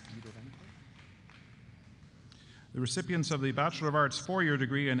 The recipients of the Bachelor of Arts four-year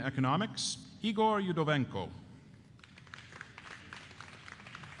degree in Economics, Igor Yudovenko.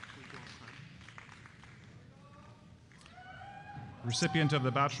 Recipient of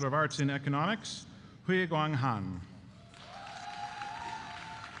the Bachelor of Arts in Economics, Hui Guang Han.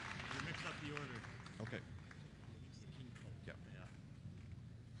 You mixed up the order. Okay. Yeah.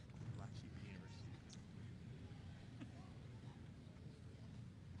 Black Sheep University.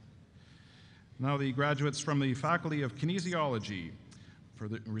 Now the graduates from the Faculty of Kinesiology. For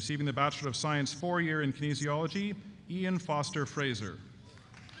receiving the Bachelor of Science four-year in Kinesiology, Ian Foster Fraser.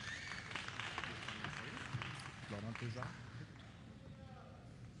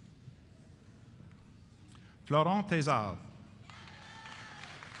 Florent Thézard.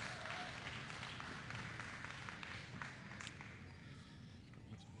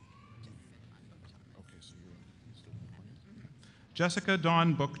 Jessica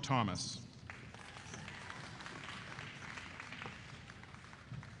Dawn Book Thomas.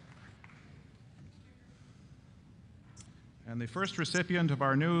 And the first recipient of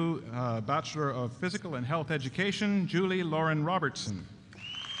our new Bachelor of Physical and Health Education, Julie Lauren Robertson.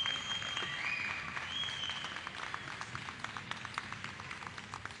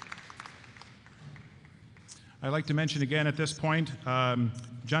 I'd like to mention again at this point,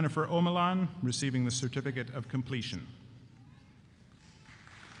 Jennifer Omelan receiving the Certificate of Completion.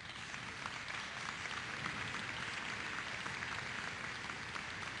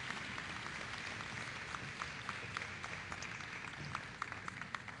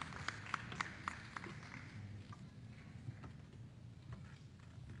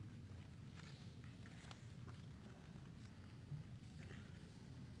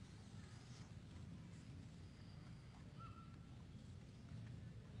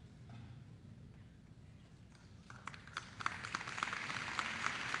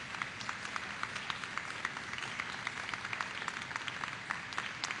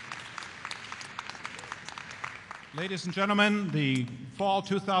 Ladies and gentlemen, the fall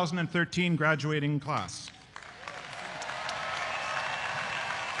 2013 graduating class.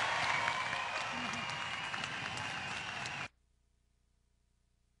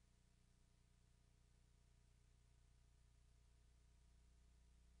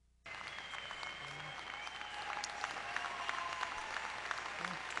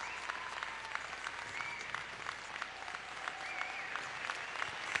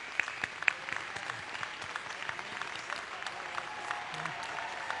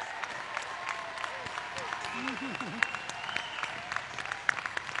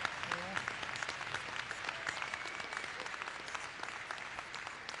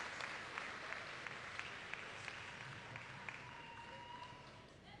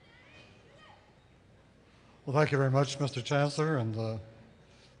 Well, thank you very much, Mr. Chancellor and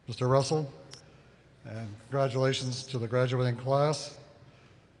Mr. Russell, and congratulations to the graduating class.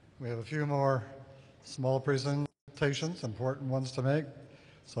 We have a few more small presentations, important ones to make.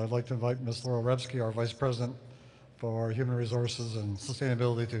 So I'd like to invite Ms. Laura Rebsky, our Vice President for Human Resources and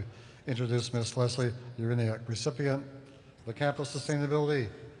Sustainability, to introduce Ms. Leslie Uriniak, recipient of the Campus Sustainability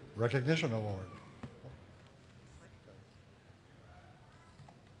Recognition Award.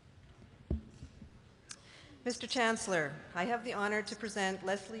 Mr. Chancellor, I have the honor to present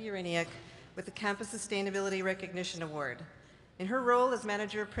Leslie Uriniak with the Campus Sustainability Recognition Award. In her role as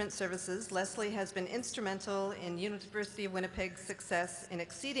Manager of Print Services, Leslie has been instrumental in University of Winnipeg's success in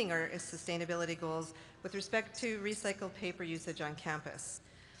exceeding our sustainability goals with respect to recycled paper usage on campus.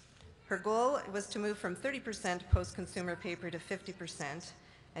 Her goal was to move from 30% post-consumer paper to 50%,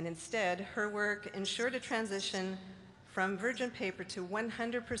 and instead, her work ensured a transition from virgin paper to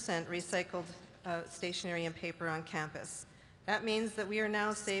 100% recycled stationery and paper on campus. That means that we are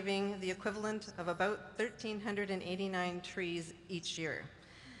now saving the equivalent of about 1,389 trees each year.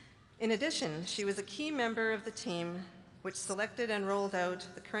 In addition, she was a key member of the team which selected and rolled out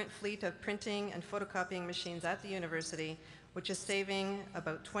the current fleet of printing and photocopying machines at the university, which is saving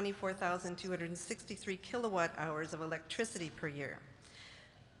about 24,263 kilowatt hours of electricity per year.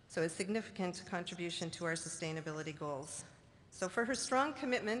 So a significant contribution to our sustainability goals. So for her strong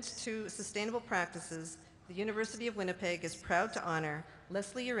commitment to sustainable practices, the University of Winnipeg is proud to honor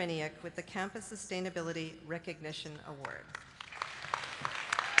Leslie Uriniak with the Campus Sustainability Recognition Award.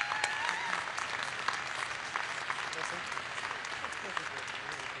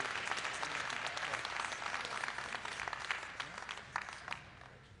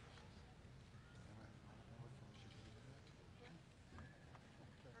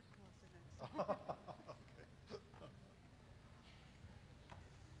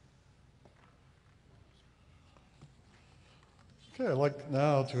 Okay, I'd like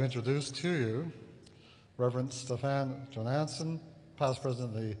now to introduce to you Reverend Stefan Johansson, past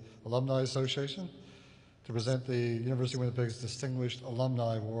president of the Alumni Association, to present the University of Winnipeg's Distinguished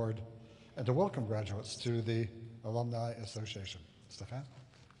Alumni Award and to welcome graduates to the Alumni Association. Stefan?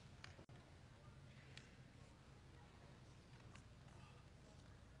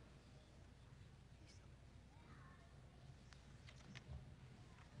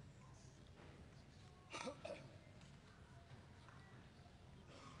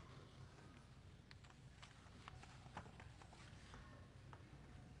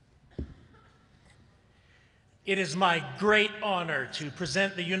 It is my great honor to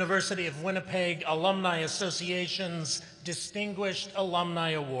present the University of Winnipeg Alumni Association's Distinguished Alumni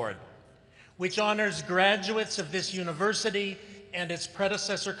Award, which honors graduates of this university and its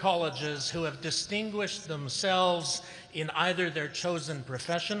predecessor colleges who have distinguished themselves in either their chosen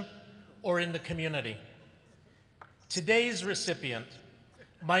profession or in the community. Today's recipient,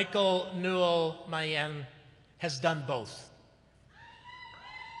 Michael Newell Mayen, has done both.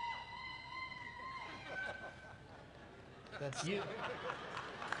 That's you.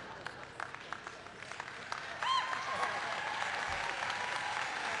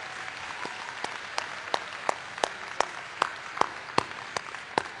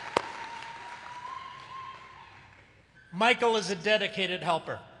 Michael is a dedicated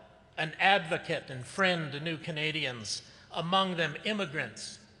helper, an advocate and friend to new Canadians, among them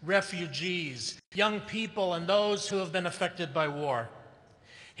immigrants, refugees, young people, and those who have been affected by war.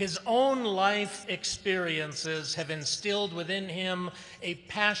 His own life experiences have instilled within him a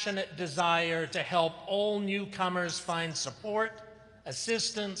passionate desire to help all newcomers find support,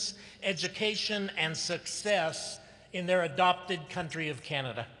 assistance, education, and success in their adopted country of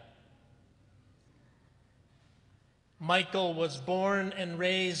Canada. Michael was born and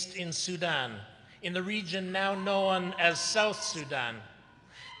raised in Sudan, in the region now known as South Sudan.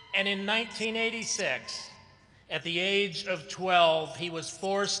 And in 1986, at the age of 12, he was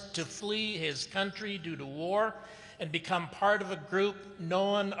forced to flee his country due to war and become part of a group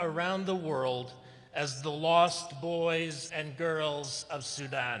known around the world as the Lost Boys and Girls of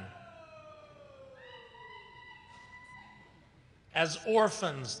Sudan. As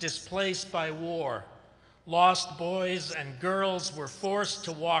orphans displaced by war, lost boys and girls were forced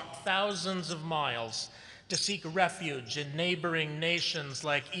to walk thousands of miles to seek refuge in neighboring nations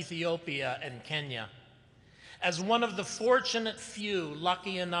like Ethiopia and Kenya. As one of the fortunate few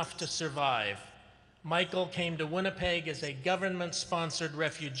lucky enough to survive, Michael came to Winnipeg as a government-sponsored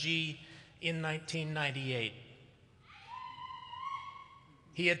refugee in 1998.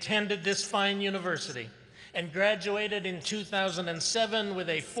 He attended this fine university and graduated in 2007 with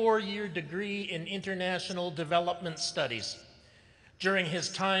a 4-year degree in International Development Studies. During his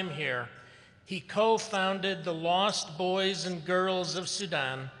time here, he co-founded the Lost Boys and Girls of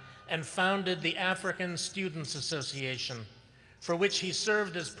Sudan and founded the African Students Association, for which he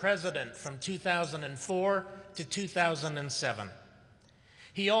served as president from 2004 to 2007.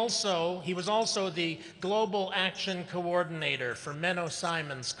 He was also the Global Action Coordinator for Menno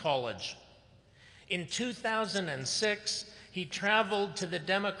Simons College. In 2006, he traveled to the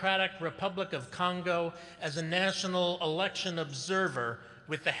Democratic Republic of Congo as a national election observer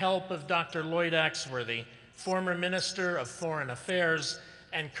with the help of Dr. Lloyd Axworthy, former Minister of Foreign Affairs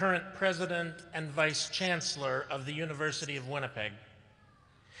and current President and Vice Chancellor of the University of Winnipeg.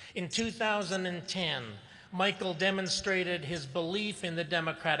 In 2010, Michael demonstrated his belief in the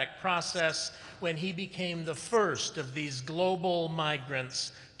democratic process when he became the first of these global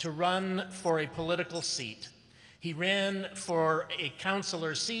migrants to run for a political seat. He ran for a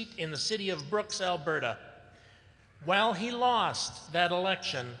councillor seat in the city of Brooks, Alberta. While he lost that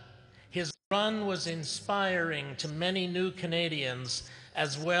election, his run was inspiring to many new Canadians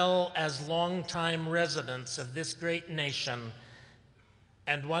as well as longtime residents of this great nation,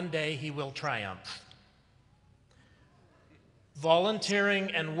 and one day he will triumph. Volunteering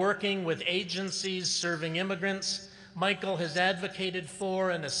and working with agencies serving immigrants, Michael has advocated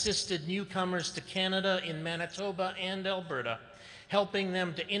for and assisted newcomers to Canada in Manitoba and Alberta, helping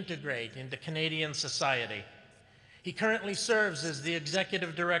them to integrate into Canadian society. He currently serves as the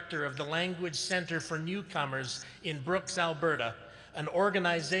Executive Director of the Language Centre for Newcomers in Brooks, Alberta, an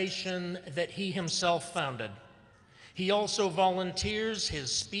organization that he himself founded. He also volunteers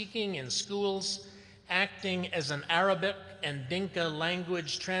his speaking in schools, acting as an Arabic and Dinka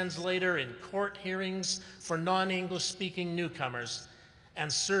language translator in court hearings for non-English speaking newcomers,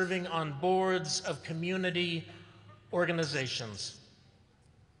 and serving on boards of community organizations.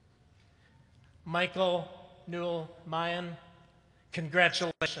 Michael Newell Mayan,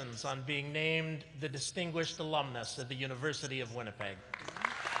 congratulations on being named the Distinguished Alumnus of the University of Winnipeg.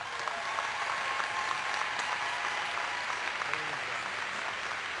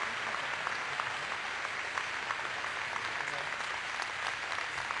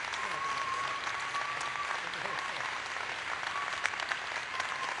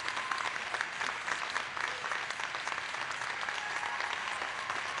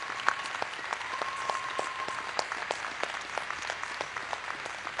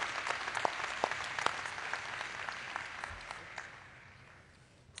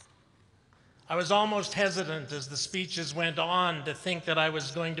 I was almost hesitant as the speeches went on to think that I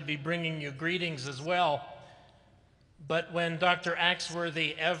was going to be bringing you greetings as well. But when Dr.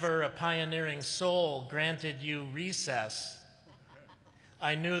 Axworthy, ever a pioneering soul, granted you recess,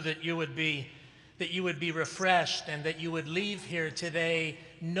 I knew that you would be refreshed and that you would leave here today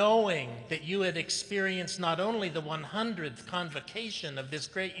knowing that you had experienced not only the 100th convocation of this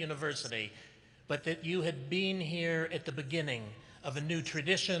great university, but that you had been here at the beginning of a new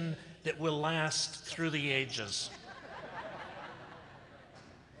tradition that will last through the ages.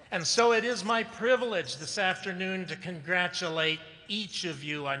 And so it is my privilege this afternoon to congratulate each of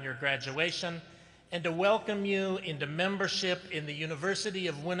you on your graduation and to welcome you into membership in the University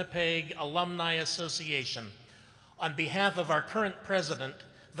of Winnipeg Alumni Association on behalf of our current president,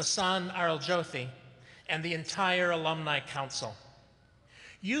 Vasan Araljothi, and the entire Alumni Council.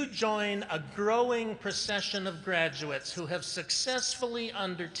 You join a growing procession of graduates who have successfully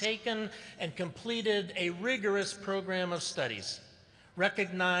undertaken and completed a rigorous program of studies,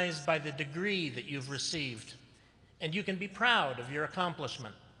 recognized by the degree that you've received, and you can be proud of your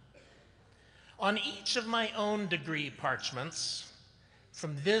accomplishment. On each of my own degree parchments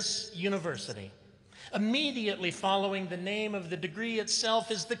from this university, immediately following the name of the degree itself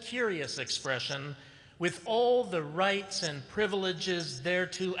is the curious expression, with all the rights and privileges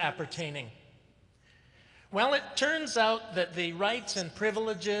thereto appertaining. Well, it turns out that the rights and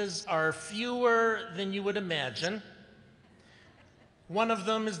privileges are fewer than you would imagine. One of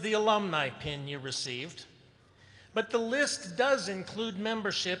them is the alumni pin you received. But the list does include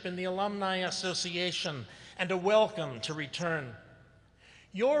membership in the Alumni Association and a welcome to return.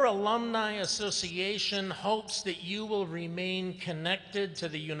 Your Alumni Association hopes that you will remain connected to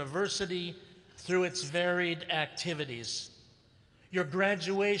the university through its varied activities. Your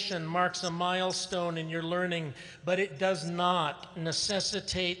graduation marks a milestone in your learning, but it does not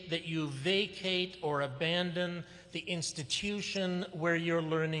necessitate that you vacate or abandon the institution where your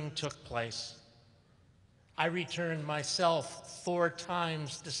learning took place. I returned myself 4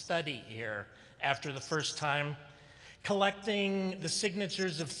 times to study here after the first time, collecting the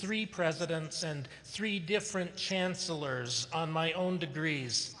signatures of 3 presidents and 3 different chancellors on my own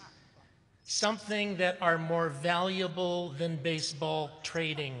degrees, something that are more valuable than baseball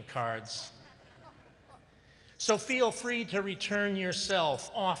trading cards. So feel free to return yourself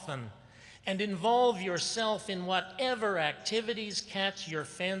often and involve yourself in whatever activities catch your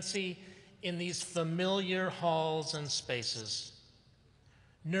fancy in these familiar halls and spaces.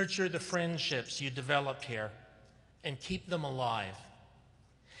 Nurture the friendships you developed here and keep them alive.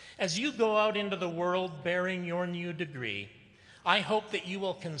 As you go out into the world bearing your new degree, I hope that you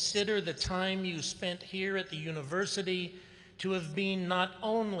will consider the time you spent here at the university to have been not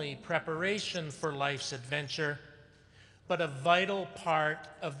only preparation for life's adventure, but a vital part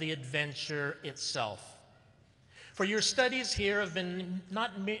of the adventure itself. For your studies here have been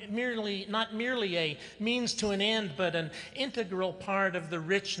not merely a means to an end, but an integral part of the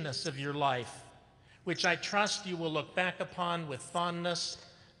richness of your life, which I trust you will look back upon with fondness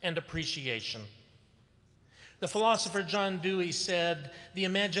and appreciation. The philosopher John Dewey said, "The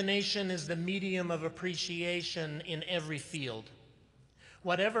imagination is the medium of appreciation in every field."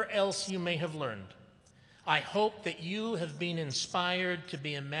 Whatever else you may have learned, I hope that you have been inspired to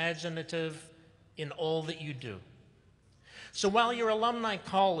be imaginative in all that you do. So while your alumni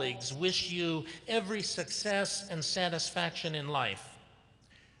colleagues wish you every success and satisfaction in life,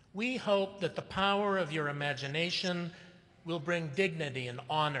 we hope that the power of your imagination will bring dignity and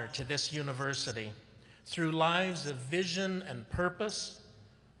honor to this university through lives of vision and purpose,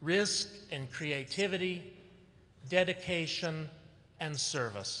 risk and creativity, dedication and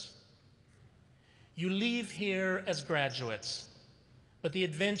service. You leave here as graduates, but the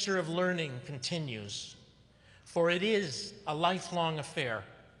adventure of learning continues. For it is a lifelong affair,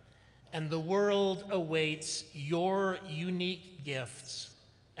 and the world awaits your unique gifts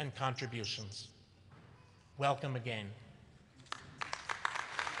and contributions. Welcome again.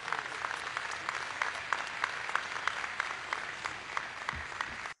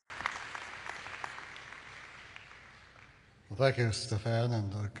 Well, thank you, Stefan,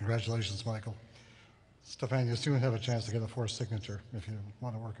 and congratulations, Michael. Stefan, you soon have a chance to get a 4th signature if you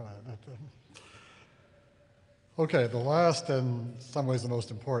want to work on it. Okay, the last and in some ways the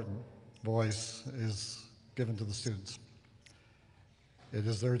most important voice is given to the students. It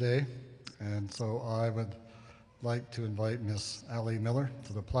is their day, and so I would like to invite Miss Allie Miller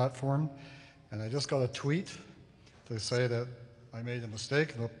to the platform. And I just got a tweet to say that I made a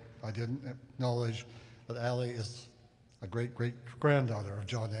mistake. I didn't acknowledge that Allie is a great-great-granddaughter of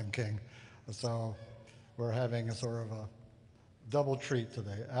John M. King. So we're having a sort of a double treat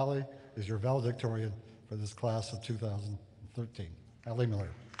today. Allie is your valedictorian for this class of 2013. Allie Miller.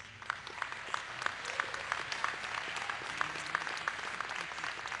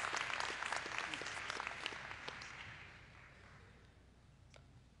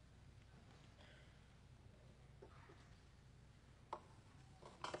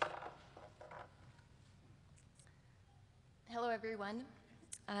 Hello, everyone.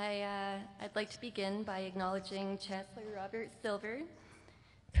 I'd like to begin by acknowledging Chancellor Robert Silver,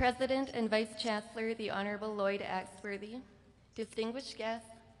 President and Vice Chancellor, the Honorable Lloyd Axworthy, distinguished guests,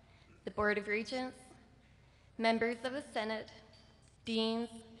 the Board of Regents, members of the Senate, deans,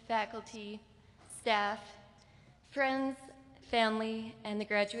 faculty, staff, friends, family, and the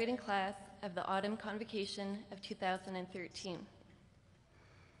graduating class of the Autumn Convocation of 2013.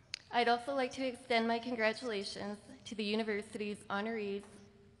 I'd also like to extend my congratulations to the university's honorees,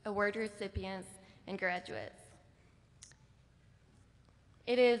 award recipients, and graduates.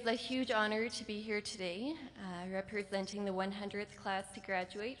 It is a huge honor to be here today, representing the 100th class to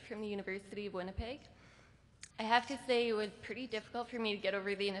graduate from the University of Winnipeg. I have to say it was pretty difficult for me to get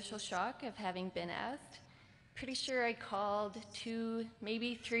over the initial shock of having been asked. Pretty sure I called 2,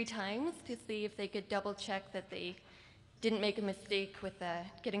 maybe 3 times to see if they could double check that they didn't make a mistake with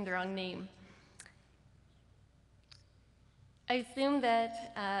getting the wrong name. I assume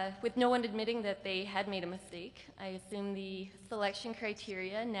that, with no one admitting that they had made a mistake, I assume the selection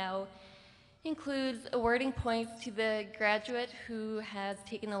criteria now includes awarding points to the graduate who has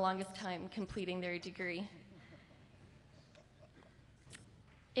taken the longest time completing their degree.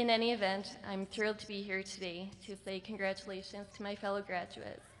 In any event, I'm thrilled to be here today to say congratulations to my fellow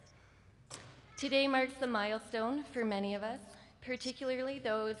graduates. Today marks a milestone for many of us, particularly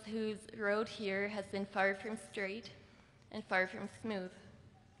those whose road here has been far from straight and far from smooth.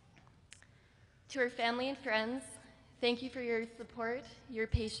 To our family and friends, thank you for your support, your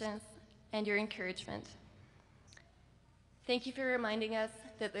patience, and your encouragement. Thank you for reminding us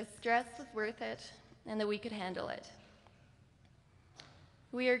that the stress was worth it and that we could handle it.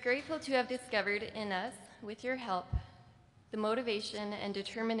 We are grateful to have discovered in us, with your help, the motivation and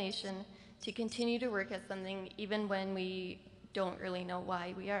determination to continue to work at something even when we don't really know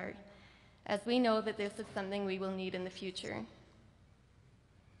why we are, as we know that this is something we will need in the future.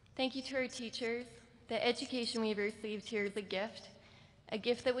 Thank you to our teachers. The education we've received here is a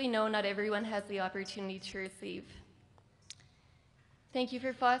gift that we know not everyone has the opportunity to receive. Thank you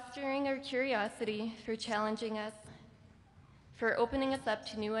for fostering our curiosity, for challenging us, for opening us up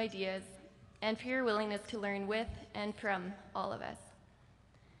to new ideas, and for your willingness to learn with and from all of us.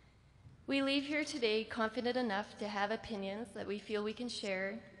 We leave here today confident enough to have opinions that we feel we can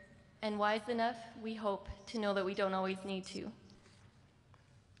share, and wise enough, we hope, to know that we don't always need to.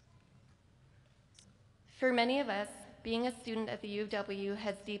 For many of us, being a student at the U of W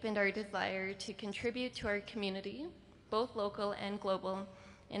has deepened our desire to contribute to our community, both local and global,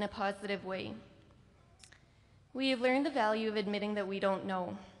 in a positive way. We have learned the value of admitting that we don't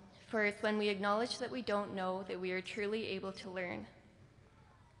know, for it's when we acknowledge that we don't know that we are truly able to learn.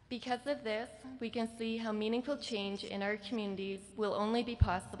 Because of this, we can see how meaningful change in our communities will only be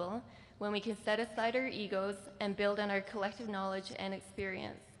possible when we can set aside our egos and build on our collective knowledge and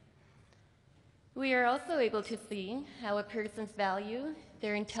experience. We are also able to see how a person's value,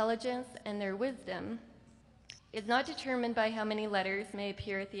 their intelligence, and their wisdom is not determined by how many letters may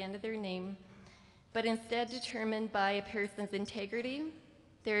appear at the end of their name, but instead determined by a person's integrity,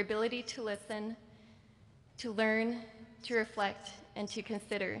 their ability to listen, to learn, to reflect, and to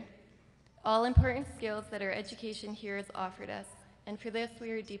consider. All important skills that our education here has offered us, and for this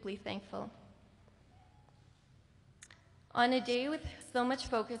we are deeply thankful. On a day with so much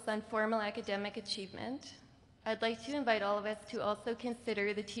focus on formal academic achievement, I'd like to invite all of us to also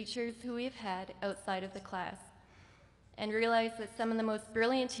consider the teachers who we've had outside of the class, and realize that some of the most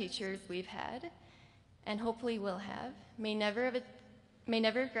brilliant teachers we've had, and hopefully will have, may never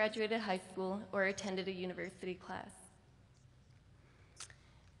have graduated high school or attended a university class.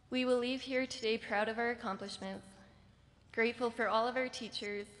 We will leave here today proud of our accomplishments, grateful for all of our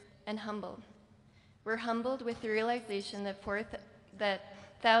teachers, and humbled. We're humbled with the realization that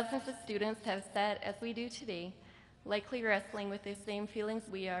thousands of students have sat as we do today, likely wrestling with the same feelings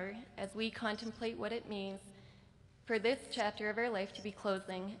we are as we contemplate what it means for this chapter of our life to be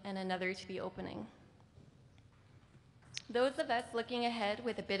closing and another to be opening. Those of us looking ahead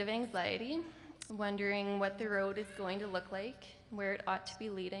with a bit of anxiety, wondering what the road is going to look like, where it ought to be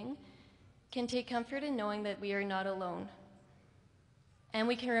leading, can take comfort in knowing that we are not alone. And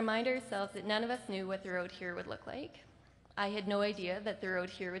we can remind ourselves that none of us knew what the road here would look like. I had no idea that the road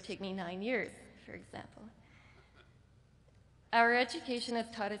here would take me 9 years, for example. Our education has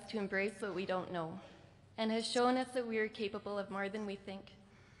taught us to embrace what we don't know, and has shown us that we are capable of more than we think.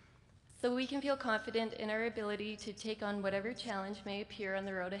 So we can feel confident in our ability to take on whatever challenge may appear on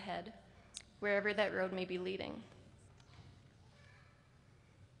the road ahead, wherever that road may be leading.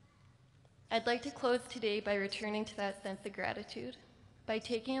 I'd like to close today by returning to that sense of gratitude, by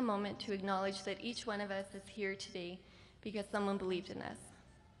taking a moment to acknowledge that each one of us is here today because someone believed in us.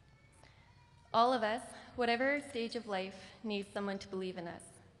 All of us, whatever our stage of life, need someone to believe in us.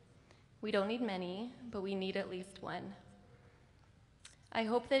 We don't need many, but we need at least one. I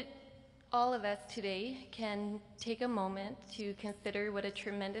hope that all of us today can take a moment to consider what a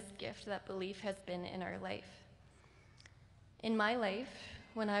tremendous gift that belief has been in our life. In my life,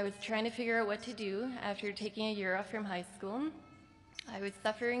 when I was trying to figure out what to do after taking a year off from high school, I was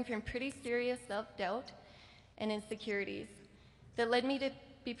suffering from pretty serious self-doubt and insecurities that led me to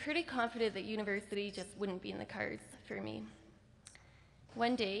be pretty confident that university just wouldn't be in the cards for me.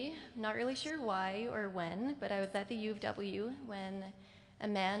 One day, not really sure why or when, but I was at the U of W when a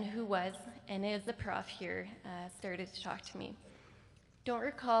man who was and is a prof here started to talk to me. Don't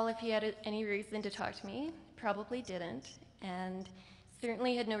recall if he had any reason to talk to me, probably didn't, and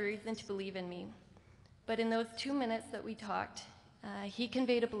certainly had no reason to believe in me. But in those 2 minutes that we talked, he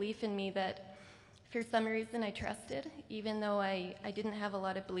conveyed a belief in me that for some reason I trusted, even though I didn't have a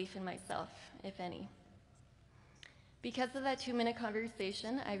lot of belief in myself, if any. Because of that 2-minute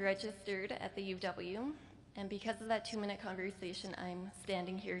conversation, I registered at the U of W, and because of that 2-minute conversation, I'm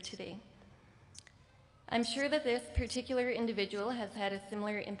standing here today. I'm sure that this particular individual has had a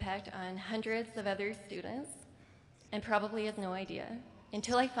similar impact on hundreds of other students and probably has no idea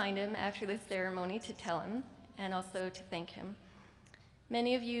until I find him after the ceremony to tell him and also to thank him.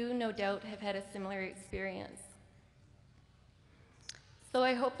 Many of you, no doubt, have had a similar experience. So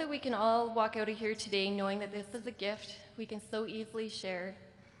I hope that we can all walk out of here today knowing that this is a gift we can so easily share,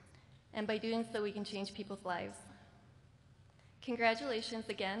 and by doing so, we can change people's lives. Congratulations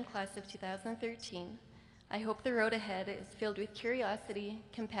again, class of 2013. I hope the road ahead is filled with curiosity,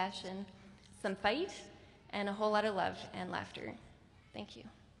 compassion, some fight, and a whole lot of love and laughter. Thank you.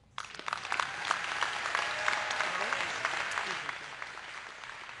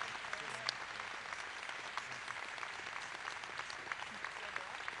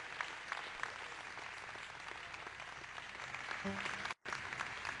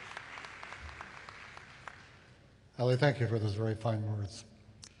 Ellie, thank you for those very fine words.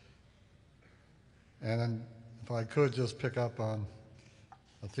 And then if I could just pick up on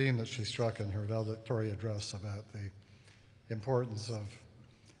a theme that she struck in her valedictory address about the importance of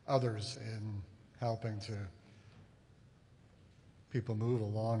others in helping to people move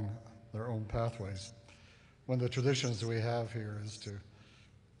along their own pathways. One of the traditions we have here is to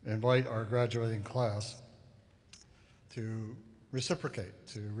invite our graduating class to reciprocate,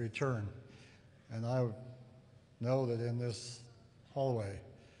 to return. And I know that in this hallway,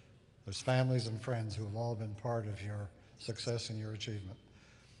 there's families and friends who have all been part of your success and your achievement.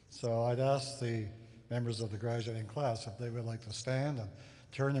 So I'd ask the members of the graduating class if they would like to stand and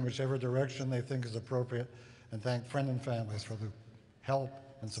turn in whichever direction they think is appropriate and thank friends and families for the help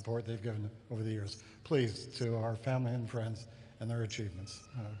and support they've given over the years. Please, to our family and friends and their achievements.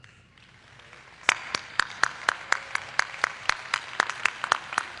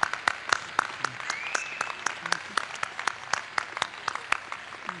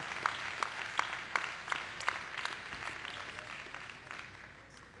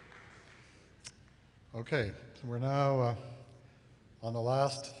 Okay, so we're now on the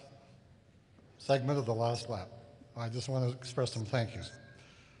last segment of the last lap. I just want to express some thank yous.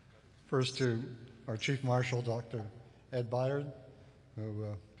 First to our Chief Marshal, Dr. Ed Byard, who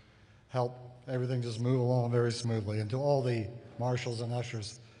helped everything just move along very smoothly. And to all the marshals and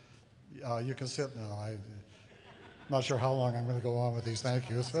ushers, you can sit now. I'm not sure how long I'm going to go on with these thank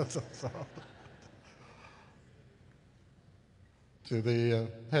yous. To the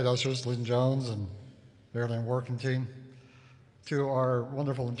head ushers, Lynn Jones and Marilyn Working Team. To our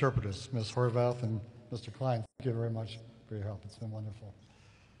wonderful interpreters, Ms. Horvath and Mr. Klein, thank you very much for your help. It's been wonderful.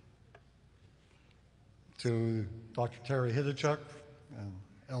 To Dr. Terry Hidachuk and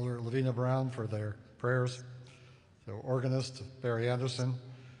Elder Lavina Brown for their prayers. To organist Barry Anderson,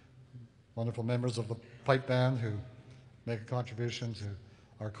 wonderful members of the pipe band who make a contribution to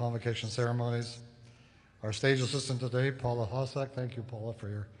our convocation ceremonies. Our stage assistant today, Paula Hossack. Thank you, Paula, for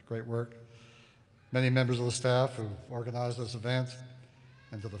your great work. Many members of the staff who organized this event,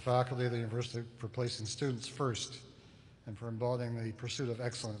 and to the faculty of the university for placing students first and for embodying the pursuit of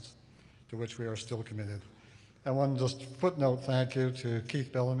excellence to which we are still committed. And one just footnote thank you to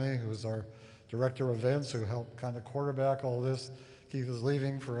Keith Bellamy, who is our director of events, who helped kind of quarterback all this. Keith is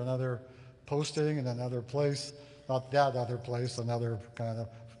leaving for another posting in another place, not that other place, another kind of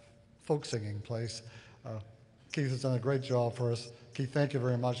folk singing place. Keith has done a great job for us. Keith, thank you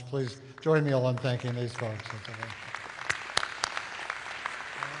very much. Please join me all in thanking these folks.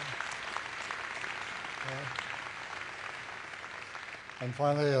 And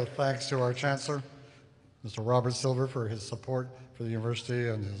finally, thanks to our Chancellor, Mr. Robert Silver, for his support for the university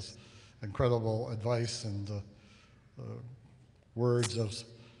and his incredible advice and words of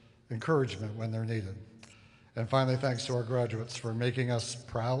encouragement when they're needed. And finally, thanks to our graduates for making us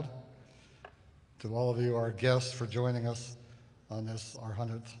proud. To all of you, our guests, for joining us on this, our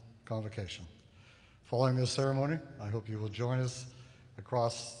 100th convocation. Following this ceremony, I hope you will join us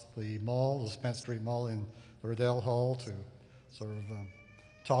across the mall, the Spence Street Mall in the Riddell Hall, to sort of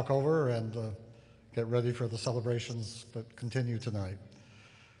talk over and get ready for the celebrations that continue tonight.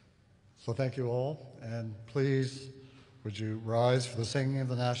 So thank you all, and please would you rise for the singing of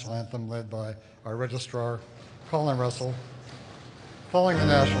the national anthem led by our registrar, Colin Russell. Following the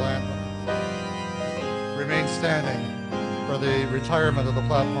national anthem, remain standing for the retirement of the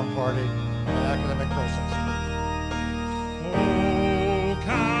platform party and academic process. Oh,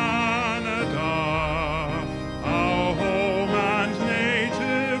 Canada, our home and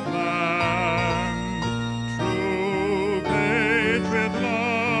native land, true patriot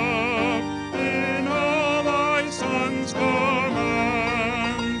love in all thy sons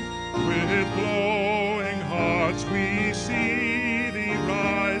command. With glowing hearts we see thee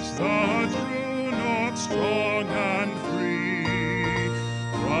rise, the true North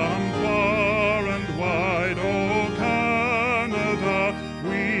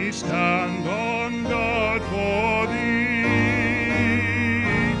we stand on God for